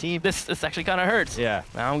on my team. This actually kind of hurts. Yeah.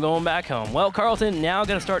 Now I'm going back home. Well, Carleton now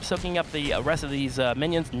going to start soaking up the rest of these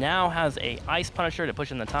minions. Now has a Ice Punisher to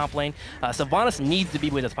push in the top lane. Sylvanas needs to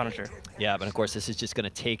be with this Punisher. Yeah, but of course, this is just going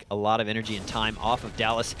to take a lot of energy and time off of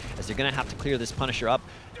Dallas, as they're going to have to clear this Punisher up.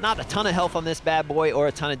 Not a ton of health on this bad boy or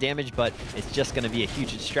a ton of damage, but it's just going to be a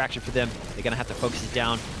huge distraction for them. They're going to have to focus it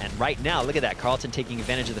down. And right now, look at that. Carleton taking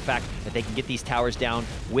advantage of the fact that they can get these towers down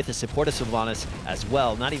with the support of Sylvanas as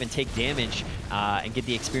well. Not even take damage and get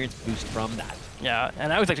the experience boost from that. Yeah,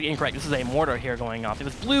 and I was actually incorrect. This is a mortar here going off. It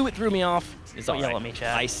was blue, it threw me off. Don't yell at me,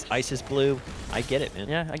 Chad. Ice is blue. I get it, man.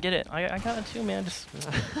 Yeah, I get it. I got it too, man. Just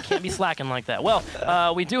can't be slacking like that. Well,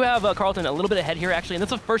 we do have Carleton a little bit ahead here, actually, and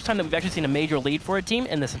this is the first time that we've actually seen a major lead for a team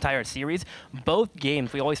in this entire series. Both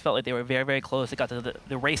games, we always felt like they were very, very close. It got to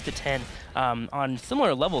the race to 10 on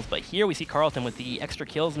similar levels, but here we see Carleton with the extra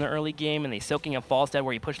kills in the early game and the soaking of Falstad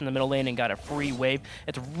where he pushed in the middle lane and got a free wave.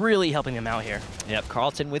 It's really helping them out here. Yep,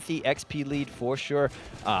 Carleton with the XP lead for sure.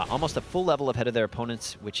 Almost a full level ahead of their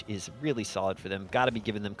opponents, which is really solid for them. Got to be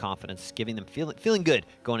giving them confidence, giving them feeling good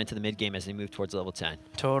going into the mid game as they move towards level 10.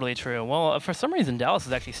 Totally true. Well, for some reason, Dallas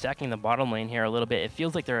is actually stacking the bottom lane here a little bit. It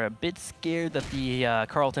feels like they're a bit scared that the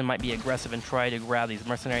Carleton might be aggressive and try to grab these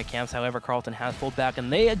mercenary camps. However, Carleton has pulled back,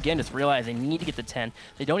 and they again just realize they need to get to 10.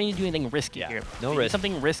 They don't need to do anything risky here. No risk.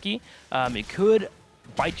 Something risky, it could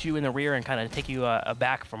bite you in the rear and kind of take you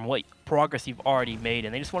aback from what progress you've already made,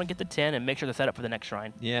 and they just want to get to 10 and make sure they're set up for the next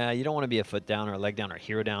shrine. Yeah, you don't want to be a foot down or a leg down or a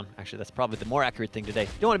hero down. Actually, that's probably the more accurate thing today. You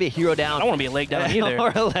don't want to be a hero down. I don't want to be a leg down either.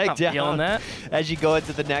 Or a leg down. Feeling that. As you go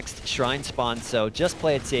into the next shrine spawn. So just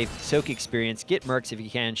play it safe, soak experience, get mercs if you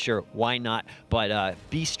can, sure, why not? But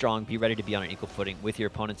be strong, be ready to be on an equal footing with your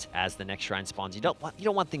opponents as the next shrine spawns. You don't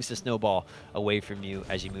want things to snowball away from you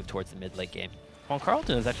as you move towards the mid-late game. Well,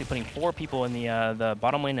 Carleton is actually putting 4 people in the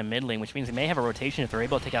bottom lane and mid lane, which means they may have a rotation if they're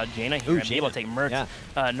able to take out Jaina here and be able to take mercs.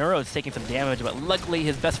 Yeah. Neuro's taking some damage, but luckily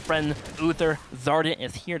his best friend, Uther Zardent,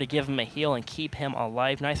 is here to give him a heal and keep him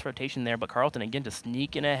alive. Nice rotation there, but Carleton again just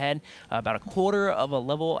sneaking ahead. About a quarter of a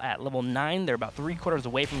level at level 9. They're about 3/4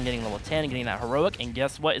 away from getting level 10 and getting that heroic, and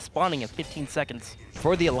guess what? It's spawning in 15 seconds.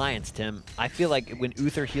 For the Alliance, Tim, I feel like when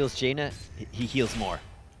Uther heals Jaina, he heals more.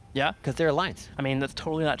 Yeah? Because they're Alliance. I mean, that's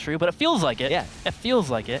totally not true, but it feels like it. Yeah. It feels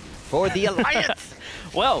like it. For the Alliance!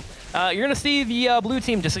 Well, you're going to see the blue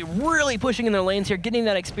team just really pushing in their lanes here, getting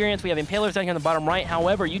that experience. We have Impalers down here on the bottom right.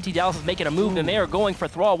 However, UT Dallas is making a move, and they are going for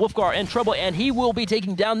Thrall. Wolfgar in trouble, and he will be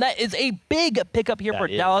taken down. That is a big pickup here for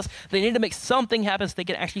Dallas. They need to make something happen so they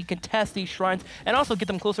can actually contest these shrines and also get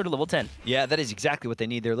them closer to level 10. Yeah, that is exactly what they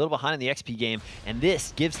need. They're a little behind in the XP game, and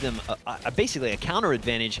this gives them basically a counter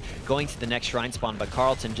advantage going to the next shrine spawn. But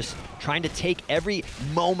Carleton just trying to take every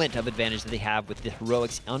moment of advantage that they have with the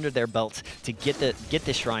heroics under their belts to get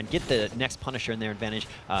this shrine, get the next Punisher in their advantage,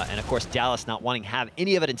 and of course Dallas not wanting to have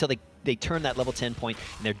any of it until they turn that level 10 point,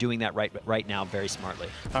 and they're doing that right now very smartly.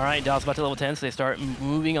 All right, Dallas about to level 10, so they start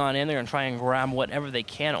moving on in. They're going to try and grab whatever they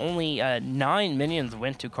can. Only 9 minions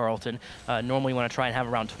went to Carleton. Normally you want to try and have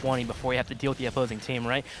around 20 before you have to deal with the opposing team,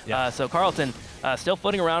 right? Yeah. So Carleton still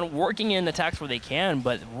floating around, working in attacks where they can,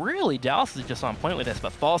 but really Dallas is just on point with this.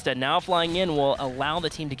 But Falstad now flying in will allow the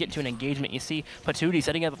team to get to an engagement. You see Patootie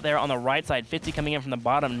setting up there on the right side, Fitzy coming in from the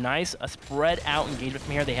bottom. Nice, a spread out engagement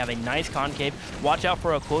from here. They have a nice concave. Watch out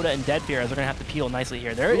for a Quota and Dead Fear as they're going to have to peel nicely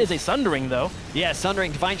here. There is a Sundering, though. Yeah,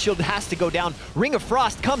 Sundering. Divine Shield has to go down. Ring of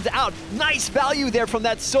Frost comes out. Nice value there from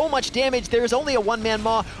that. So much damage. There's only a one-man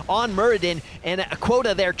Maw on Muradin, and a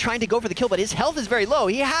Quota there trying to go for the kill, but his health is very low.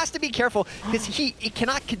 He has to be careful because he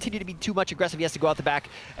cannot continue to be too much aggressive. He has to go out the back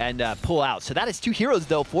and pull out. So that is 2 heroes,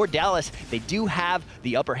 though, for Dallas. They do have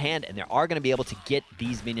the upper hand, and they are going to be able to get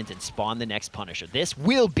these minions and spawn the next Punisher. This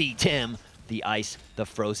will be, Tim, the Ice, the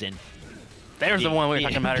Frozen. There's the one we were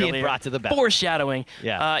talking about earlier. Brought to the battle. Foreshadowing.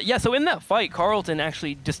 Yeah. Yeah, so in that fight, Carleton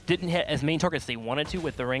actually just didn't hit as many targets as they wanted to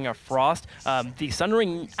with the Ring of Frost. The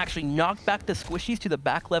Sundering actually knocked back the Squishies to the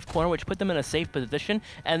back left corner, which put them in a safe position.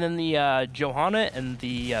 And then the Johanna and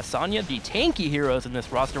the Sonya, the tanky heroes in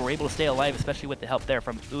this roster, were able to stay alive, especially with the help there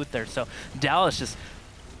from Uther. So Dallas just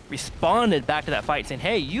responded back to that fight saying,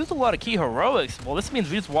 hey, you used a lot of key heroics. Well, this means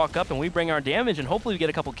we just walk up and we bring our damage and hopefully we get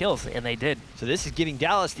a couple kills, and they did. So this is giving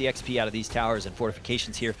Dallas the XP out of these towers and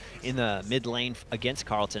fortifications here in the mid lane against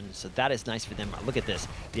Carleton, so that is nice for them. Look at this.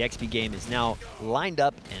 The XP game is now lined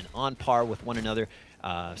up and on par with one another.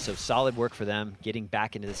 So solid work for them getting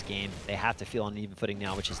back into this game. They have to feel on an even footing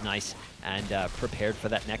now, which is nice, and prepared for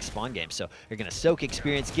that next spawn game. So they're going to soak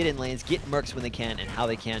experience, get in lanes, get mercs when they can and how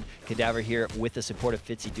they can. Cadaver here with the support of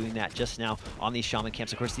Fitzy doing that just now on these shaman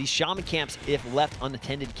camps. Of course, these shaman camps, if left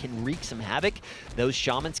unattended, can wreak some havoc. Those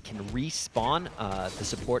shamans can respawn the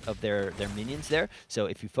support of their minions there. So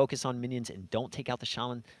if you focus on minions and don't take out the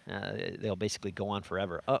shaman, they'll basically go on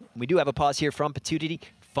forever. We do have a pause here from Patootie.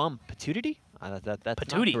 That's not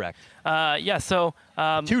Patootie. correct. Yeah, so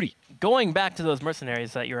Patootie. Going back to those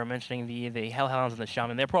mercenaries that you were mentioning, the Hellhounds and the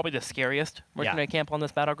Shaman, they're probably the scariest mercenary camp on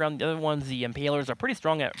this battleground. The other ones, the Impalers, are pretty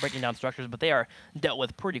strong at breaking down structures, but they are dealt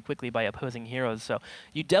with pretty quickly by opposing heroes. So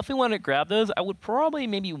you definitely want to grab those. I would probably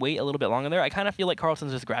maybe wait a little bit longer there. I kind of feel like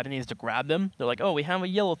Carleton's just grabbing these to grab them. They're like, oh, we have a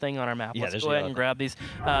yellow thing on our map. Yeah, Let's go ahead and grab these.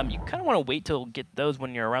 You kind of want to wait till get those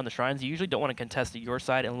when you're around the shrines. You usually don't want to contest your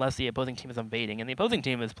side unless the opposing team is invading, and the opposing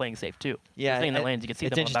team is playing safe too. Yeah, staying in the lanes, you can see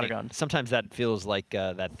them on the battleground. Sometimes that feels like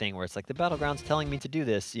that thing where it's like the battleground's telling me to do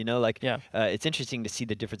this. You know, like it's interesting to see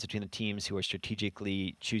the difference between the teams who are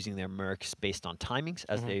strategically choosing their mercs based on timings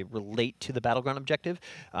as they relate to the battleground objective.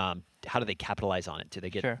 How do they capitalize on it? Do they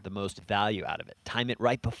get the most value out of it? Time it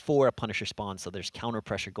right before a Punisher spawns, so there's counter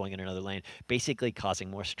pressure going in another lane, basically causing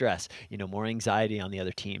more stress, you know, more anxiety on the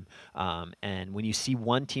other team. And when you see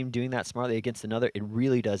one team doing that smartly against another, it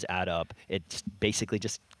really does add up. It's basically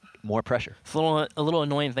just more pressure. It's a little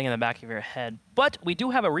annoying thing in the back of your head. But we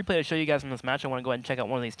do have a replay to show you guys from this match. I want to go ahead and check out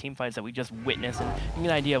one of these team fights that we just witnessed and give you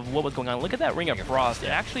an idea of what was going on. Look at that Ring of Frost. It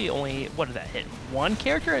actually only, what did that hit? One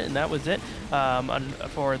character, and that was it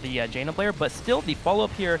for the Jaina player. But still, the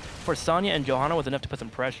follow-up here for Sonya and Johanna was enough to put some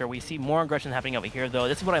pressure. We see more aggression happening over here, though.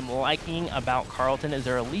 This is what I'm liking about Carleton, is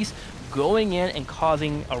they're at least going in and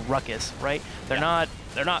causing a ruckus, right? They're not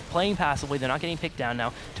playing passively. They're not getting picked down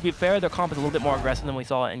now. To be fair, their comp is a little bit more aggressive than we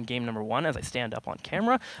saw in game number 1 as I stand up on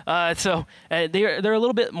camera. They're a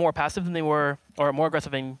little bit more passive than they were, or more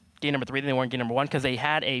aggressive in game number 3 than they were in game number 1 because they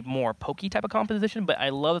had a more pokey type of composition, but I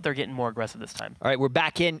love that they're getting more aggressive this time. All right, we're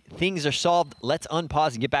back in. Things are solved. Let's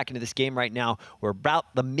unpause and get back into this game right now. We're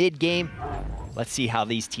about the mid-game. Let's see how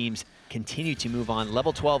these teams continue to move on.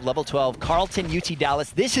 Level 12, Carleton, UT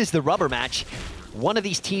Dallas. This is the rubber match. One of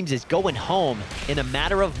these teams is going home in a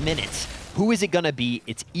matter of minutes. Who is it going to be?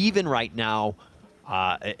 It's even right now.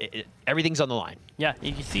 Everything's on the line. Yeah,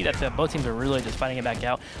 you can see that both teams are really just fighting it back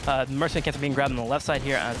out. Mercenary camps are being grabbed on the left side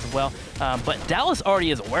here as well. But Dallas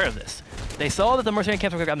already is aware of this. They saw that the mercenary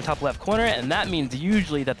camps were grabbed in the top left corner, and that means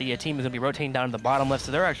usually that the team is going to be rotating down to the bottom left,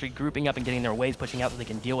 so they're actually grouping up and getting their waves pushing out so they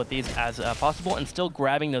can deal with these as possible and still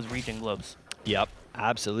grabbing those region globes. Yep,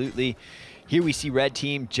 absolutely. Here we see red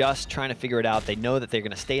team just trying to figure it out. They know that they're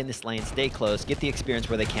going to stay in this lane, stay close, get the experience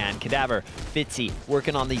where they can. Cadaver, Fitzy,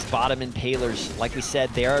 working on these bottom impalers. Like we said,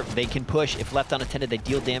 they can push. If left unattended, they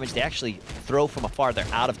deal damage. They actually throw from afar. They're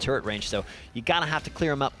out of turret range, so you got to have to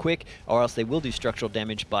clear them up quick, or else they will do structural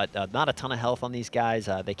damage, but not a ton of health on these guys.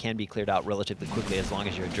 They can be cleared out relatively quickly as long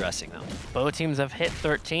as you're addressing them. Both teams have hit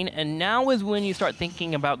 13, and now is when you start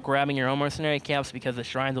thinking about grabbing your own mercenary camps because the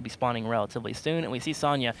shrines will be spawning relatively soon, and we see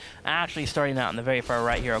Sonya actually starting out in the very far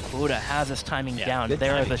right here. Okuda has this timing down.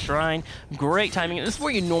 There is the shrine. Great timing. This is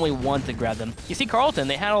where you normally want to grab them. You see Carleton,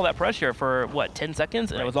 they had all that pressure for, what, 10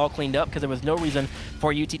 seconds? And it was all cleaned up because there was no reason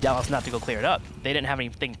for UT Dallas not to go clear it up. They didn't have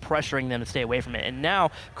anything pressuring them to stay away from it. And now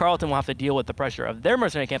Carleton will have to deal with the pressure of their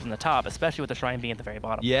mercenary camp on the top, especially with the shrine being at the very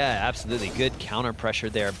bottom. Yeah, absolutely. Good counter pressure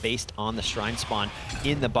there based on the shrine spawn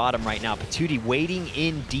in the bottom right now. Patootie waiting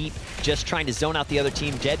in deep, just trying to zone out the other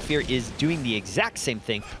team. Dead Fear is doing the exact same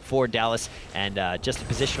thing for Dallas, and just a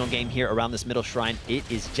positional game here around this middle shrine. It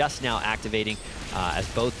is just now activating as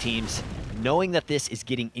both teams, knowing that this is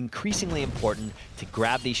getting increasingly important to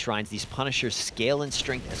grab these shrines. These Punishers scale in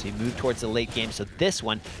strength as we move towards the late game. So this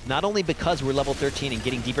one, not only because we're level 13 and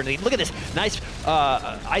getting deeper into the game, look at this nice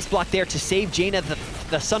ice block there to save Jaina.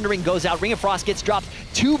 The Sundering goes out. Ring of Frost gets dropped.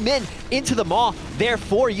 2 men into the maw there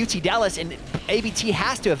for UT Dallas, and ABT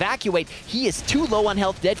has to evacuate. He is too low on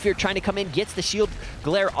health. Dead Fear trying to come in, gets the shield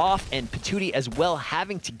glare off, and Patootie as well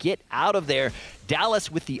having to get out of there.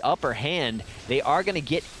 Dallas with the upper hand. They are going to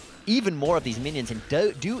get even more of these minions, and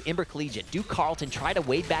do Ember Collegiate, do Carleton try to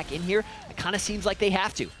wade back in here? It kind of seems like they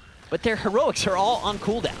have to. But their heroics are all on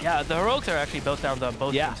cooldown. Yeah, the heroics are actually both down on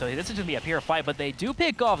both teams, so this is going to be a pure fight. But they do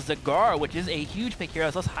pick off Zagar, which is a huge pick here.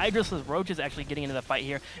 Those Hydrasless Roaches actually getting into the fight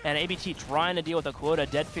here. And ABT trying to deal with a quota.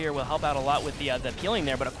 Dead Fear will help out a lot with the peeling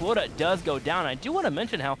there, but a quota does go down. I do want to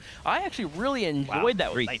mention how I actually really enjoyed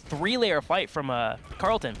that like 3-layer fight from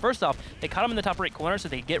Carleton. First off, they caught him in the top right corner, so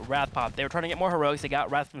they get Wrath pop. They were trying to get more heroics. They got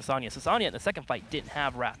Wrath from Sonya. So Sonya in the second fight didn't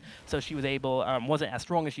have Wrath, so she was able, wasn't as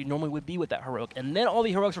strong as she normally would be with that heroic. And then all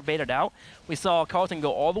the heroics were baited faded out. We saw Carleton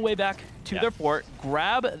go all the way back to their fort,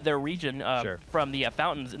 grab their region from the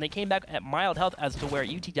fountains, and they came back at mild health as to where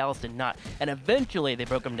UT Dallas did not. And eventually, they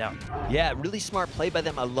broke them down. Yeah, really smart play by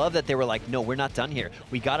them. I love that they were like, no, we're not done here.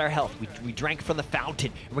 We got our health. We drank from the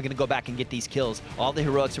fountain, and we're going to go back and get these kills. All the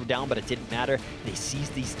heroics were down, but it didn't matter. They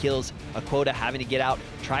seized these kills. Quota having to get out,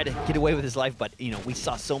 try to get away with his life, but, you know, we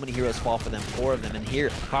saw so many heroes fall for them, 4 of them. And here,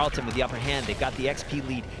 Carleton with the upper hand. They've got the XP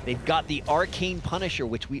lead. They've got the Arcane Punisher,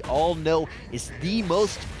 which we all know is the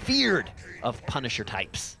most feared of Punisher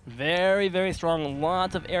types. Very, very strong.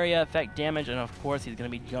 Lots of area effect damage, and of course, he's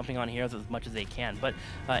going to be jumping on heroes as much as they can. But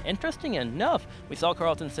interesting enough, we saw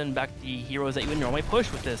Carleton send back the heroes that you would normally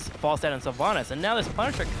push with this Falstad and Sylvanas, and now this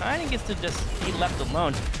Punisher kind of gets to just be left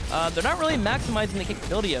alone. They're not really maximizing the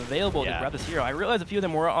capability available to grab this hero. I realize a few of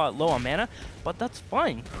them were low on mana, but that's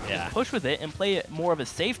fine. Just push with it and play it more of a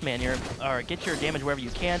safe manner, or get your damage wherever you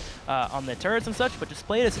can on the turrets and such, but just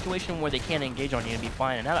play it in a situation where they can't engage on you and be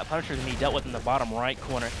fine. And now that Punisher is going to be dealt with in the bottom right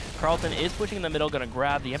corner. Carleton is pushing in the middle, going to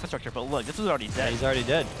grab the infrastructure, but look, this is already dead. Yeah, he's already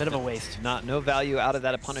dead. Bit of a waste. No value out of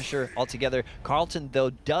that Punisher altogether. Carleton, though,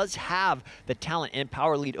 does have the talent and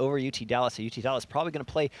power lead over UT Dallas. So UT Dallas probably going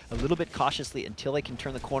to play a little bit cautiously until they can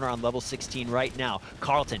turn the corner on level 16 right now.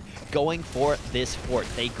 Carleton going for this fort.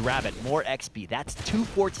 They grab it. More XP. That's 2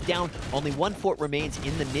 forts down. Only 1 fort remains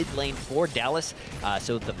in the mid lane for Dallas.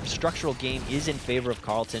 So the structural game is in favor of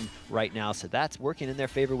Carleton right now. So that's working in their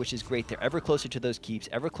favor, which is great. They're ever closer to those keeps,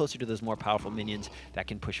 ever closer to those more powerful minions that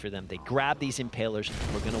can push for them. They grab these Impalers.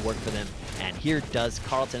 We're going to work for them. And here does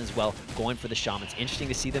Carleton as well, going for the Shamans. Interesting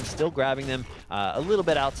to see them still grabbing them a little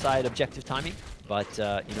bit outside objective timing. But,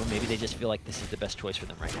 you know, maybe they just feel like this is the best choice for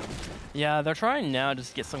them right now. Yeah, they're trying now just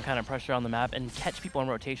to get some kind of pressure on the map and catch people in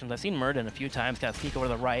rotations. I've seen Murden a few times kind of sneak over to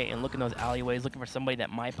the right and look in those alleyways, looking for somebody that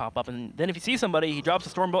might pop up. And then if you see somebody, he drops a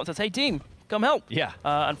Stormbolt and says, hey, team, come help. Yeah.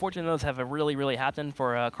 Unfortunately, those haven't really happened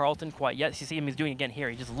for Carleton quite yet. You see him, he's doing it again here.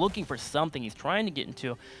 He's just looking for something. He's trying to get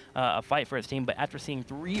into a fight for his team, but after seeing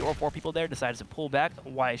 3 or 4 people there, decides to pull back.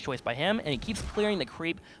 Wise choice by him, and he keeps clearing the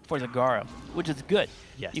creep for Zagara, which is good.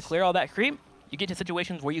 Yes. You clear all that creep, you get to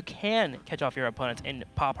situations where you can catch off your opponents and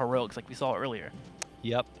pop heroics like we saw earlier.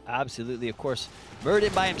 Yep, absolutely. Of course,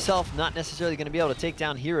 Murden by himself not necessarily going to be able to take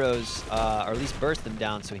down heroes, or at least burst them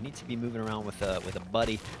down. So he needs to be moving around with a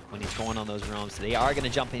buddy when he's going on those roams. So they are going to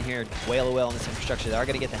jump in here, wail away on this infrastructure. They are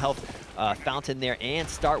going to get the health fountain there and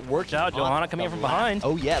start working. Johanna coming in from behind.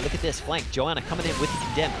 Oh yeah, look at this flank. Johanna coming in with the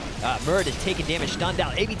condemn. Murden taking damage, stunned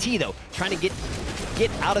out. ABT though, trying to get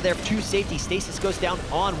out of there to safety. Stasis goes down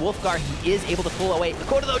on Wolfgar. He is able to pull away.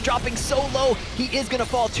 Dakota though dropping so low, he is going to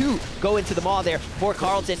fall too. Go into the maw there for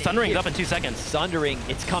Carleton. Sundering's up in 2 seconds. Sundering,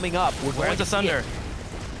 it's coming up. Where's the Sunder?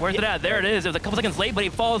 Where's it at? There it is. It was a couple seconds late, but he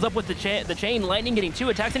follows up with the chain lightning, getting 2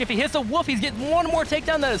 attacks. And if he hits a wolf, he's getting 1 more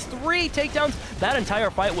takedown. That is 3 takedowns. That entire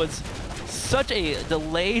fight was such a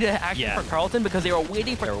delayed action for Carleton because they were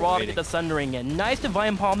waiting for Thrall to get the Sundering in. Nice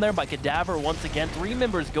Divine Palm there by Cadaver once again. 3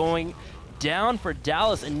 members going down for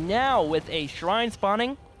Dallas, and now with a shrine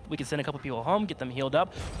spawning, we can send a couple people home, get them healed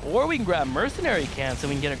up, or we can grab Mercenary Can so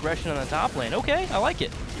we can get aggression on the top lane. Okay, I like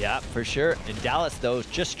it. Yeah, for sure. And Dallas, though, is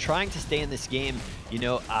just trying to stay in this game. You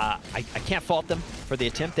know, I can't fault them for the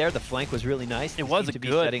attempt there. The flank was really nice. It was a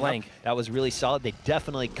good flank. That was really solid. They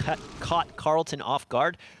definitely caught Carleton off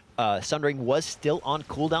guard. Sundering was still on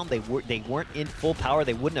cooldown. They weren't in full power.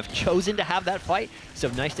 They wouldn't have chosen to have that fight. So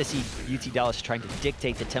nice to see UT Dallas trying to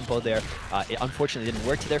dictate the tempo there. It unfortunately didn't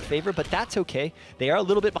work to their favor, but that's okay. They are a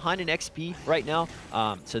little bit behind in XP right now,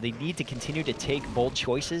 so they need to continue to take bold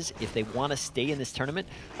choices if they want to stay in this tournament.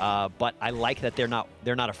 But I like that they're not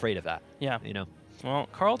afraid of that. Yeah. You know. Well,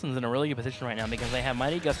 Carleton's in a really good position right now because they have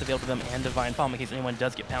Mighty Gust available to them and Divine Palm in case anyone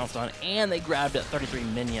does get pounced on, and they grabbed 33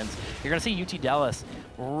 minions. You're going to see UT Dallas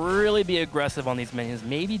really be aggressive on these minions,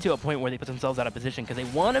 maybe to a point where they put themselves out of position because they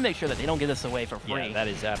want to make sure that they don't get this away for free. Yeah, that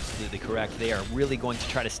is absolutely correct. They are really going to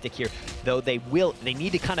try to stick here, though they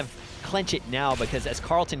need to kind of clench it now because as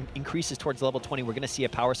Carleton increases towards level 20, we're going to see a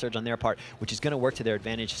power surge on their part, which is going to work to their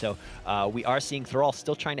advantage. So we are seeing Thrall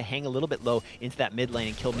still trying to hang a little bit low into that mid lane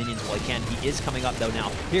and kill minions while he can. He is coming up though now.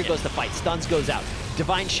 Here goes the fight. Stuns goes out.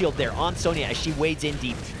 Divine Shield there on Sonya as she wades in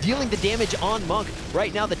deep, dealing the damage on Monk.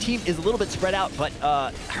 Right now the team is a little bit spread out, but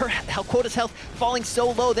Quota's health falling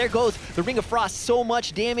so low. There goes the Ring of Frost. So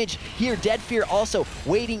much damage here. Dead Fear also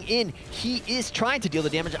wading in. He is trying to deal the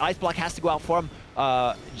damage. Ice Block has to go out for him.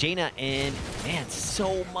 Jaina, and man,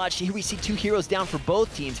 so much. Here we see 2 heroes down for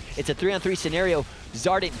both teams. It's a 3-on-3 scenario.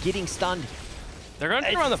 Zardit getting stunned. They're going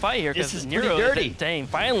to turn around the fight here because Nero dirty. is dang.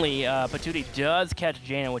 Finally, Patootie does catch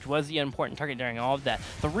Jaina, which was the important target during all of that.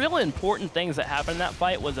 The real important things that happened in that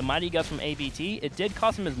fight was a Mighty Gust from ABT. It did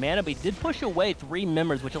cost him his mana, but he did push away 3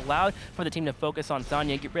 members, which allowed for the team to focus on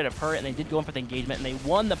Sonya, get rid of her, and they did go in for the engagement, and they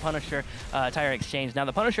won the Punisher tire exchange. Now,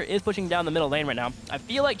 the Punisher is pushing down the middle lane right now. I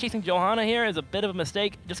feel like chasing Johanna here is a bit of a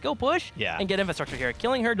mistake. Just go push and get infrastructure here.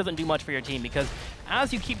 Killing her doesn't do much for your team because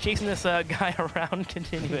as you keep chasing this guy around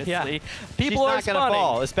continuously, people are not going to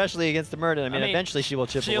fall, especially against the Murden. I mean, eventually she will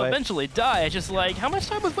chip away. She'll eventually die. It's just like, how much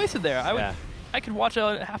time was wasted there? I could watch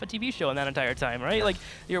half a TV show in that entire time, right? Like,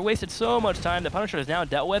 you're wasted so much time. The Punisher is now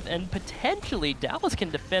dealt with, and potentially Dallas can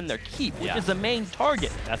defend their keep, which is the main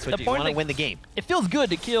target. That's what you want to win the game. It feels good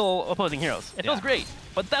to kill opposing heroes. It feels great,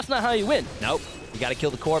 but that's not how you win. Nope. You got to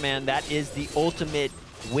kill the core, man. That is the ultimate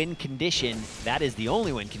win condition. That is the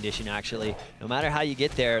only win condition, actually. No matter how you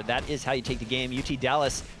get there, that is how you take the game. UT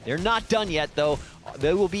Dallas, they're not done yet, though.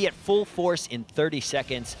 They will be at full force in 30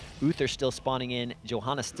 seconds. Uther still spawning in.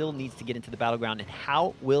 Johanna still needs to get into the battleground. And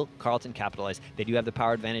how will Carleton capitalize? They do have the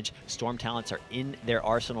power advantage. Storm talents are in their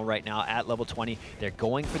arsenal right now at level 20. They're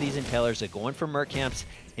going for these impalers. They're going for merc camps.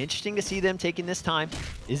 Interesting to see them taking this time.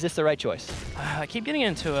 Is this the right choice? I keep getting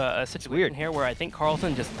into a situation here where I think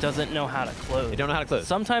Carleton just doesn't know how to close. They don't know how to close.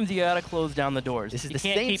 Sometimes you gotta close down the doors. This is you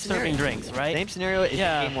can't keep serving drinks, right? Same scenario as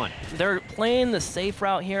game 1. They're playing the safe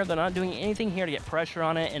route here. They're not doing anything here to get pressure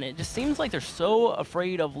on it, and it just seems like they're so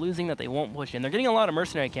afraid of losing that they won't push in. They're getting a lot of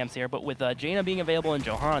mercenary camps here, but with Jaina being available and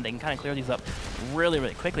Johanna, they can kind of clear these up really,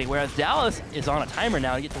 really quickly, whereas Dallas is on a timer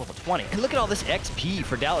now to get to level 20. And look at all this XP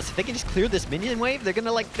for Dallas. If they can just clear this minion wave, they're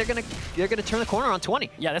gonna turn the corner on 20.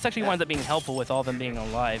 Yeah, this actually winds up being helpful with all of them being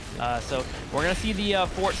alive. So we're gonna see the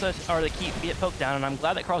fort or the keep get poked down, and I'm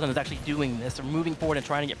glad that Carleton is actually doing this. They're moving forward and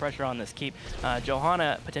trying to get pressure on this keep.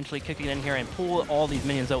 Johanna potentially kicking in here and pull all these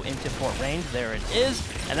minions though into fort range. There it is,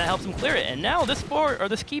 and that helps them clear it. And now this fort or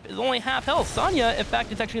this keep is only half health. Sonya, in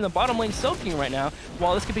fact, is actually in the bottom lane soaking right now,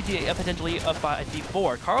 while this could be potentially a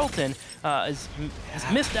 5v4. Carleton has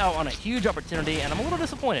missed out on a huge opportunity, and I'm a little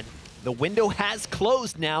disappointed. The window has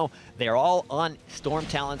closed now. They're all on Storm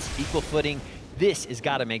talents, equal footing. This has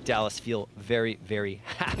got to make Dallas feel very, very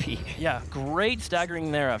happy. Yeah, great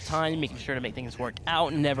staggering there of time, making sure to make things work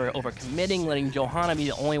out, never overcommitting, letting Johanna be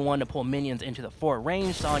the only one to pull minions into the fort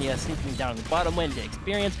range. Sonya sneaking down in the bottom lane to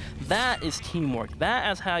experience. That is teamwork.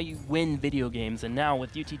 That is how you win video games. And now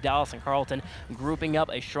with UT Dallas and Carleton grouping up,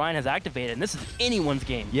 a shrine has activated, and this is anyone's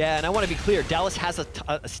game. Yeah, and I want to be clear, Dallas has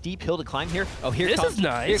a steep hill to climb here. Oh, here this is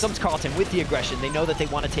nice. Here comes Carleton with the aggression. They know that they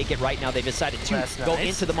want to take it right now. They decided to go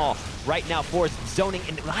into the mall right now for zoning.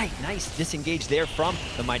 And nice disengage there from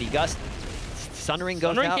the Mighty Gust. Sundering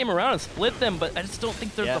goes out. Came around and split them, but I just don't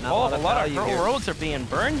think there's the ball. A lot of heroics are being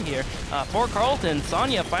burned here. For Carleton,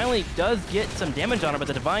 Sonya finally does get some damage on her, but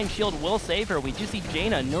the Divine Shield will save her. We do see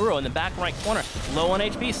Jaina, Neuro in the back right corner. Low on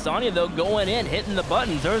HP. Sonya, though, going in, hitting the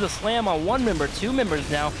buttons. There's a slam on 1 member, 2 members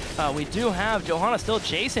now. We do have Johanna still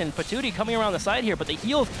chasing. Patootie coming around the side here, but the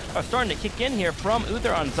heals are starting to kick in here from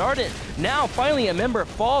Uther on Zardit. Now, finally, a member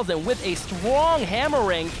falls, and with a strong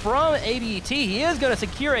hammering from ABT, he is going to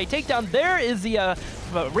secure a takedown. There is the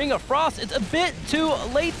Ring of Frost. It's a bit too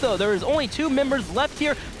late, though. There is only 2 members left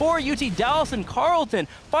here for UT Dallas, and Carleton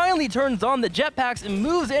finally turns on the jetpacks and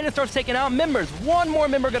moves in and starts taking out members. 1 more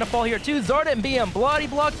member going to fall here, too. Zardit being bloody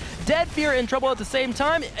blocked. Dead Fear in trouble at the same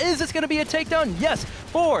time. Is this going to be a takedown? Yes.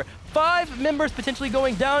 4, 5 members potentially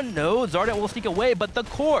going down. No, Zardit will sneak away, but the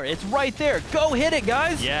core, it's right there. Go hit it,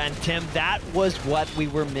 guys. Yeah, and Tim, that was what we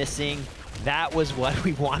were missing. That was what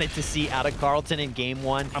we wanted to see out of Carleton in game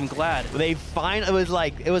 1. I'm glad. They it was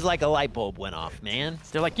like a light bulb went off, man.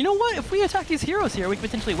 They're like, you know what? If we attack these heroes here, we can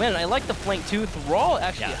potentially win. And I like the flank too. Thrall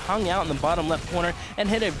actually hung out in the bottom left corner and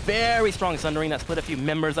hit a very strong Sundering that split a few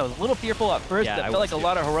members. I was a little fearful at first. I felt like a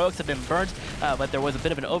lot of heroics have been burnt, but there was a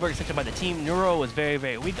bit of an overextension by the team. Neuro was very,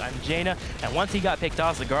 very weak on Jaina, and once he got picked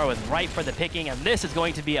off, Cigar was right for the picking, and this is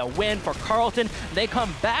going to be a win for Carleton. They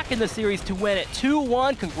come back in the series to win it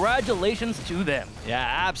 2-1. Congratulations to them. Yeah,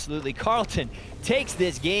 absolutely. Carleton takes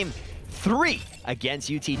this game 3 against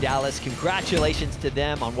UT Dallas. Congratulations to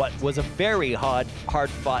them on what was a very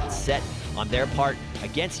hard-fought set on their part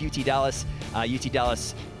against UT Dallas. UT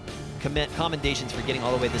Dallas commendations for getting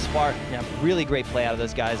all the way this far. Yeah. Really great play out of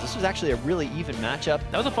those guys. This was actually a really even matchup.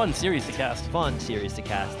 That was a fun series to cast. Fun series to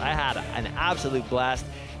cast. I had an absolute blast.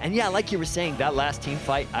 And yeah, like you were saying, that last team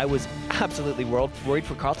fight, I was absolutely worried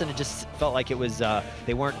for Carleton. It just felt like it was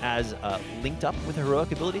they weren't as linked up with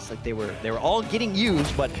heroic abilities. Like they were all getting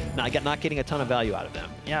used, but not getting a ton of value out of them.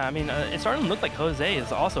 Yeah, I mean, it's starting to look like Jose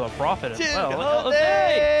is also a prophet as Dude, well.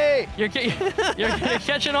 Jose! You're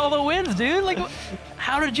catching all the wins, dude. Like,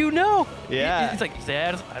 how did you know? Yeah. He's like,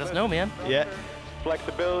 I just know, man. Yeah.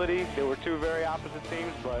 Flexibility. They were two very opposite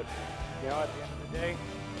teams, but you know, at the end of the day.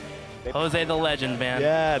 Jose the legend, man.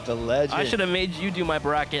 Yeah, the legend. I should have made you do my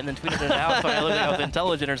bracket and then tweeted it out so I looked like I was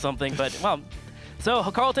intelligent or something. But, well, so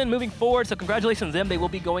Carleton moving forward. So congratulations to them. They will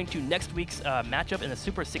be going to next week's matchup in the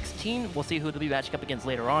Super 16. We'll see who they'll be matching up against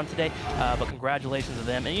later on today. But congratulations to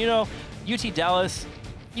them. And, you know, UT Dallas,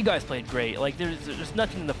 you guys played great. Like, there's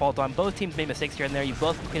nothing to fault on. Both teams made mistakes here and there. You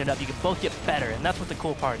both clean it up. You can both get better. And that's what the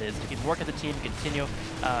cool part is. You can work as a team, continue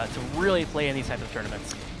to really play in these types of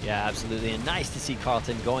tournaments. Yeah, absolutely. And nice to see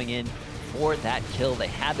Carleton going in for that kill. They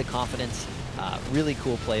had the confidence. Really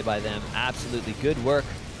cool play by them. Absolutely good work.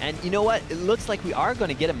 And you know what? It looks like we are going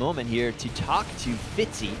to get a moment here to talk to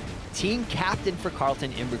Fitzy, team captain for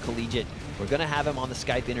Carleton Intercollegiate. We're going to have him on the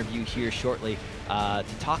Skype interview here shortly to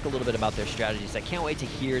talk a little bit about their strategies. I can't wait to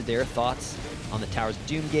hear their thoughts on the Towers of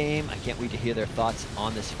Doom game. I can't wait to hear their thoughts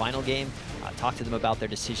on this final game. Talk to them about their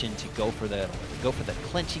decision to go for the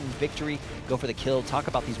clinching victory, go for the kill, talk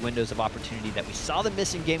about these windows of opportunity that we saw them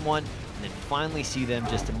miss in game 1, and then finally see them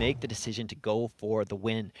just to make the decision to go for the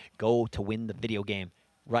win, go to win the video game.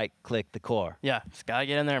 Right-click the core. Yeah, just gotta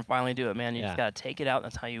get in there and finally do it, man. You just gotta take it out.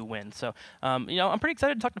 That's how you win. So, you know, I'm pretty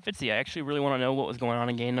excited to talk to Fitzy. I actually really want to know what was going on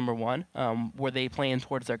in game number 1. Were they playing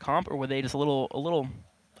towards their comp, or were they just a little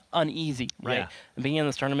uneasy, right? Yeah. Being in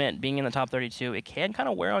this tournament, being in the top 32, it can kind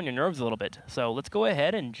of wear on your nerves a little bit. So let's go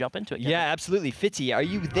ahead and jump into it. Yeah, absolutely. Fitzy, are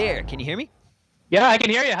you there? Can you hear me? Yeah, I can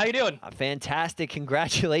hear you. How you doing? Fantastic.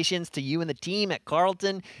 Congratulations to you and the team at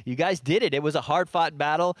Carleton. You guys did it. It was a hard-fought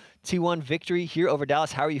battle, 2-1 victory here over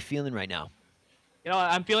Dallas. How are you feeling right now? You know,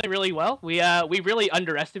 I'm feeling really well. We really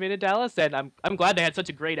underestimated Dallas, and I'm glad they had such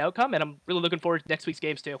a great outcome, and I'm really looking forward to next week's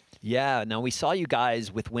games too. Yeah, now we saw you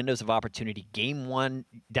guys with windows of opportunity. Game 1,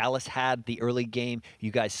 Dallas had the early game.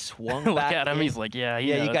 You guys swung back Look at him, in. he's like, yeah,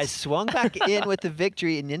 you guys swung back in with the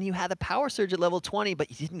victory, and then you had the power surge at level 20,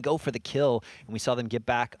 but you didn't go for the kill. And we saw them get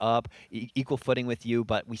back up, equal footing with you,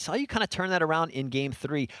 but we saw you kind of turn that around in game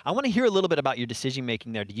 3. I want to hear a little bit about your decision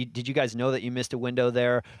making there. Did you guys know that you missed a window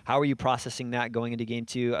there? How are you processing that going into game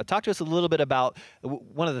 2? Talk to us a little bit about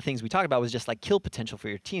one of the things we talked about was just like kill potential for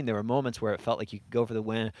your team. There were moments where it felt like you could go for the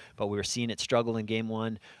win, but we were seeing it struggle in game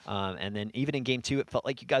 1. And then even in game 2, it felt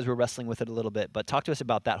like you guys were wrestling with it a little bit. But talk to us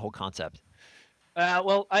about that whole concept.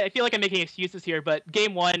 Well, I feel like I'm making excuses here, but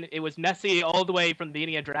game 1, it was messy all the way from the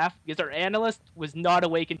beginning of draft because our analyst was not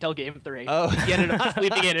awake until game 3. Oh. He ended up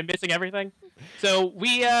sleeping in and missing everything. So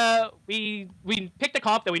we picked a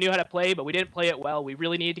comp that we knew how to play, but we didn't play it well. We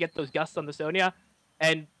really needed to get those gusts on the Sonya,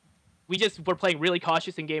 and we just were playing really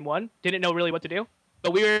cautious in game 1. Didn't know really what to do.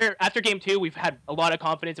 But after game 2, we've had a lot of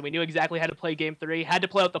confidence, and we knew exactly how to play game 3. Had to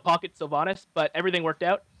play out the pocket Sylvanas, but everything worked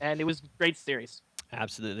out, and it was a great series.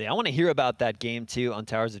 Absolutely. I want to hear about that game 2 on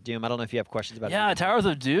Towers of Doom. I don't know if you have questions about it. Yeah, Towers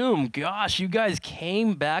of Doom. Gosh, you guys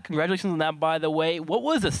came back. Congratulations on that, by the way. What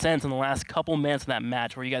was the sense in the last couple minutes of that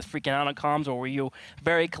match? Were you guys freaking out on comms, or were you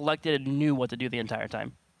very collected and knew what to do the entire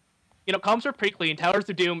time? You know, comms were pretty clean. Towers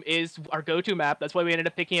of Doom is our go-to map. That's why we ended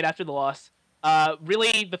up picking it after the loss.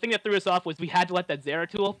 Really, the thing that threw us off was we had to let that Zera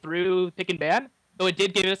tool through pick and ban, though it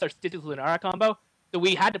did give us our Stitches Lunara combo. So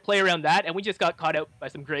we had to play around that, and we just got caught out by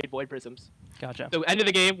some great Void Prisms. Gotcha. So end of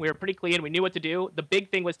the game, we were pretty clean. We knew what to do. The big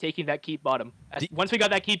thing was taking that keep bottom. Once we got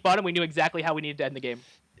that keep bottom, we knew exactly how we needed to end the game.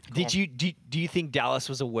 Cool. Do you think Dallas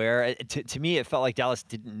was aware? To me, it felt like Dallas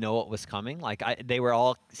didn't know what was coming. Like they were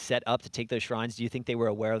all set up to take those shrines. Do you think they were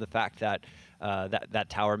aware of the fact that that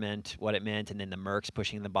tower meant what it meant, and then the Mercs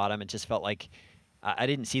pushing the bottom? It just felt like I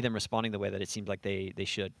didn't see them responding the way that it seemed like they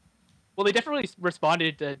should. Well, they definitely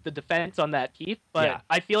responded to the defense on that keep, but yeah.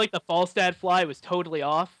 I feel like the Falstad fly was totally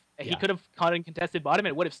off. He could have caught and contested bottom,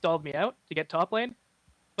 and it would have stalled me out to get top lane.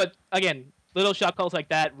 But again, little shot calls like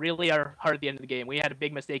that really are hard at the end of the game. We had a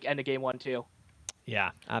big mistake end of game 1 too.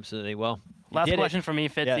 Yeah, absolutely. Well, last question for me,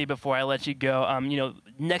 Fitzy, before I let you go. You know,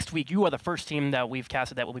 next week you are the first team that we've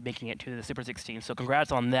casted that will be making it to the Super 16. So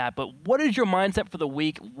congrats on that. But what is your mindset for the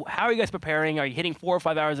week? How are you guys preparing? Are you hitting 4 or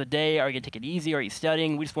 5 hours a day? Are you gonna take it easy? Are you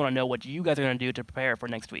studying? We just want to know what you guys are gonna do to prepare for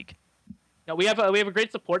next week. No, we have a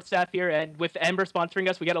great support staff here, and with Ember sponsoring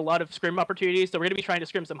us, we get a lot of scrim opportunities. So we're going to be trying to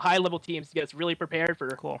scrim some high-level teams to get us really prepared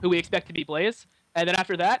for who we expect to be Blaze. And then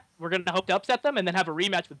after that, we're going to hope to upset them and then have a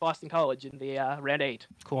rematch with Boston College in the round 8.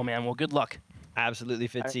 Cool, man. Well, good luck. Absolutely,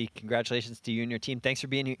 Fitzy. Congratulations to you and your team. Thanks for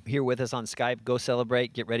being here with us on Skype. Go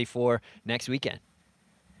celebrate. Get ready for next weekend.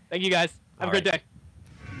 Thank you, guys. Have a great day.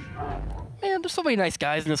 Man, there's so many nice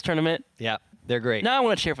guys in this tournament. Yeah, they're great. Now I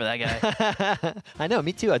want to cheer for that guy. I know,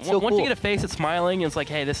 me too. It's so cool. Once you get a face that's smiling, and it's like,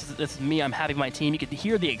 hey, this is me. I'm happy with my team. You can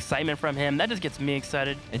hear the excitement from him. That just gets me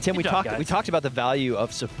excited. And Tim, we talked about the value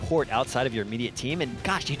of support outside of your immediate team, and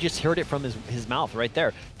gosh, you just heard it from his mouth right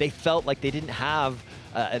there. They felt like they didn't have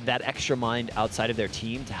that extra mind outside of their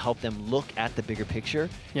team to help them look at the bigger picture.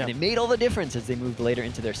 Yeah. And it made all the difference as they moved later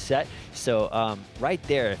into their set. So right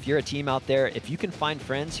there, if you're a team out there, if you can find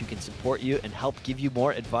friends who can support you and help give you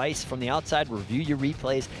more advice from the outside, review your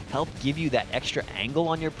replays, help give you that extra angle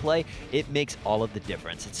on your play, it makes all of the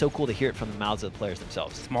difference. It's so cool to hear it from the mouths of the players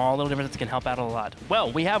themselves. Small little differences can help out a lot.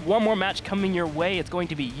 Well, we have one more match coming your way. It's going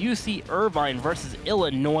to be UC Irvine versus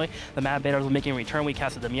Illinois. The Mad Baiters will be making a return. We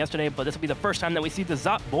casted them yesterday, but this will be the first time that we see the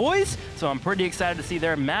Zot boys, so I'm pretty excited to see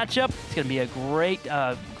their matchup. It's going to be a great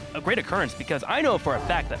occurrence because I know for a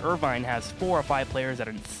fact that Irvine has 4 or 5 players that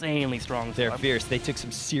are insanely strong. They're fierce. They took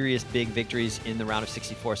some serious big victories in the round of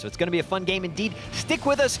 64, so it's going to be a fun game indeed. Stick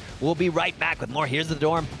with us. We'll be right back with more Here's the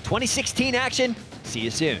Dorm 2016 action. See you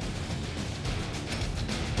soon.